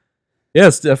 Yeah. Yeah,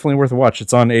 it's definitely worth a watch.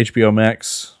 It's on HBO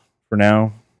Max for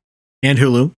now. And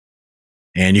Hulu.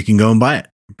 And you can go and buy it,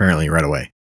 apparently, right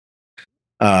away.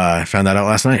 I found that out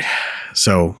last night.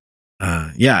 So,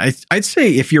 yeah, I'd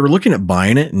say if you're looking at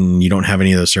buying it and you don't have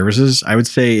any of those services, I would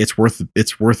say it's worth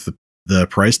the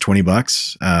price,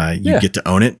 $20. You get to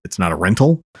own it. It's not a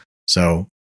rental. So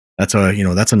that's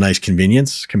a nice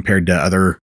convenience compared to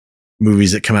other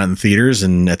movies that come out in theaters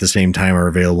and at the same time are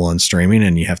available on streaming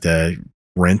and you have to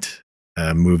rent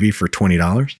a movie for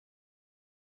 $20.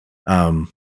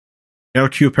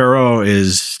 Hercule Poirot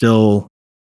is still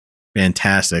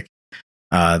fantastic.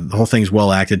 The whole thing's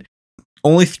well acted.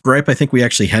 Only gripe I think we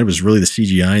actually had was really the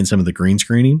CGI and some of the green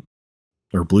screening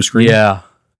or blue screen.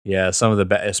 Yeah. Some of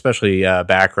the especially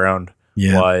background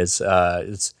wise,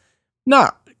 it's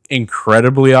not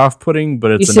incredibly off-putting, but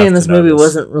it's. You saying this movie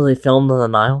wasn't really filmed on the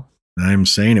Nile? I'm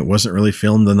saying it wasn't really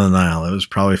filmed in the Nile. It was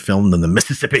probably filmed in the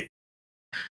Mississippi.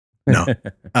 No,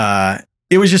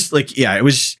 it was just like, it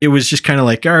was just kind of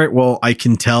like, all right, well,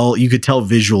 you could tell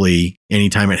visually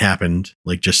anytime it happened,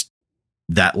 like just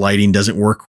that lighting doesn't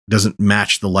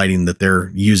match the lighting that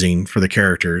they're using for the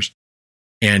characters.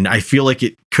 And I feel like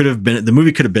the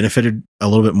movie could have benefited a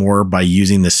little bit more by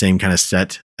using the same kind of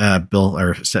set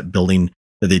building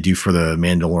that they do for the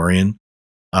Mandalorian.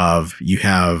 You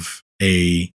have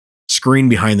a screen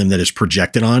behind them that is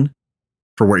projected on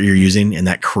for what you're using, and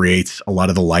that creates a lot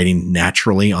of the lighting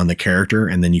naturally on the character,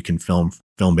 and then you can film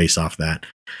based off that.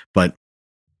 But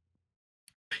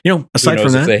aside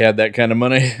from that, if they had that kind of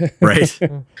money, right?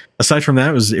 Aside from that,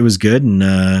 it was good,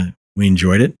 and we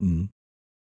enjoyed it, and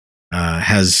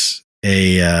has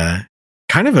a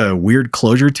kind of a weird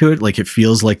closure to it. Like it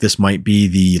feels like this might be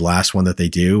the last one that they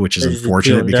do, which is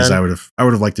unfortunate because I would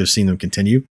have liked to have seen them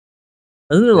continue.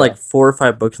 Isn't there like 4 or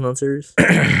 5 books in that series?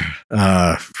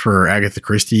 For Agatha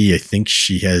Christie, I think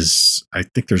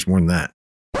there's more than that.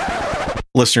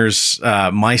 Listeners,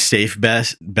 my safe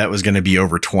bet was going to be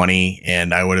over 20,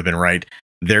 and I would have been right.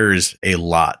 There's a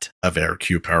lot of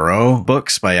Hercule Poirot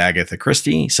books by Agatha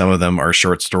Christie. Some of them are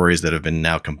short stories that have been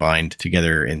now combined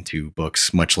together into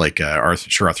books, much like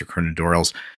Arthur Conan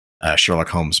Doyle's Sherlock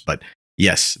Holmes. But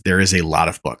yes, there is a lot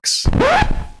of books.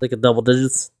 Like a double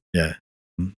digits? Yeah.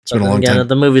 It's been a long time.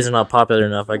 The movies are not popular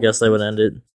enough. I guess they would end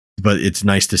it. but it's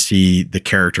nice to see the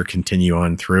character continue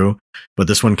on through. But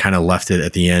this one kind of left it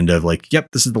at the end of like, yep,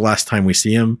 this is the last time we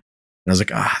see him. And I was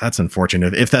like, that's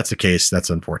unfortunate. If that's the case, that's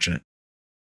unfortunate.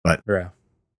 But Yeah.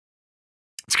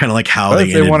 it's kind of like how But if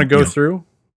they ended, want to go you know. through,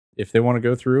 if they want to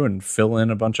go through and fill in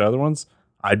a bunch of other ones,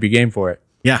 I'd be game for it.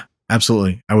 Yeah,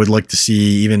 absolutely. I would like to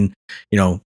see even,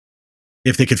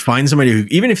 if they could find somebody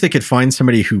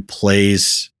who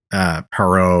plays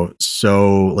Poirot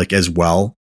so like as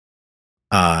well,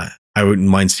 I wouldn't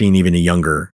mind seeing even a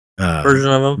younger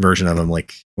version of him,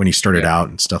 like when he started out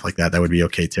and stuff like that. That would be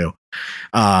okay too.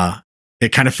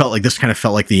 It kind of felt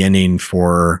like the ending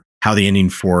for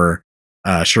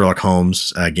Sherlock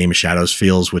Holmes Game of Shadows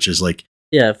feels, which is like,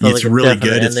 it's like really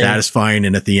good, ending. it's satisfying,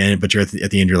 and at the end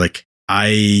you're like,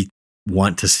 I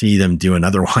want to see them do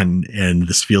another one, and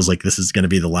this feels like this is going to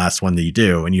be the last one that you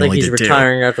do, and you like only he's did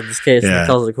retiring after this case and he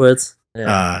calls it quits.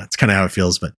 Yeah. It's kind of how it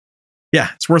feels, but yeah,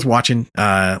 it's worth watching.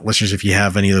 Listeners, if you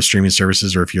have any of those streaming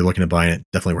services or if you're looking at buying it,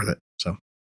 definitely worth it. So,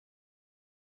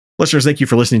 listeners, thank you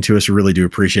for listening to us. We really do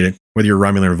appreciate it. Whether you're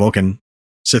Romulan or Vulcan,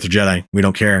 Sith or Jedi, we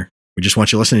don't care. We just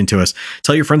want you listening to us.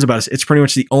 Tell your friends about us. It's pretty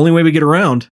much the only way we get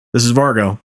around. This is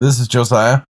Vargo. This is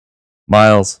Josiah.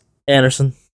 Miles.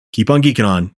 Anderson. Keep on geeking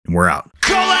on, and we're out.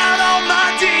 Call out all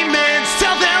my demons,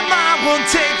 tell them I won't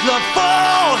take the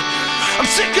fall. I'm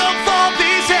sick of all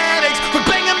these headaches for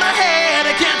banging my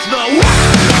head against the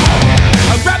wall.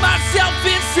 I wrap myself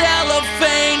in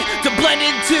cellophane to blend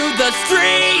into the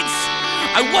streets.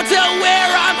 I wonder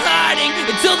where I'm hiding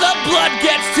until the blood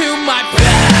gets to my face.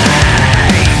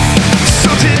 So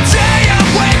today I'm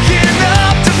waking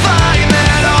up to find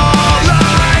that all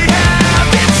I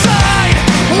have inside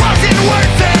wasn't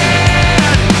worth it.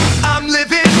 I'm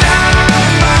living out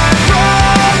my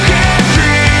broken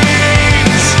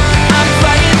dreams. I'm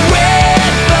fighting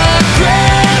with the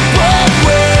crippled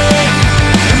wing.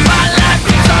 My life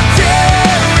is on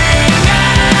tearing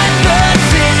at the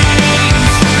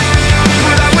seams.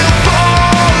 But I will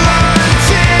fall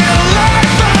until I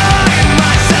find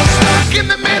myself stuck in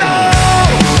the middle.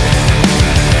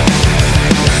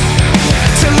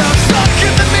 Till I'm stuck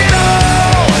in the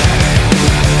middle.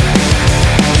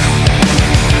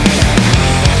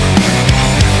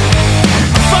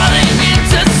 Falling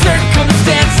into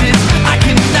circumstances I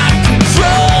cannot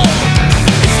control.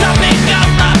 It's stopping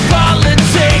out my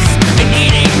politics and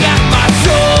eating at my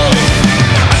soul.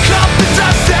 I cough the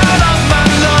dust out of my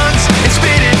lungs and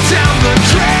spit it down the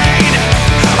drain.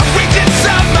 I reach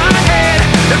inside my head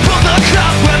and pull the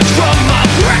cobwebs from my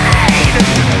brain.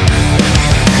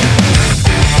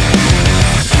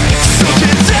 So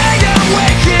today I'm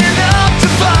waking up to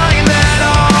find that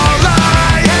all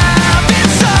I have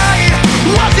inside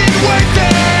wasn't worth it.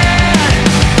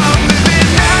 I'm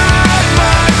living out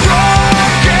my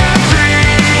broken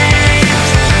dreams.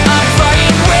 I'm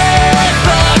fighting with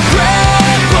the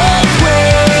crippled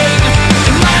wing.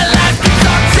 My life keeps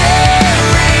on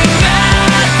tearing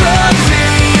at the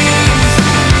seams.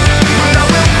 But I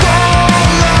will fall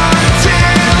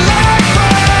until I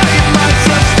find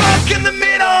myself stuck in the middle.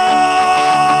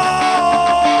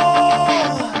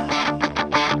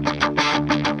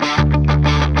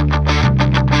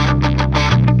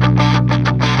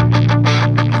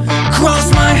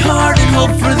 Cross my heart and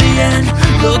hope for the end.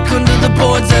 Look under the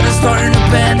boards that are starting to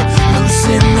bend.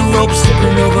 Loosen the rope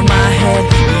slipping over my head.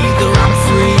 Either I'm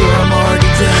free or I'm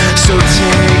already dead. So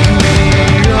take me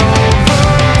over.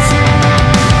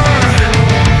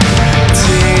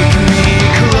 Take me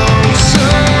closer.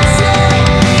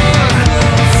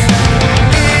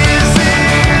 Is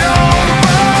it over?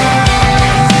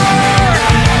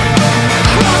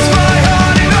 Cross my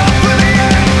heart and hope for the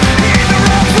end. Either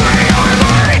I'm free or I'm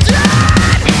already dead.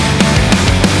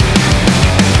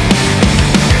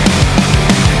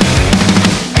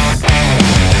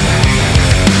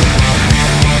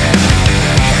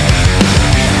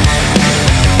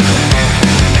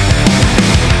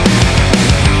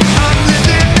 I'm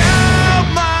living out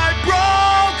my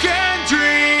broken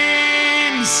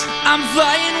dreams. I'm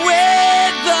fighting with